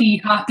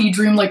floaty, happy,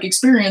 dreamlike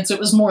experience. It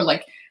was more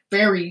like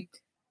very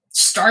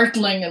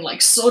startling and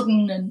like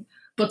sudden,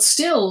 but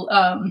still,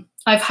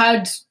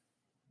 I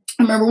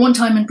remember one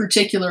time in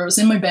particular, I was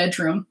in my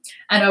bedroom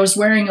and I was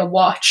wearing a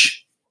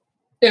watch.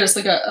 It was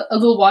like a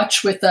little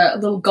watch with a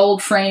little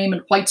gold frame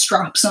and white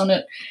straps on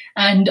it.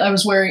 And I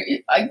was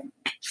wearing, I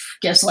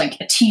guess,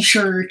 like a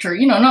t-shirt or,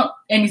 you know, not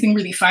anything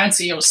really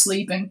fancy. I was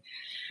sleeping.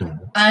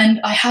 And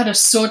I had a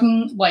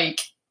sudden,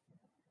 like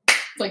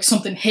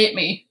something hit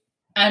me.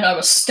 And I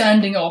was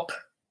standing up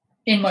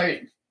in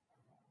my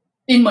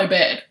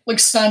bed, like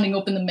standing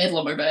up in the middle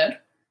of my bed.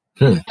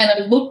 And I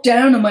look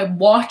down and my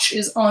watch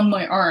is on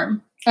my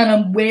arm. And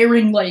I'm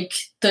wearing like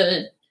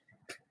the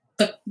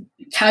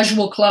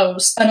casual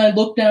clothes, and I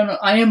look down and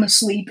I am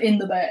asleep in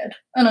the bed,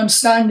 and I'm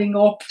standing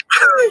up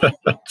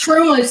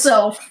through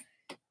myself,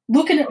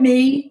 looking at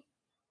me,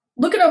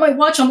 looking at my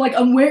watch. I'm like,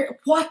 I'm wearing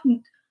what?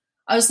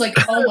 I was like,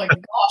 oh my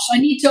gosh, I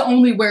need to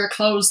only wear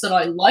clothes that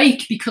I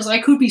like, because I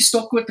could be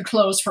stuck with the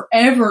clothes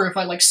forever if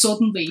I like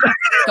suddenly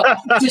got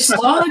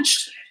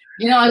dislodged.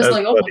 You know, I was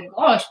like, oh my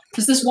gosh,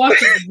 because this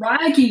watch is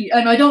raggy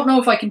and I don't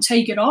know if I can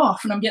take it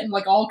off, and I'm getting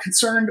like all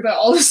concerned about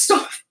all this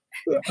stuff.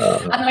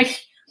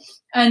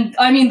 And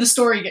I mean, the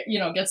story, you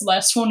know, gets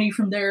less funny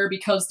from there,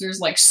 because there's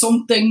like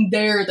something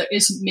there that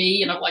isn't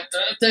me. And I'm like,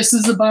 this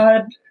is a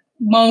bad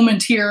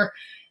moment here.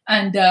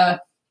 And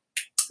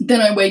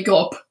then I wake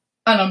up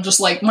and I'm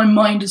just like, my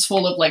mind is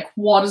full of like,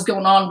 what is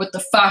going on with the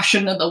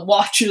fashion and the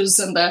watches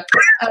and the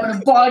out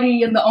of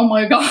body and the, oh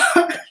my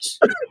gosh.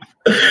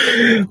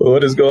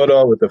 What is going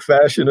on with the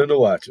fashion and the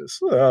watches?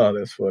 Oh,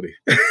 that's funny.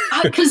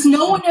 Because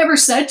no one ever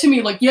said to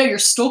me like, yeah, you're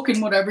stuck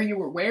in whatever you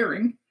were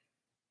wearing.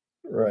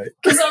 Right.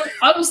 Because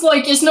I was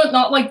like, isn't it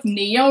not like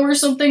Neo or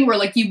something where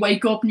like you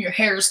wake up and your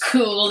hair is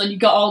cool and you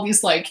got all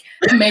these like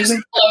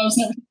amazing clothes?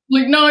 And,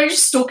 like, no, you're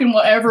just stuck in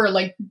whatever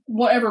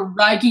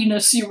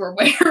ragginess you were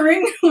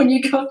wearing when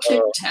you got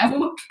kicked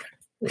out.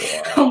 Wow.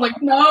 I'm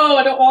like, no,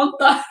 I don't want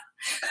that.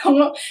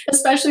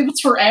 Especially if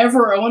it's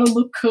forever. I want to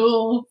look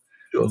cool.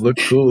 You'll look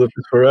cool if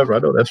it's forever. I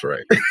know that's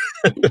right.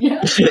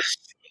 Yeah.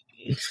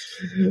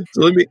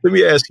 So let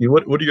me ask you,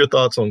 what are your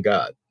thoughts on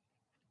God?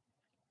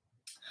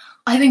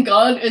 I think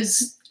God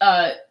is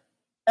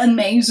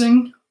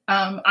amazing.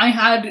 I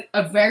had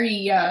a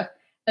very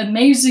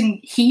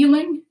amazing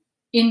healing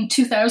in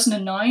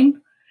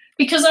 2009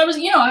 because I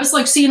was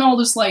like seeing all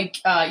this like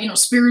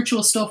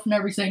spiritual stuff and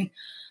everything,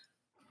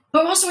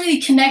 but I wasn't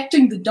really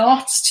connecting the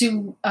dots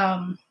to.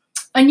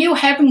 I knew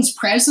heaven's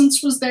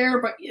presence was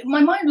there, but my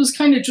mind was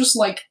kind of just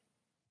like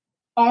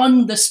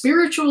on the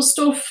spiritual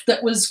stuff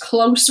that was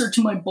closer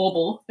to my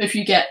bubble, if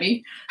you get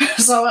me.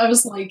 So I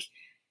was like,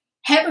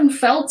 heaven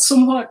felt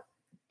somewhat.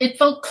 It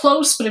felt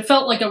close, but it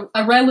felt like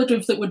a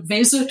relative that would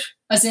visit.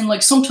 As in,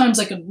 like, sometimes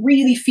I could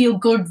really feel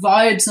good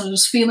vibes and I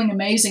was feeling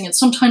amazing. And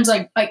sometimes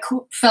I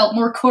felt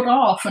more cut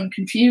off and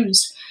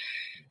confused.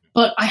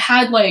 But I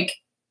had, like,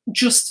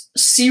 just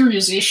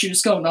serious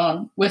issues going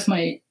on with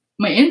my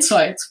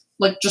insides.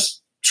 Like,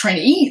 just trying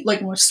to eat,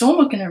 like, my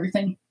stomach and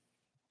everything.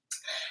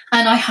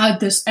 And I had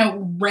this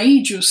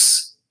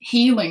outrageous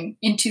healing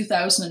in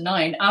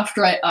 2009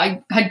 after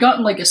I had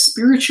gotten, like, a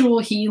spiritual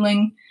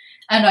healing.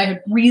 And I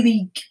had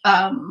really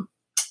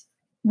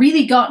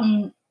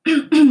gotten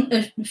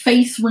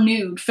faith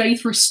renewed,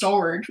 faith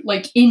restored,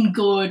 like in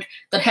good,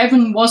 that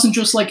heaven wasn't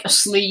just like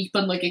asleep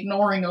and like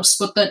ignoring us,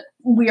 but that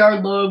we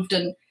are loved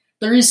and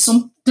there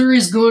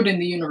is good in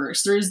the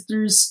universe. There is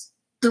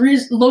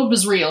love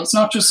is real. It's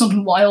not just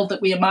something wild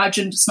that we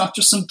imagined. It's not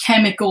just some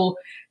chemical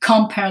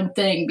compound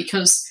thing,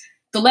 because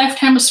the left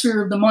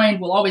hemisphere of the mind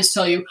will always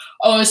tell you,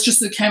 oh, it's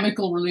just a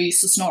chemical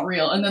release, it's not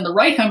real. And then the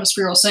right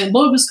hemisphere will say,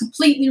 love is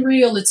completely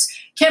real, its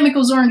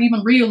chemicals aren't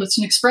even real, it's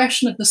an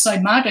expression of the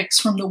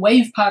cymatics from the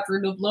wave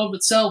pattern of love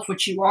itself,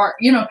 which you are.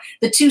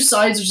 The two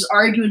sides are just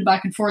arguing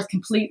back and forth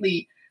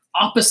completely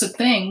opposite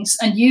things.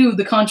 And you,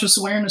 the conscious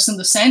awareness in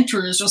the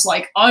center, is just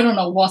like, I don't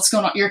know what's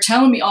going on. You're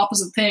telling me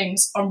opposite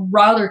things. I'm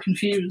rather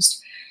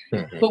confused.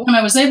 Mm-hmm. But when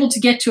I was able to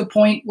get to a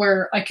point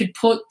where I could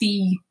put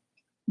the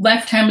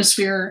left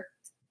hemisphere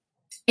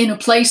in a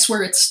place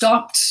where it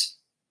stopped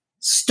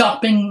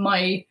stopping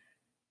my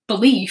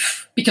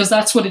belief, because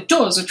that's what it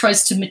does. It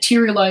tries to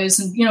materialize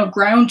and,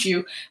 ground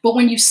you. But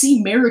when you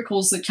see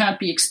miracles that can't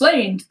be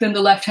explained, then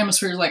the left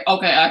hemisphere is like,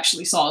 okay, I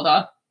actually saw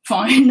that.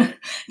 Fine.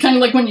 Kind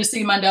of like when you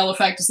see Mandela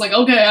effect, it's like,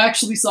 okay, I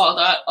actually saw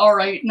that. All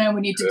right, now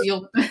we need to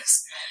deal with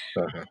this.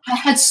 Uh-huh. I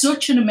had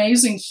such an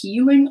amazing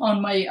healing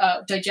on my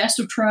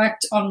digestive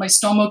tract, on my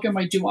stomach and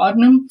my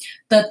duodenum,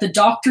 that the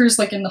doctors,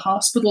 like in the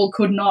hospital,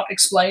 could not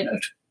explain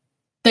it.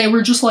 They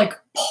were just like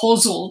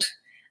puzzled,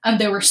 and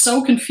they were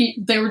so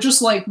confused. They were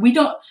just like,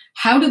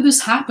 how did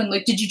this happen?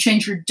 Like, did you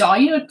change your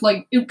diet?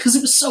 Like, because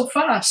it was so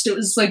fast. It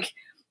was like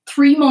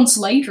 3 months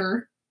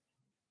later,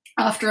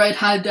 after I'd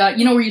had,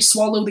 where you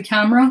swallow the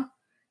camera?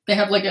 They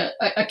have like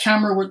a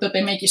camera that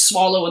they make you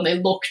swallow, and they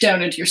look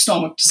down into your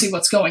stomach to see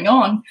what's going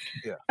on.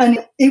 Yeah.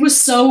 And it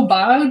was so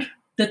bad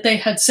that they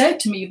had said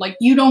to me, like,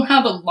 you don't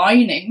have a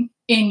lining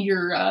in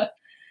your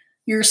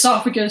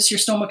esophagus, your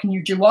stomach, and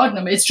your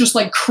duodenum. It's just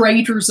like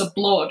craters of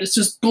blood. It's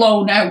just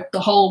blown out the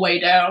whole way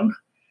down.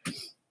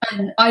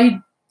 And I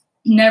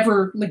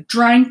never like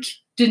drank,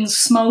 didn't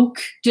smoke,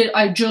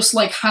 I just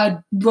like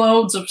had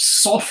loads of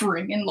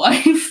suffering in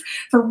life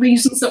for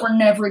reasons that were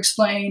never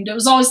explained. It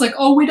was always like,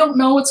 oh, we don't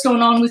know what's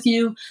going on with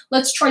you.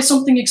 Let's try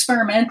something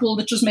experimental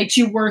that just makes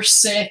you worse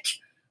sick,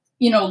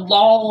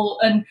 lol.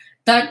 And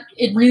that,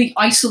 it really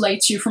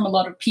isolates you from a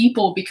lot of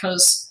people,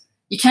 because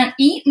you can't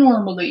eat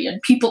normally, and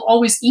people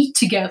always eat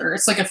together.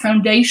 It's like a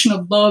foundation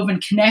of love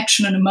and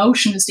connection and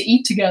emotion is to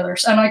eat together.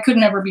 And I could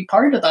never be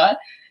part of that.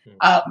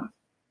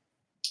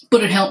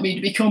 But it helped me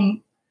to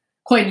become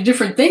quite a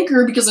different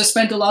thinker, because I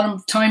spent a lot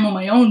of time on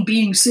my own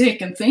being sick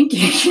and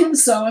thinking.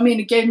 So,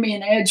 it gave me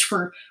an edge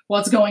for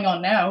what's going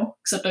on now,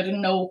 except I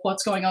didn't know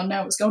what's going on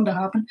now was going to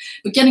happen.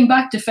 But getting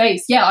back to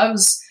faith, yeah, I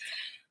was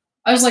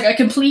like, I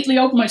completely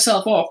opened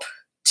myself up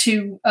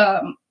to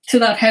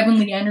that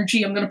heavenly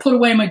energy. I'm going to put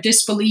away my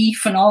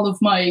disbelief and all of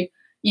my,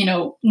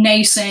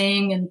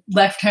 naysaying and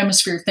left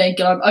hemisphere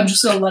thinking. I'm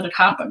just going to let it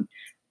happen.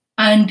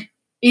 And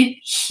it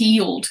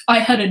healed. I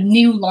had a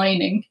new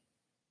lining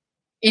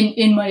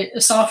in my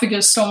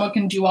esophagus, stomach,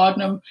 and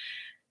duodenum.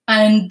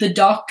 And the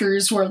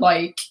doctors were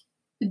like,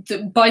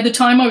 by the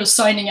time I was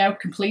signing out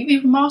completely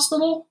from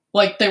hospital,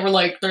 like, they were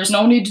like, there's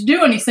no need to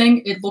do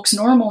anything. It looks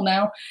normal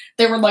now.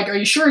 They were like, are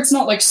you sure it's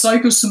not like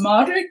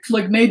psychosomatic?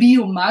 Like, maybe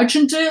you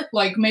imagined it?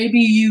 Like, maybe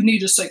you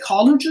need a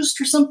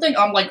psychologist or something?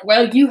 I'm like,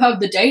 well, you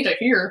have the data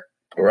here.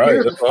 Right. Here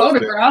are the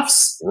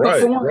photographs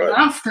before and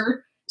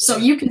after. So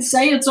you can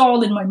say it's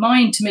all in my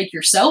mind to make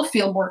yourself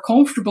feel more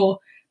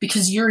comfortable,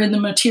 because you're in the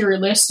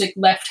materialistic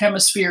left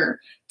hemisphere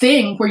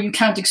thing where you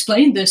can't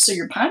explain this, so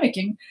you're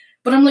panicking.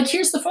 But I'm like,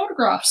 here's the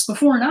photographs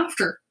before and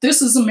after. This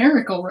is a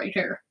miracle right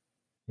here.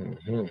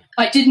 Mm-hmm.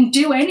 I didn't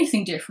do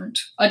anything different.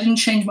 I didn't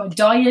change my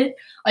diet.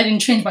 I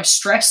didn't change my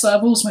stress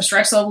levels. My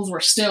stress levels were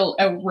still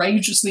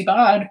outrageously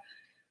bad.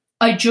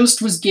 I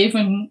just was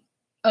given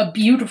a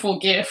beautiful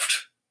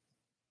gift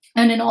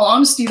And in all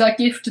honesty, that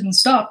gift didn't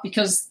stop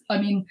because, I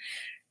mean,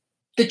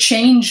 the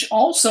change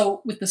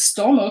also with the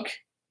stomach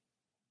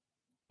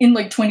in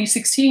like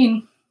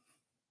 2016,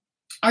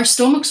 our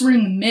stomachs were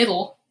in the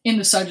middle in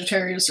the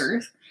Sagittarius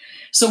Earth.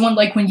 So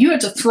when you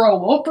had to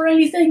throw up or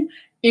anything,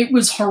 it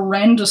was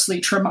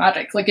horrendously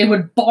traumatic. Like it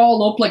would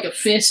ball up like a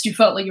fist. You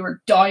felt like you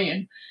were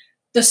dying.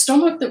 The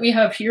stomach that we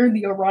have here in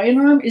the Orion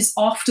arm is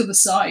off to the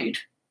side,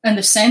 and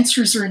the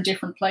sensors are in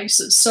different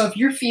places. So if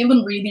you're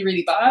feeling really,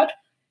 really bad,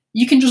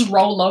 you can just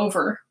roll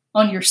over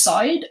on your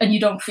side and you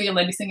don't feel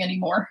anything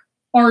anymore.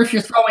 Or if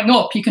you're throwing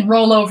up, you can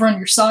roll over on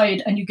your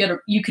side and you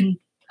can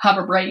have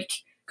a break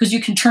because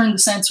you can turn the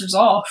sensors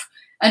off.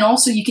 And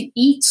also you can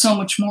eat so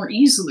much more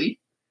easily.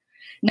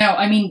 Now,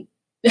 I mean,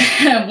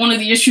 one of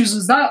the issues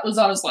was I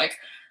was like,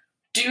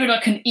 dude, I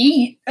can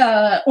eat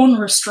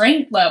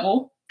unrestrained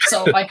level.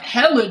 So I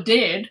hella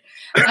did.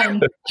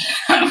 And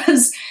I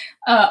was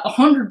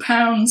 100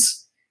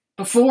 pounds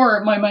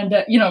before my mind,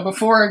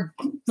 before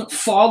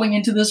falling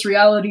into this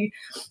reality.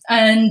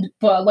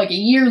 But like a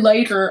year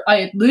later, I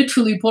had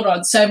literally put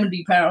on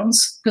 70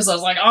 pounds because I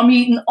was like, I'm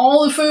eating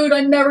all the food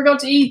I never got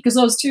to eat because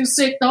I was too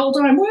sick the whole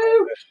time. Woo!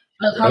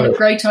 I was having a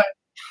great time.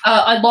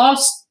 I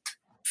lost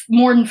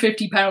more than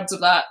 50 pounds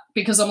of that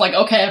because I'm like,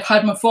 okay, I've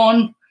had my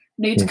fun.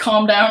 Need to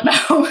calm down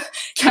now.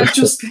 Can't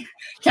just do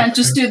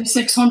the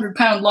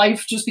 600-pound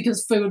life just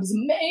because food is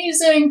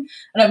amazing.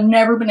 And I've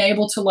never been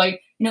able to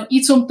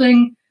eat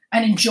something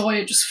and enjoy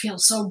it. Just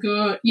feels so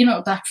good.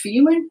 That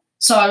feeling.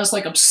 So I was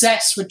like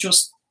obsessed with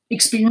just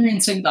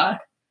experiencing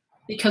that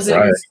because it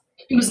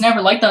was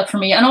never like that for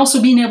me. And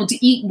also being able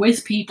to eat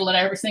with people and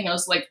everything. I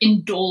was like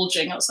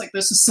indulging. I was like,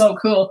 this is so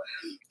cool.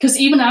 Because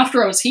even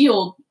after I was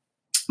healed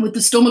with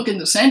the stomach in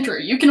the center,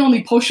 you can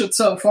only push it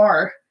so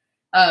far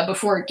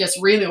before it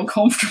gets really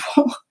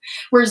uncomfortable.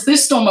 Whereas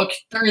this stomach,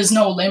 there is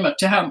no limit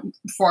to how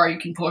far you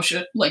can push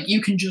it. Like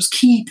you can just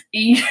keep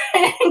eating.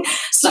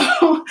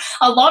 So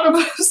a lot of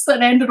us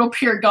that ended up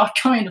here got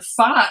kind of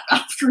fat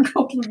after a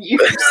couple of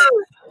years.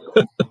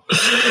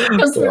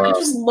 Because they were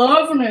just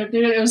loving it,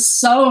 dude. It was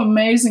so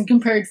amazing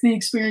compared to the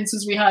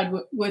experiences we had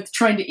with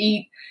trying to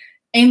eat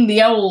in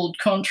the old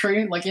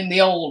country, like in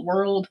the old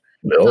world.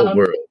 The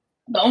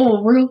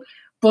old world.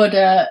 But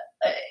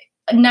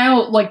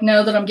now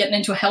that I'm getting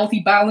into a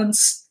healthy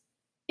balance,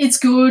 it's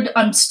good.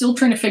 I'm still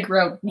trying to figure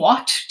out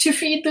what to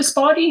feed this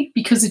body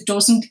because it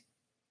doesn't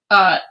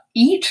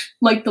eat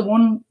like the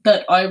one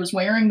that I was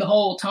wearing the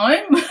whole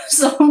time.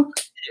 So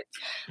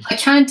I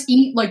can't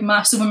eat like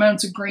massive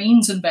amounts of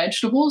greens and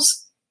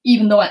vegetables,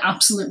 even though I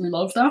absolutely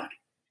love that.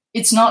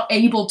 It's not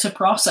able to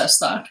process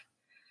that.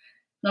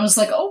 And I was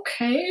like,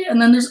 okay.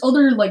 And then there's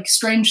other like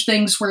strange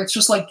things where it's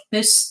just like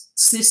this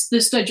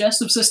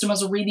digestive system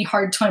has a really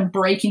hard time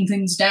breaking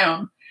things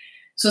down.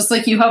 So it's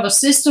like you have a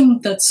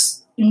system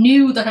that's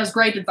new that has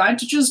great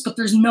advantages, but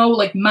there's no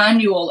like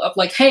manual of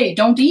like, hey,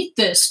 don't eat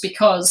this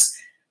because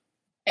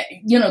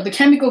the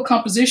chemical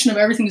composition of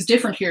everything is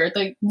different here.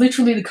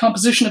 Literally the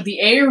composition of the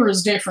air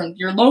is different.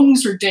 Your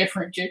lungs are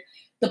different.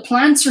 The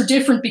plants are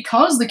different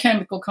because the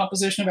chemical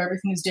composition of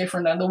everything is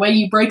different, and the way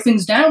you break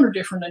things down are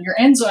different, and your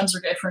enzymes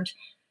are different.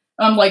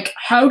 I'm like,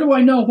 how do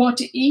I know what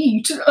to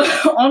eat?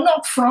 I'm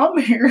not from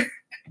here.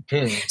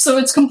 So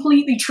it's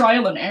completely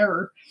trial and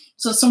error.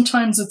 So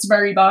sometimes it's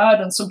very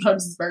bad and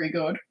sometimes it's very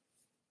good.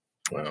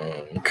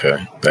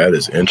 Okay. That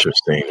is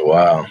interesting.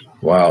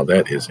 Wow,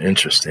 that is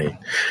interesting.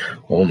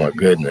 Oh my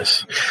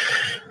goodness.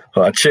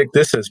 Chick,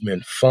 this has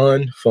been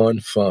fun.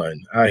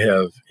 I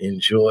have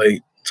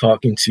enjoyed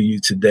talking to you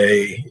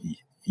today.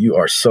 You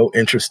are so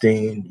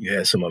interesting. You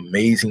had some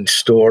amazing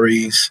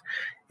stories.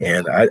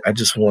 And I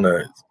just want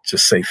to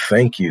just say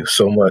thank you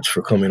so much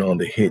for coming on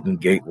the Hidden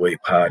Gateway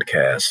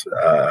podcast.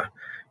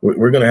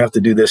 We're going to have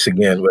to do this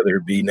again, whether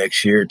it be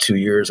next year, 2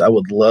 years. I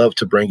would love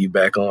to bring you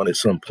back on at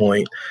some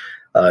point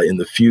in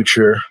the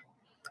future.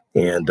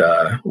 And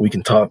we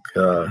can talk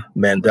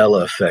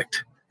Mandela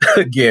effect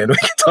again. We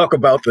can talk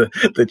about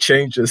the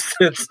changes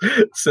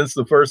since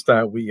the first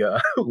time we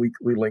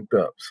linked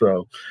up.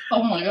 So,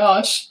 oh my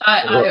gosh,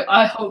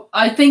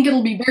 I think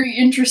it'll be very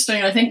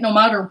interesting. I think no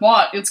matter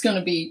what, it's going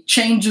to be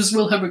changes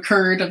will have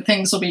occurred and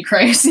things will be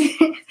crazy.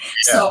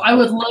 So I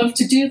would love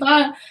to do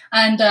that,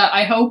 and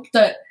I hope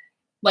that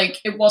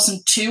it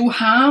wasn't too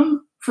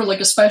ham for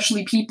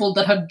especially people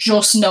that have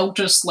just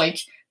noticed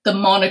the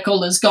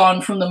monocle is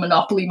gone from the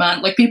Monopoly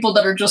man. People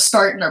that are just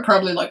starting are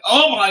probably like,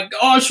 oh my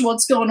gosh,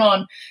 what's going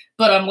on?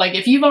 But I'm like,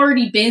 if you've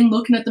already been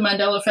looking at the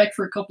Mandela effect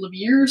for a couple of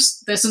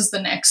years, this is the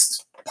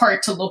next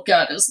part to look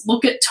at, is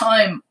look at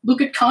time,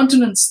 look at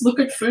continents, look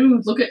at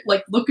food, look at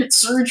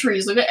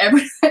surgeries, look at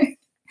everything.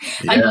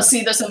 Yeah. And you'll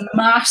see this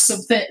massive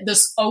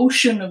this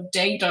ocean of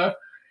data.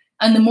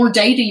 And the more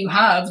data you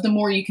have, the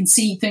more you can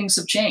see things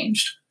have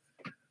changed.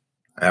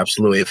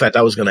 Absolutely. In fact,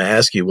 I was going to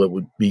ask you what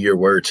would be your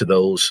word to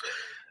those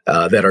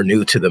that are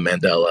new to the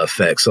Mandela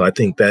effect. So I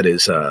think that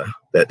is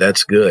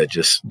that's good.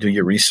 Just do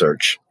your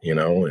research,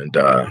 and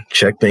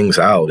check things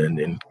out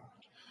and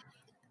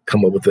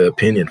come up with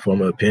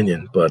form an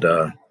opinion. But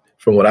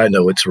from what I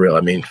know, it's real.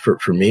 I mean,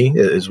 for me,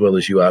 as well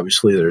as you,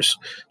 obviously, there's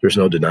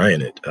no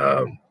denying it.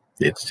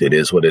 It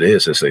is what it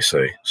is, as they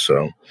say.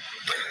 So,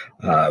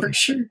 For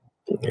sure.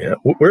 yeah.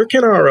 Where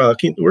can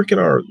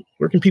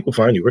people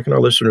find you? Where can our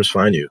listeners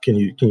find you? Can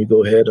you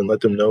go ahead and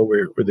let them know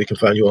where they can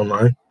find you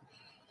online?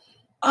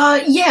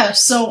 Yeah.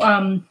 So,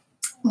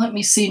 let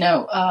me see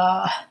now.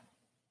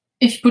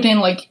 If you put in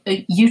like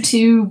a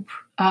YouTube,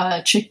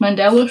 Chick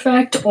Mandela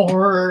Effect,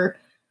 or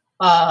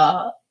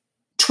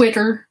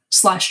Twitter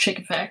 /Chick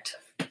Effect.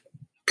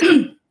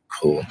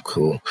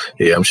 Cool.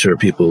 Yeah, I'm sure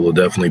people will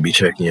definitely be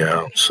checking you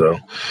out. So,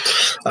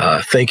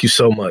 thank you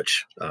so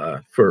much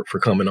for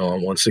coming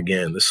on once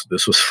again.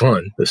 This was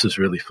fun. This is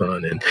really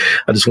fun, and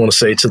I just want to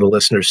say to the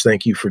listeners,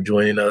 thank you for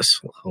joining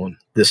us on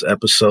this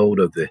episode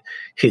of the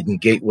Hidden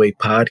Gateway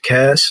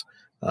podcast.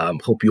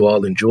 Hope you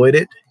all enjoyed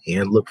it,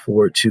 and look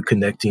forward to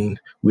connecting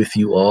with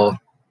you all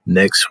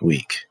next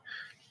week.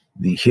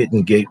 The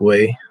Hidden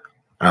Gateway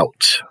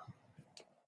out.